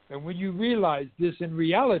 And when you realize this in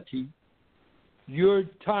reality, your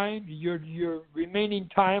time, your remaining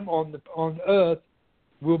time on earth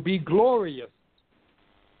will be glorious,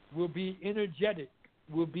 will be energetic,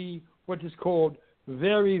 will be what is called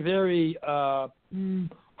very, very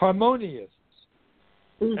harmonious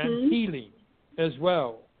and healing as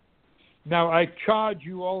well. Now, I charge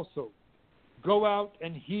you also, go out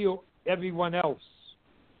and heal everyone else.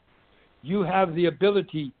 You have the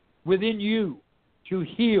ability within you to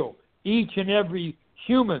heal each and every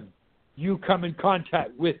human you come in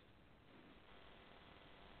contact with.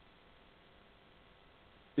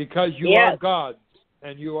 Because you are gods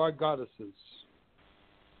and you are goddesses.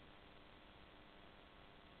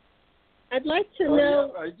 I'd like to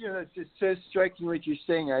know. It's just so striking what you're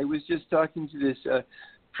saying. I was just talking to this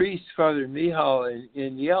priest, Father Mihal,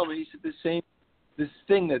 in Yale, and he said this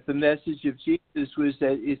thing, that the message of Jesus was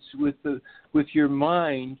that it's with your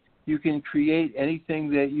mind you can create anything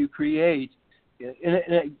that you create.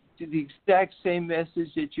 And the exact same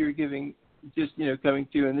message that you're giving, just coming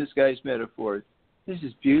through in this guy's metaphor. This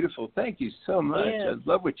is beautiful. Thank you so much. Yes. I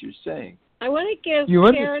love what you're saying. I want to give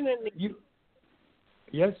Karen and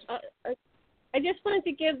Yes. I just wanted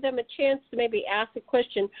to give them a chance to maybe ask a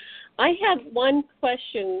question. I have one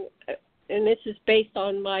question, and this is based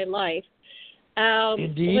on my life.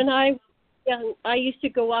 Indeed. When I was young, I used to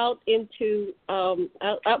go out into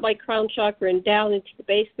out my crown chakra and down into the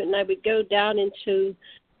basement, and I would go down into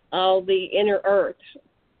the inner earth.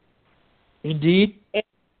 Indeed.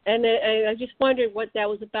 And I just wondered what that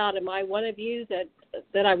was about. Am I one of you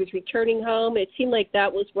that I was returning home? It seemed like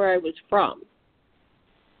that was where I was from.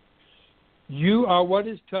 You are what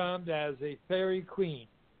is termed as a fairy queen.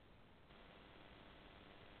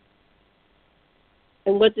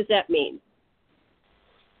 And what does that mean?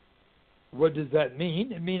 What does that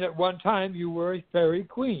mean? It means at one time you were a fairy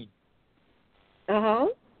queen. Uh-huh.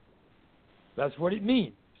 That's what it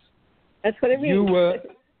means. That's what it means.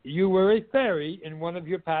 You were a fairy in one of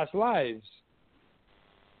your past lives.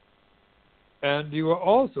 And you were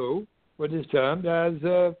also what is termed as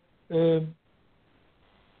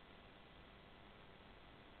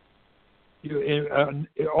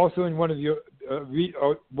also in one of your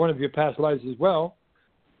past lives as well.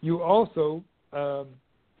 You also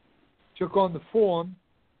took on the form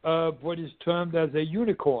of what is termed as a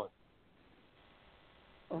unicorn.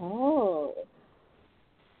 Oh.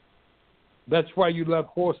 That's why you love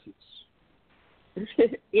horses.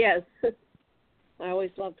 Yes. I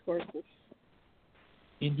always loved horses.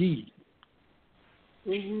 Indeed.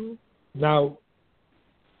 Mhm. Now,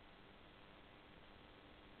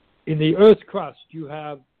 in the earth's crust, you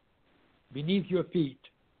have, beneath your feet,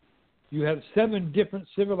 you have 7 different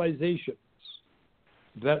civilizations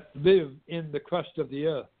that live in the crust of the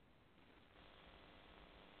earth.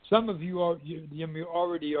 Some of you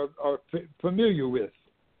already are familiar with,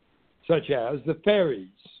 such as the fairies,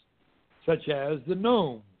 such as the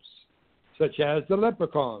gnomes, such as the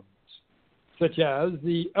leprechauns, such as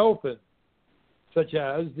the elfin, such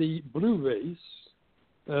as the blue race,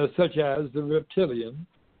 such as the reptilian,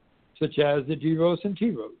 such as the Deros and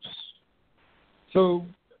Teros. So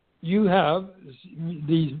you have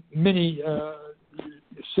these many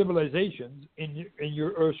civilizations in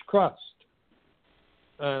your Earth's crust.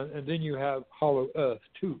 And then you have hollow Earth,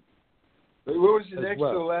 too. What was the next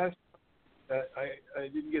well. to the last? I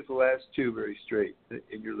didn't get the last 2 very straight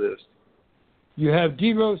in your list. You have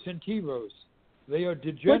Deros and Teros. They are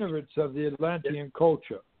degenerates of the Atlantean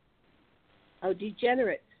culture. Oh,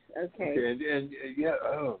 degenerates. Okay.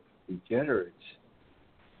 Degenerates.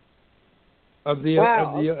 Of the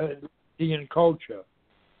Atlantean culture.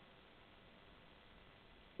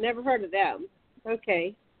 Never heard of them.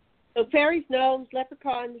 Okay. So fairies, gnomes,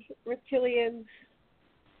 leprechauns, reptilians.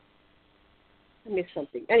 I missed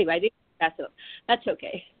something. Anyway, I didn't pass it up. That's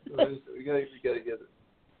okay. We gotta get it.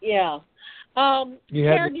 Yeah. You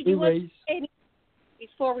have Karen, the did you want race. to say anything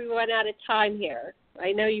before we run out of time here?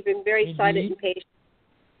 I know you've been very silent and patient.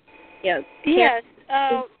 Yes. Yes.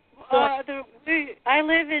 I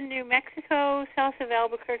live in New Mexico, south of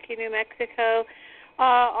Albuquerque, New Mexico.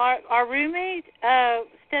 Our roommate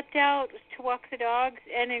stepped out to walk the dogs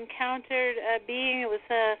and encountered a being. It was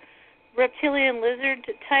reptilian lizard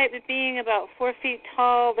type being about 4 feet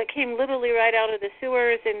tall that came literally right out of the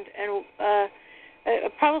sewers, and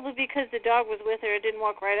probably because the dog was with her, it didn't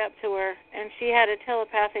walk right up to her, and she had a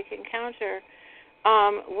telepathic encounter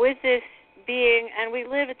with this being. And we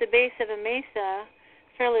live at the base of a mesa,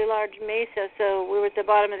 fairly large mesa, so we were at the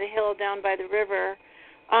bottom of the hill down by the river.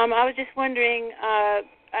 I was just wondering,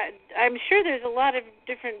 I'm sure there's a lot of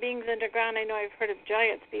different beings underground. I know I've heard of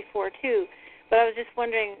giants before too, but I was just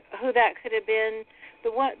wondering who that could have been.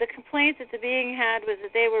 The complaints that the being had was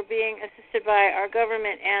that they were being assisted by our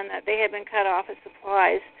government and that they had been cut off of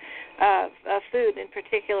supplies of food in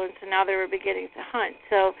particular, and so now they were beginning to hunt.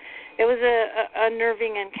 So it was a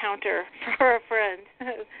nerving encounter for a friend.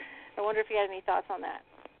 I wonder if you had any thoughts on that.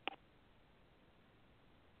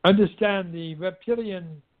 Understand the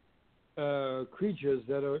reptilian creatures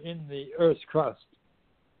that are in the Earth's crust.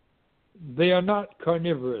 They are not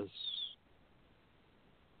carnivorous.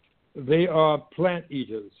 They are plant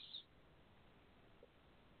eaters.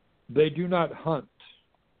 They do not hunt.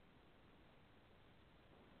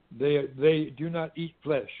 They do not eat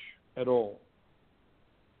flesh at all.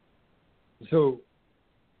 So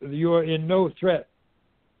you are in no threat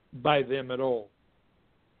by them at all.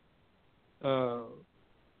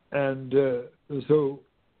 So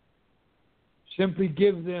simply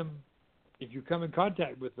give them, if you come in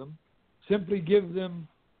contact with them, simply give them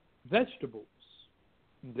vegetables.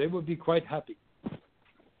 They will be quite happy.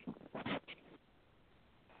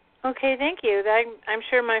 Okay, thank you. I'm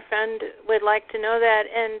sure my friend would like to know that.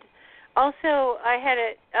 And also, I had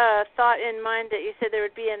a thought in mind that you said there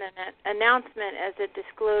would be an announcement as a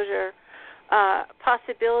disclosure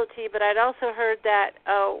possibility, but I'd also heard that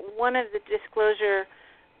one of the disclosure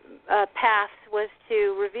paths was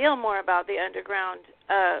to reveal more about the underground,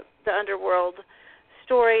 the underworld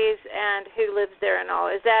stories and who lives there and all.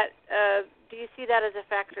 Is that do you see that as a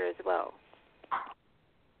factor as well?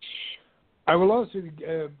 I will also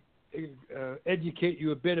educate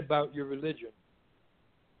you a bit about your religion.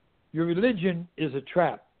 Your religion is a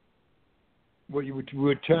trap, what you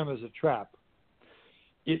would term as a trap.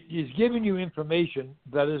 It is giving you information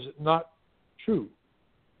that is not true.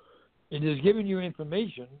 It is giving you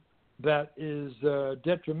information that is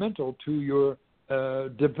detrimental to your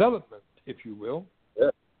development, if you will.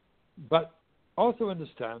 Yeah. But also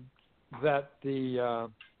understand that the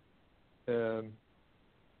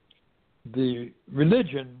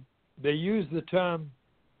religion, they use the term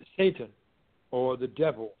Satan or the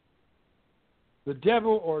devil. The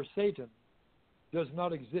devil or Satan does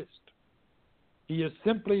not exist. He is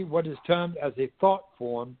simply what is termed as a thought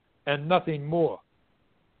form and nothing more.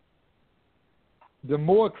 The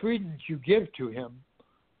more credence you give to him,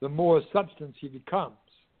 the more substance he becomes.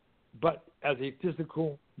 But as a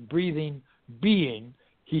physical, breathing being,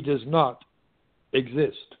 he does not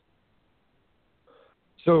exist.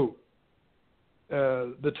 So,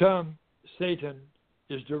 the term Satan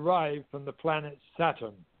is derived from the planet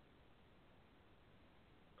Saturn.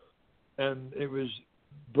 And it was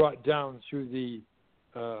brought down through the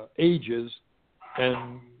ages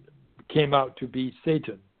and came out to be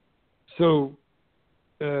Satan. So,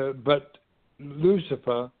 but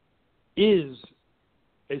Lucifer is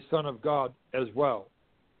a son of God as well.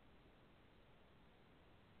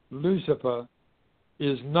 Lucifer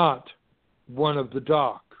is not one of the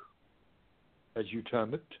dark, as you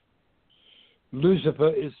term it. Lucifer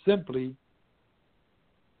is simply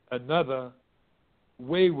another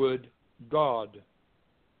wayward god.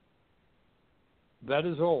 That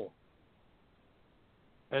is all.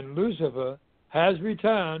 And Lucifer has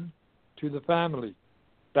returned to the family,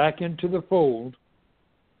 back into the fold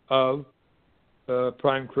of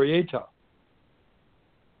Prime Creator.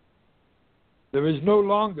 There is no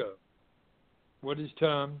longer what is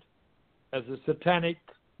termed as a satanic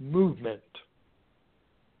movement.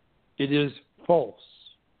 It is false.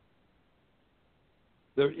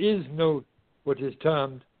 There is no what is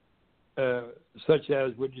termed such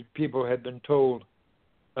as what people have been told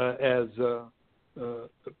as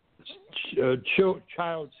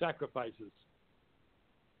child sacrifices.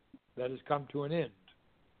 That has come to an end.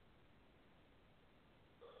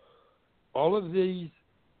 All of these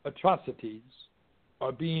atrocities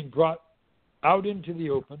are being brought out into the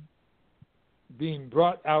open, being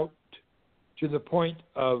brought out to the point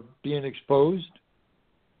of being exposed,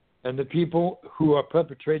 and the people who are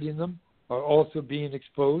perpetrating them are also being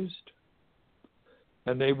exposed,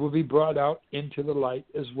 and they will be brought out into the light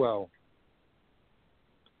as well.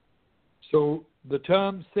 So the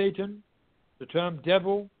term Satan, the term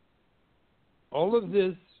devil, all of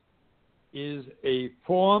this is a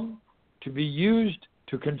form to be used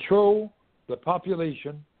to control the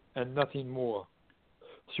population and nothing more.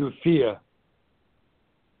 through fear.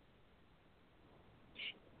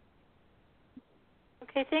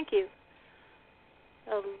 Okay, thank you.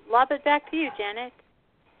 I'll lob it back to you, Janet.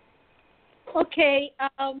 Okay,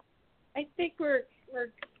 I think we're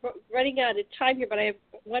running out of time here, but I have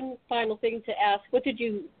one final thing to ask. What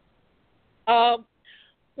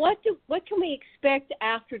can we expect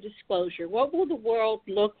after disclosure? What will the world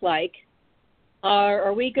look like?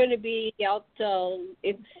 Are we going to be out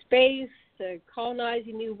in space,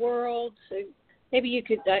 colonizing new worlds? Maybe you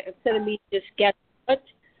could, instead of me just guess,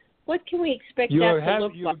 what can we expect that to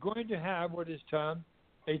look like? You're going to have what is termed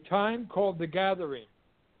a time called the gathering.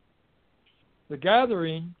 The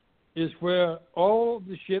gathering is where all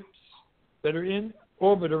the ships that are in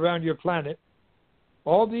orbit around your planet,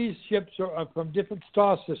 all these ships are from different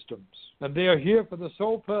star systems, and they are here for the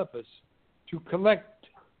sole purpose to collect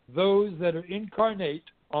those that are incarnate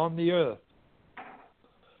on the earth.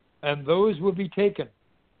 And those will be taken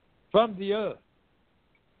from the earth.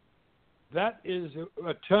 That is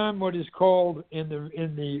a term, what is called in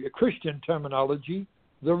the Christian terminology,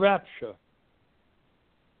 the rapture.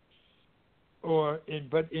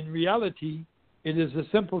 But in reality, it is a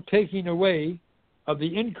simple taking away of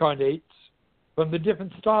the incarnates from the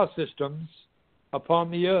different star systems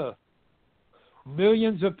upon the earth.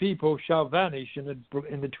 Millions of people shall vanish in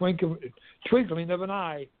the twinkling of an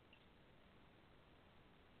eye,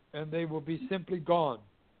 and they will be simply gone.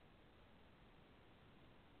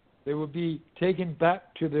 They will be taken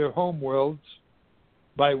back to their home worlds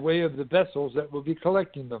by way of the vessels that will be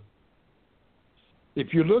collecting them.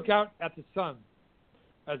 If you look out at the sun,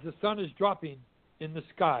 as the sun is dropping in the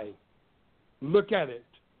sky, look at it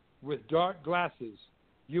with dark glasses.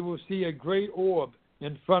 You will see a great orb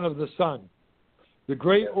in front of the sun. The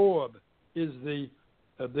great orb is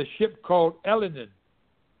the ship called Elenin.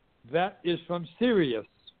 That is from Sirius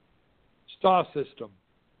star system.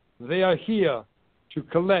 They are here to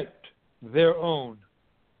collect their own.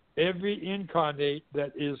 Every incarnate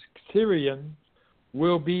that is Syrian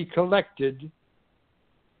will be collected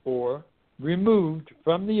or removed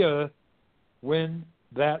from the earth when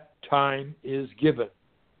that time is given.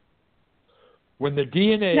 When the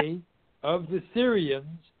DNA of the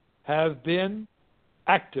Syrians have been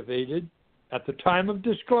activated at the time of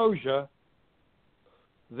disclosure,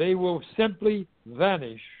 they will simply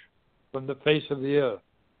vanish from the face of the earth.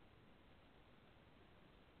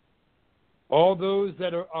 All those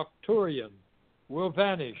that are Aquarian will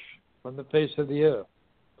vanish from the face of the earth.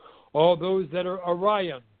 All those that are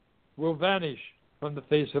Orion will vanish from the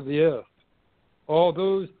face of the earth. All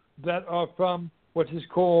those that are from what is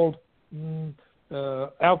called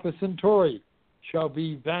Alpha Centauri shall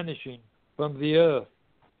be vanishing from the earth.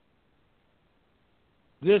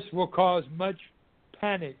 This will cause much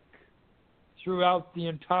panic throughout the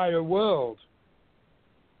entire world,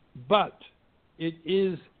 but it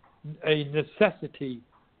is a necessity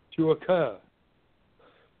to occur.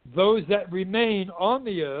 Those that remain on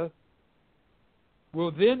the earth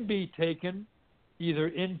will then be taken either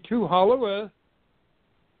into Hollow Earth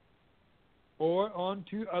or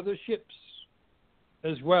onto other ships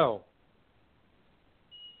as well.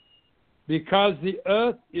 Because the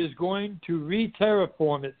earth is going to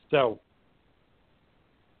re-terraform itself.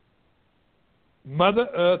 Mother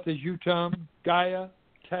Earth, as you term Gaia,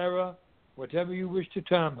 Terra, whatever you wish to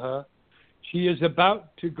term her, she is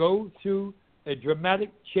about to go through a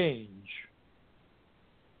dramatic change.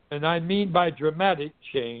 And I mean by dramatic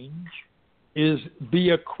change is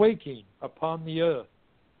be a quaking upon the earth.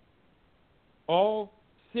 All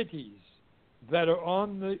cities that are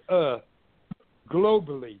on the earth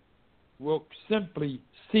globally will simply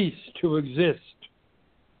cease to exist.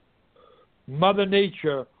 Mother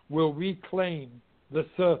Nature will reclaim the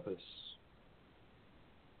surface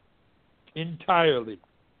entirely.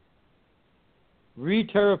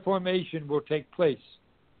 Re-terraformation will take place.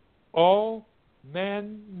 All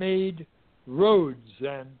man-made roads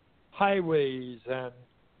and highways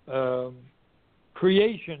and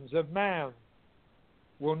creations of man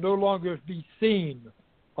will no longer be seen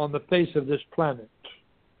on the face of this planet.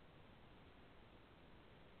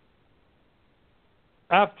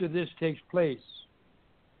 After this takes place,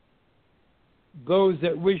 those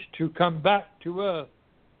that wish to come back to Earth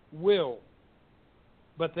will,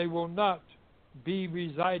 but they will not be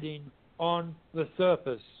residing on the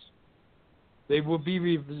surface. They will be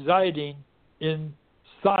residing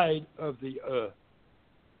inside of the earth,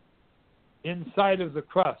 inside of the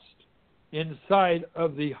crust, inside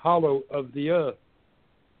of the hollow of the earth.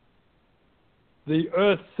 The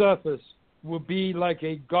earth's surface will be like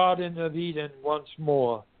a Garden of Eden once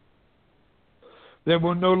more. There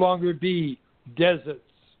will no longer be deserts.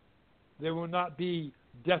 There will not be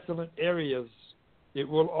desolate areas, it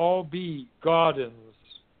will all be gardens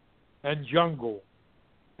and jungle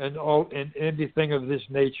and everything of this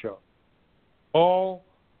nature. All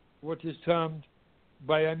what is termed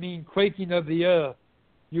by quaking of the earth,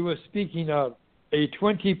 you are speaking of a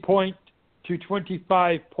 20-point to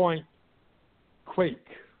 25-point quake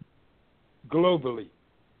globally.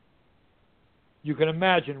 You can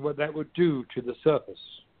imagine what that would do to the surface.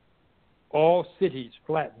 All cities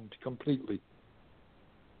flattened completely.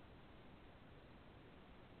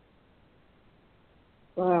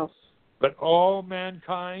 Wow. But all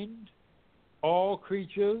mankind, all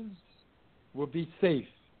creatures will be safe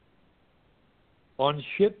on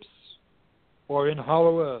ships or in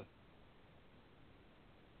hollow earth.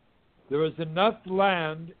 There is enough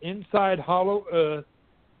land inside hollow earth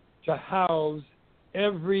to house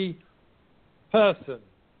every person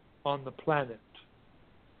on the planet.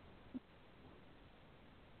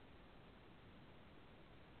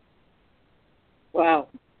 Wow.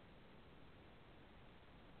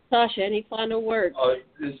 Sasha, any final words?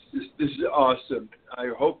 This is awesome. I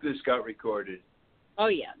hope this got recorded. Oh,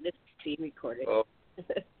 yeah, this is being recorded. Oh,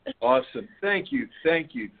 awesome. Thank you.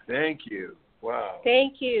 Wow.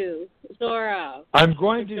 Thank you, Zorra. I'm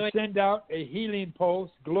going to send out a healing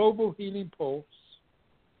pulse, global healing pulse,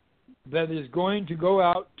 that is going to go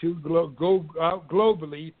out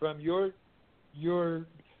globally from your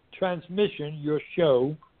transmission, your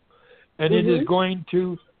show, and it is going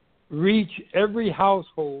to reach every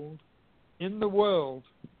household in the world.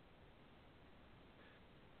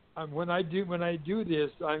 And when I do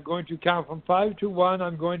this, I'm going to count from 5 to 1.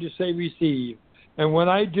 I'm going to say receive, and when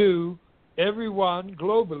I do, everyone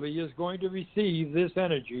globally is going to receive this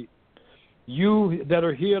energy. You that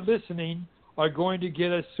are here listening are going to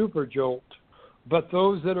get a super jolt, but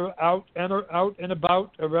those that are out and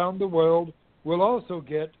about around the world will also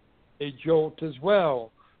get a jolt as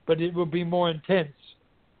well, but it will be more intense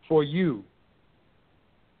for you.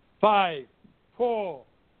 5, 4,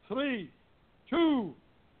 3, 2,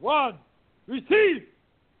 1, receive!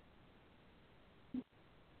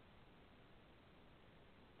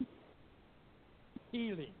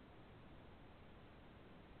 Healing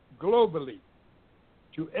globally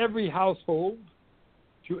to every household,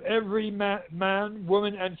 to every man,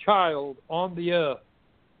 woman, and child on the earth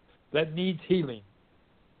that needs healing.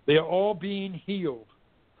 They are all being healed.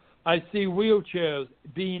 I see wheelchairs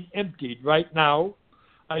being emptied right now.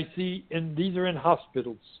 I see, and these are in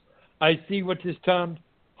hospitals. I see what is termed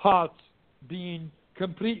hearts being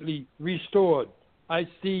completely restored. I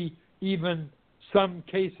see even some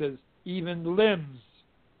cases, even limbs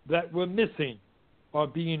that were missing are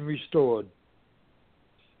being restored.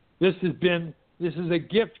 This is a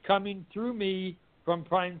gift coming through me from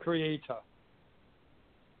Prime Creator.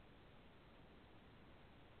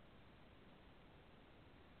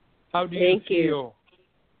 How do you feel?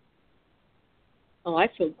 Oh, I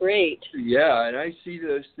feel great. Yeah, and I see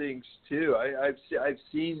those things too. I've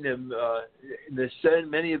seen them.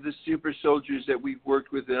 Many of the super soldiers that we've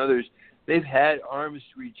worked with and others, they've had arms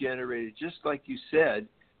regenerated, just like you said.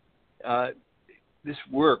 This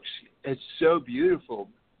works. It's so beautiful.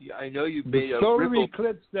 I know you've made the solar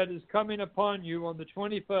eclipse that is coming upon you on the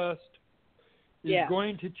 21st is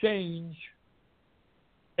going to change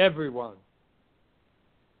everyone.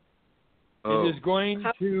 Oh. It is going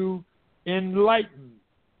to enlighten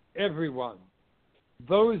everyone.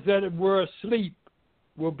 Those that were asleep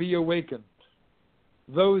will be awakened.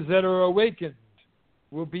 Those that are awakened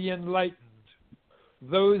will be enlightened.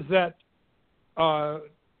 Those that were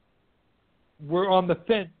on the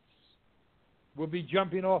fence will be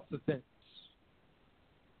jumping off the fence.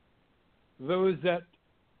 Those that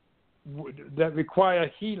require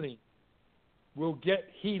healing will get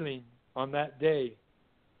healing on that day.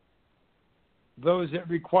 Those that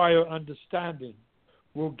require understanding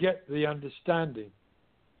will get the understanding.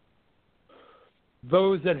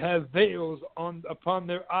 Those that have veils upon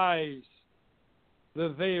their eyes, the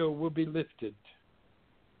veil will be lifted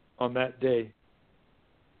on that day.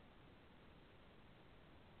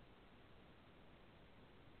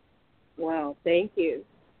 Wow, thank you.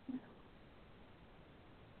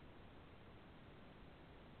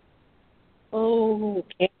 Oh,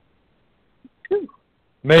 okay.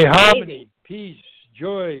 May harmony, peace,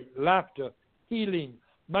 joy, laughter, healing,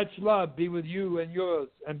 much love be with you and yours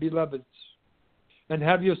and beloveds. And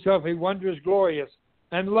have yourself a wondrous, glorious,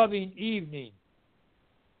 and loving evening.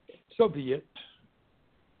 So be it.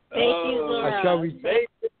 Thank you, Zorra.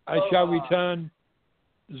 I shall return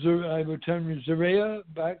Zaraya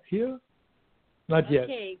back here. Not yet.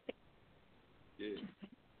 Okay.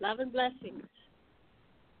 Love and blessings.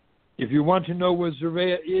 If you want to know where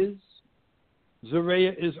Zaraya is,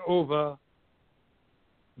 Zaraya is over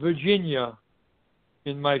Virginia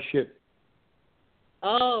in my ship.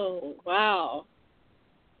 Oh, wow.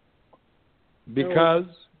 Because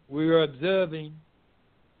we are observing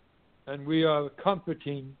and we are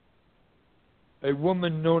comforting a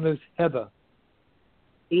woman known as Heather.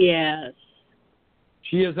 Yes.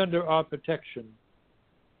 She is under our protection.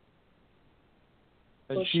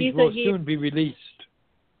 And Well, she will soon be released.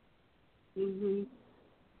 Mm-hmm.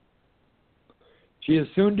 She is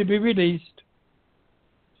soon to be released.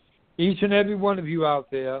 Each and every one of you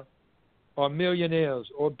out there are millionaires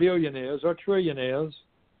or billionaires or trillionaires,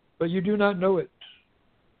 but you do not know it.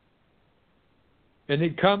 And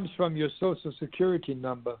it comes from your Social Security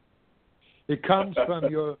number. It comes from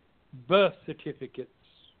your birth certificates.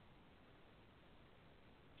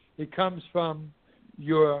 It comes from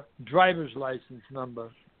your driver's license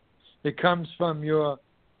number. It comes from your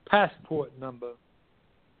passport number.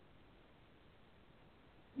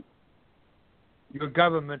 Your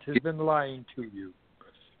government has been lying to you.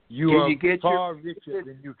 You are far richer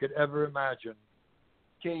than you could ever imagine.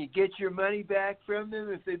 Can you get your money back from them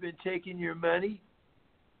if they've been taking your money?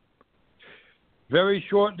 Very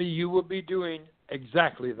shortly, you will be doing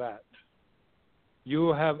exactly that. You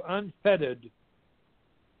will have unfettered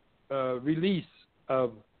release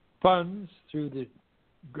of funds through the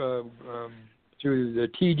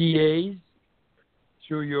TDAs,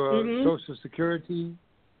 through your Social Security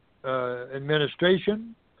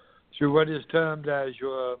administration, through what is termed as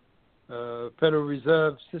your Federal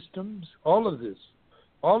Reserve systems. All of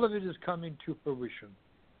it is coming to fruition.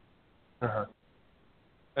 Uh-huh.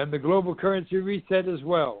 And the global currency reset as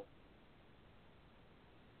well.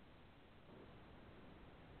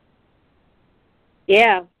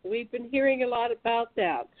 Yeah, we've been hearing a lot about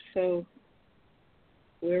that, so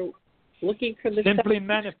we're looking for the... Simply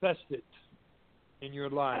manifest it in your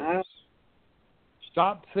lives.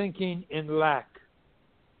 Stop thinking in lack.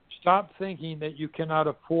 Stop thinking that you cannot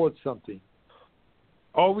afford something.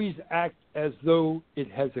 Always act as though it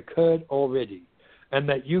has occurred already and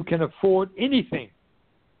that you can afford anything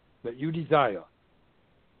that you desire.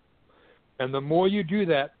 And the more you do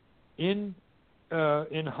that in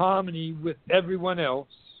harmony with everyone else,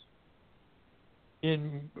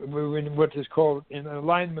 in what is called in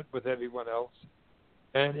alignment with everyone else,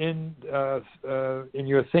 and in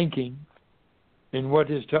your thinking, in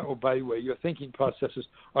what is, by the way, your thinking processes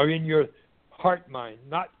are in your heart mind,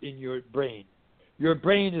 not in your brain. Your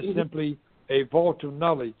brain is simply a vault of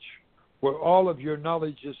knowledge where all of your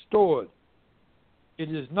knowledge is stored.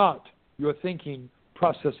 It is not your thinking,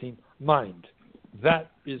 processing mind.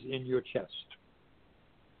 That is in your chest.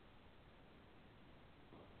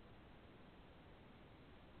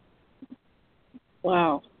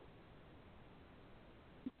 Wow.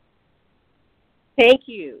 Thank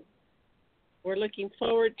you. We're looking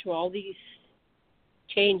forward to all these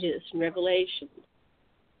changes and revelations.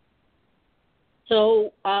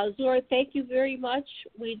 So, Zorra, thank you very much.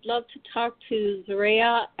 We'd love to talk to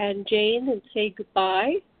Zaraya and Jane and say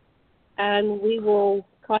goodbye. And we will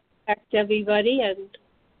contact everybody and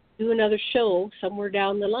do another show somewhere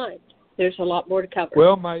down the line. There's a lot more to cover.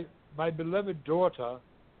 Well, my beloved daughter,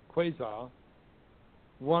 Quasar,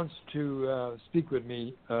 wants to speak with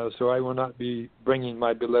me, so I will not be bringing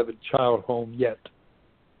my beloved child home yet.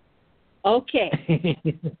 Okay.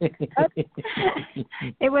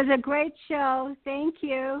 It was a great show. Thank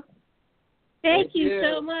you. Thank you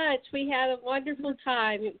so much. We had a wonderful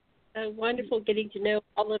time. Wonderful getting to know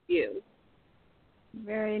all of you.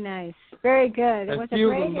 Very nice. Very good. It was a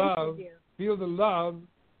great interview. Feel the love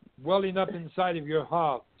welling up inside of your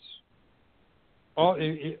hearts.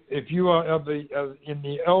 If you are in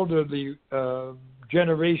the elderly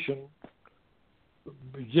generation,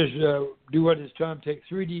 just do what is termed, take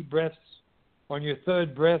 3 deep breaths. On your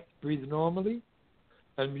third breath, breathe normally,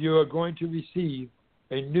 and you are going to receive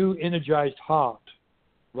a new energized heart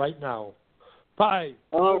right now. 5,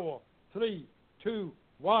 4, 3, 2,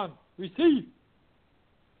 1, receive.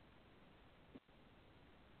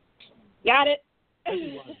 Got it.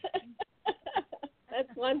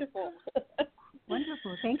 That's wonderful.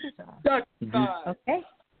 Wonderful. Thank you, Zorra. Okay.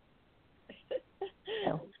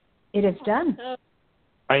 So, it is done.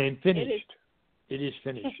 I am finished. It is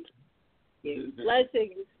finished.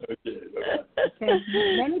 Blessings. Okay.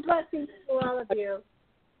 Many blessings to all of you.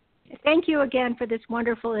 Thank you again for this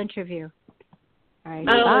wonderful interview. All right.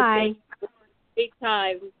 Bye. Big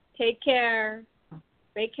time. Take care.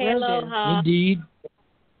 Make aloha. Indeed.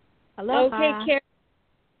 Aloha. Take care.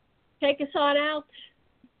 Take us on out.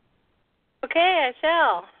 Okay, I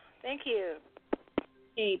shall. Thank you.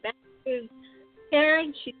 Okay, back to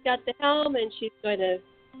Karen. She's got the helm, and she's going to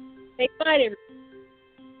say bye to everybody.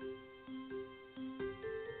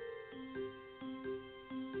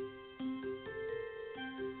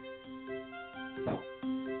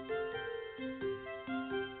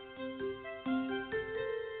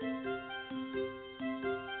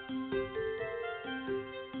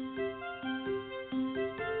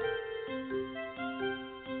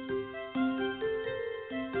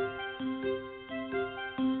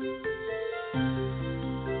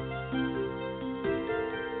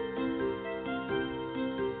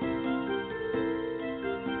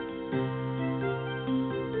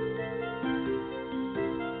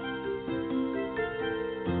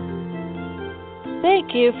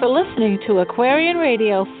 Thank you for listening to Aquarian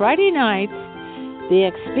Radio Friday nights,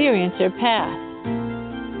 The Experiencer Path.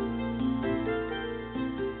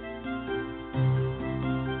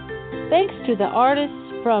 Thanks to the artists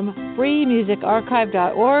from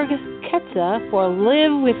freemusicarchive.org, Ketsa for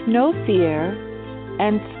Live With No Fear,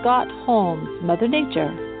 and Scott Holmes, Mother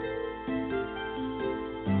Nature.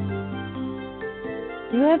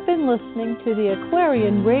 You have been listening to the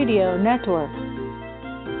Aquarian Radio Network.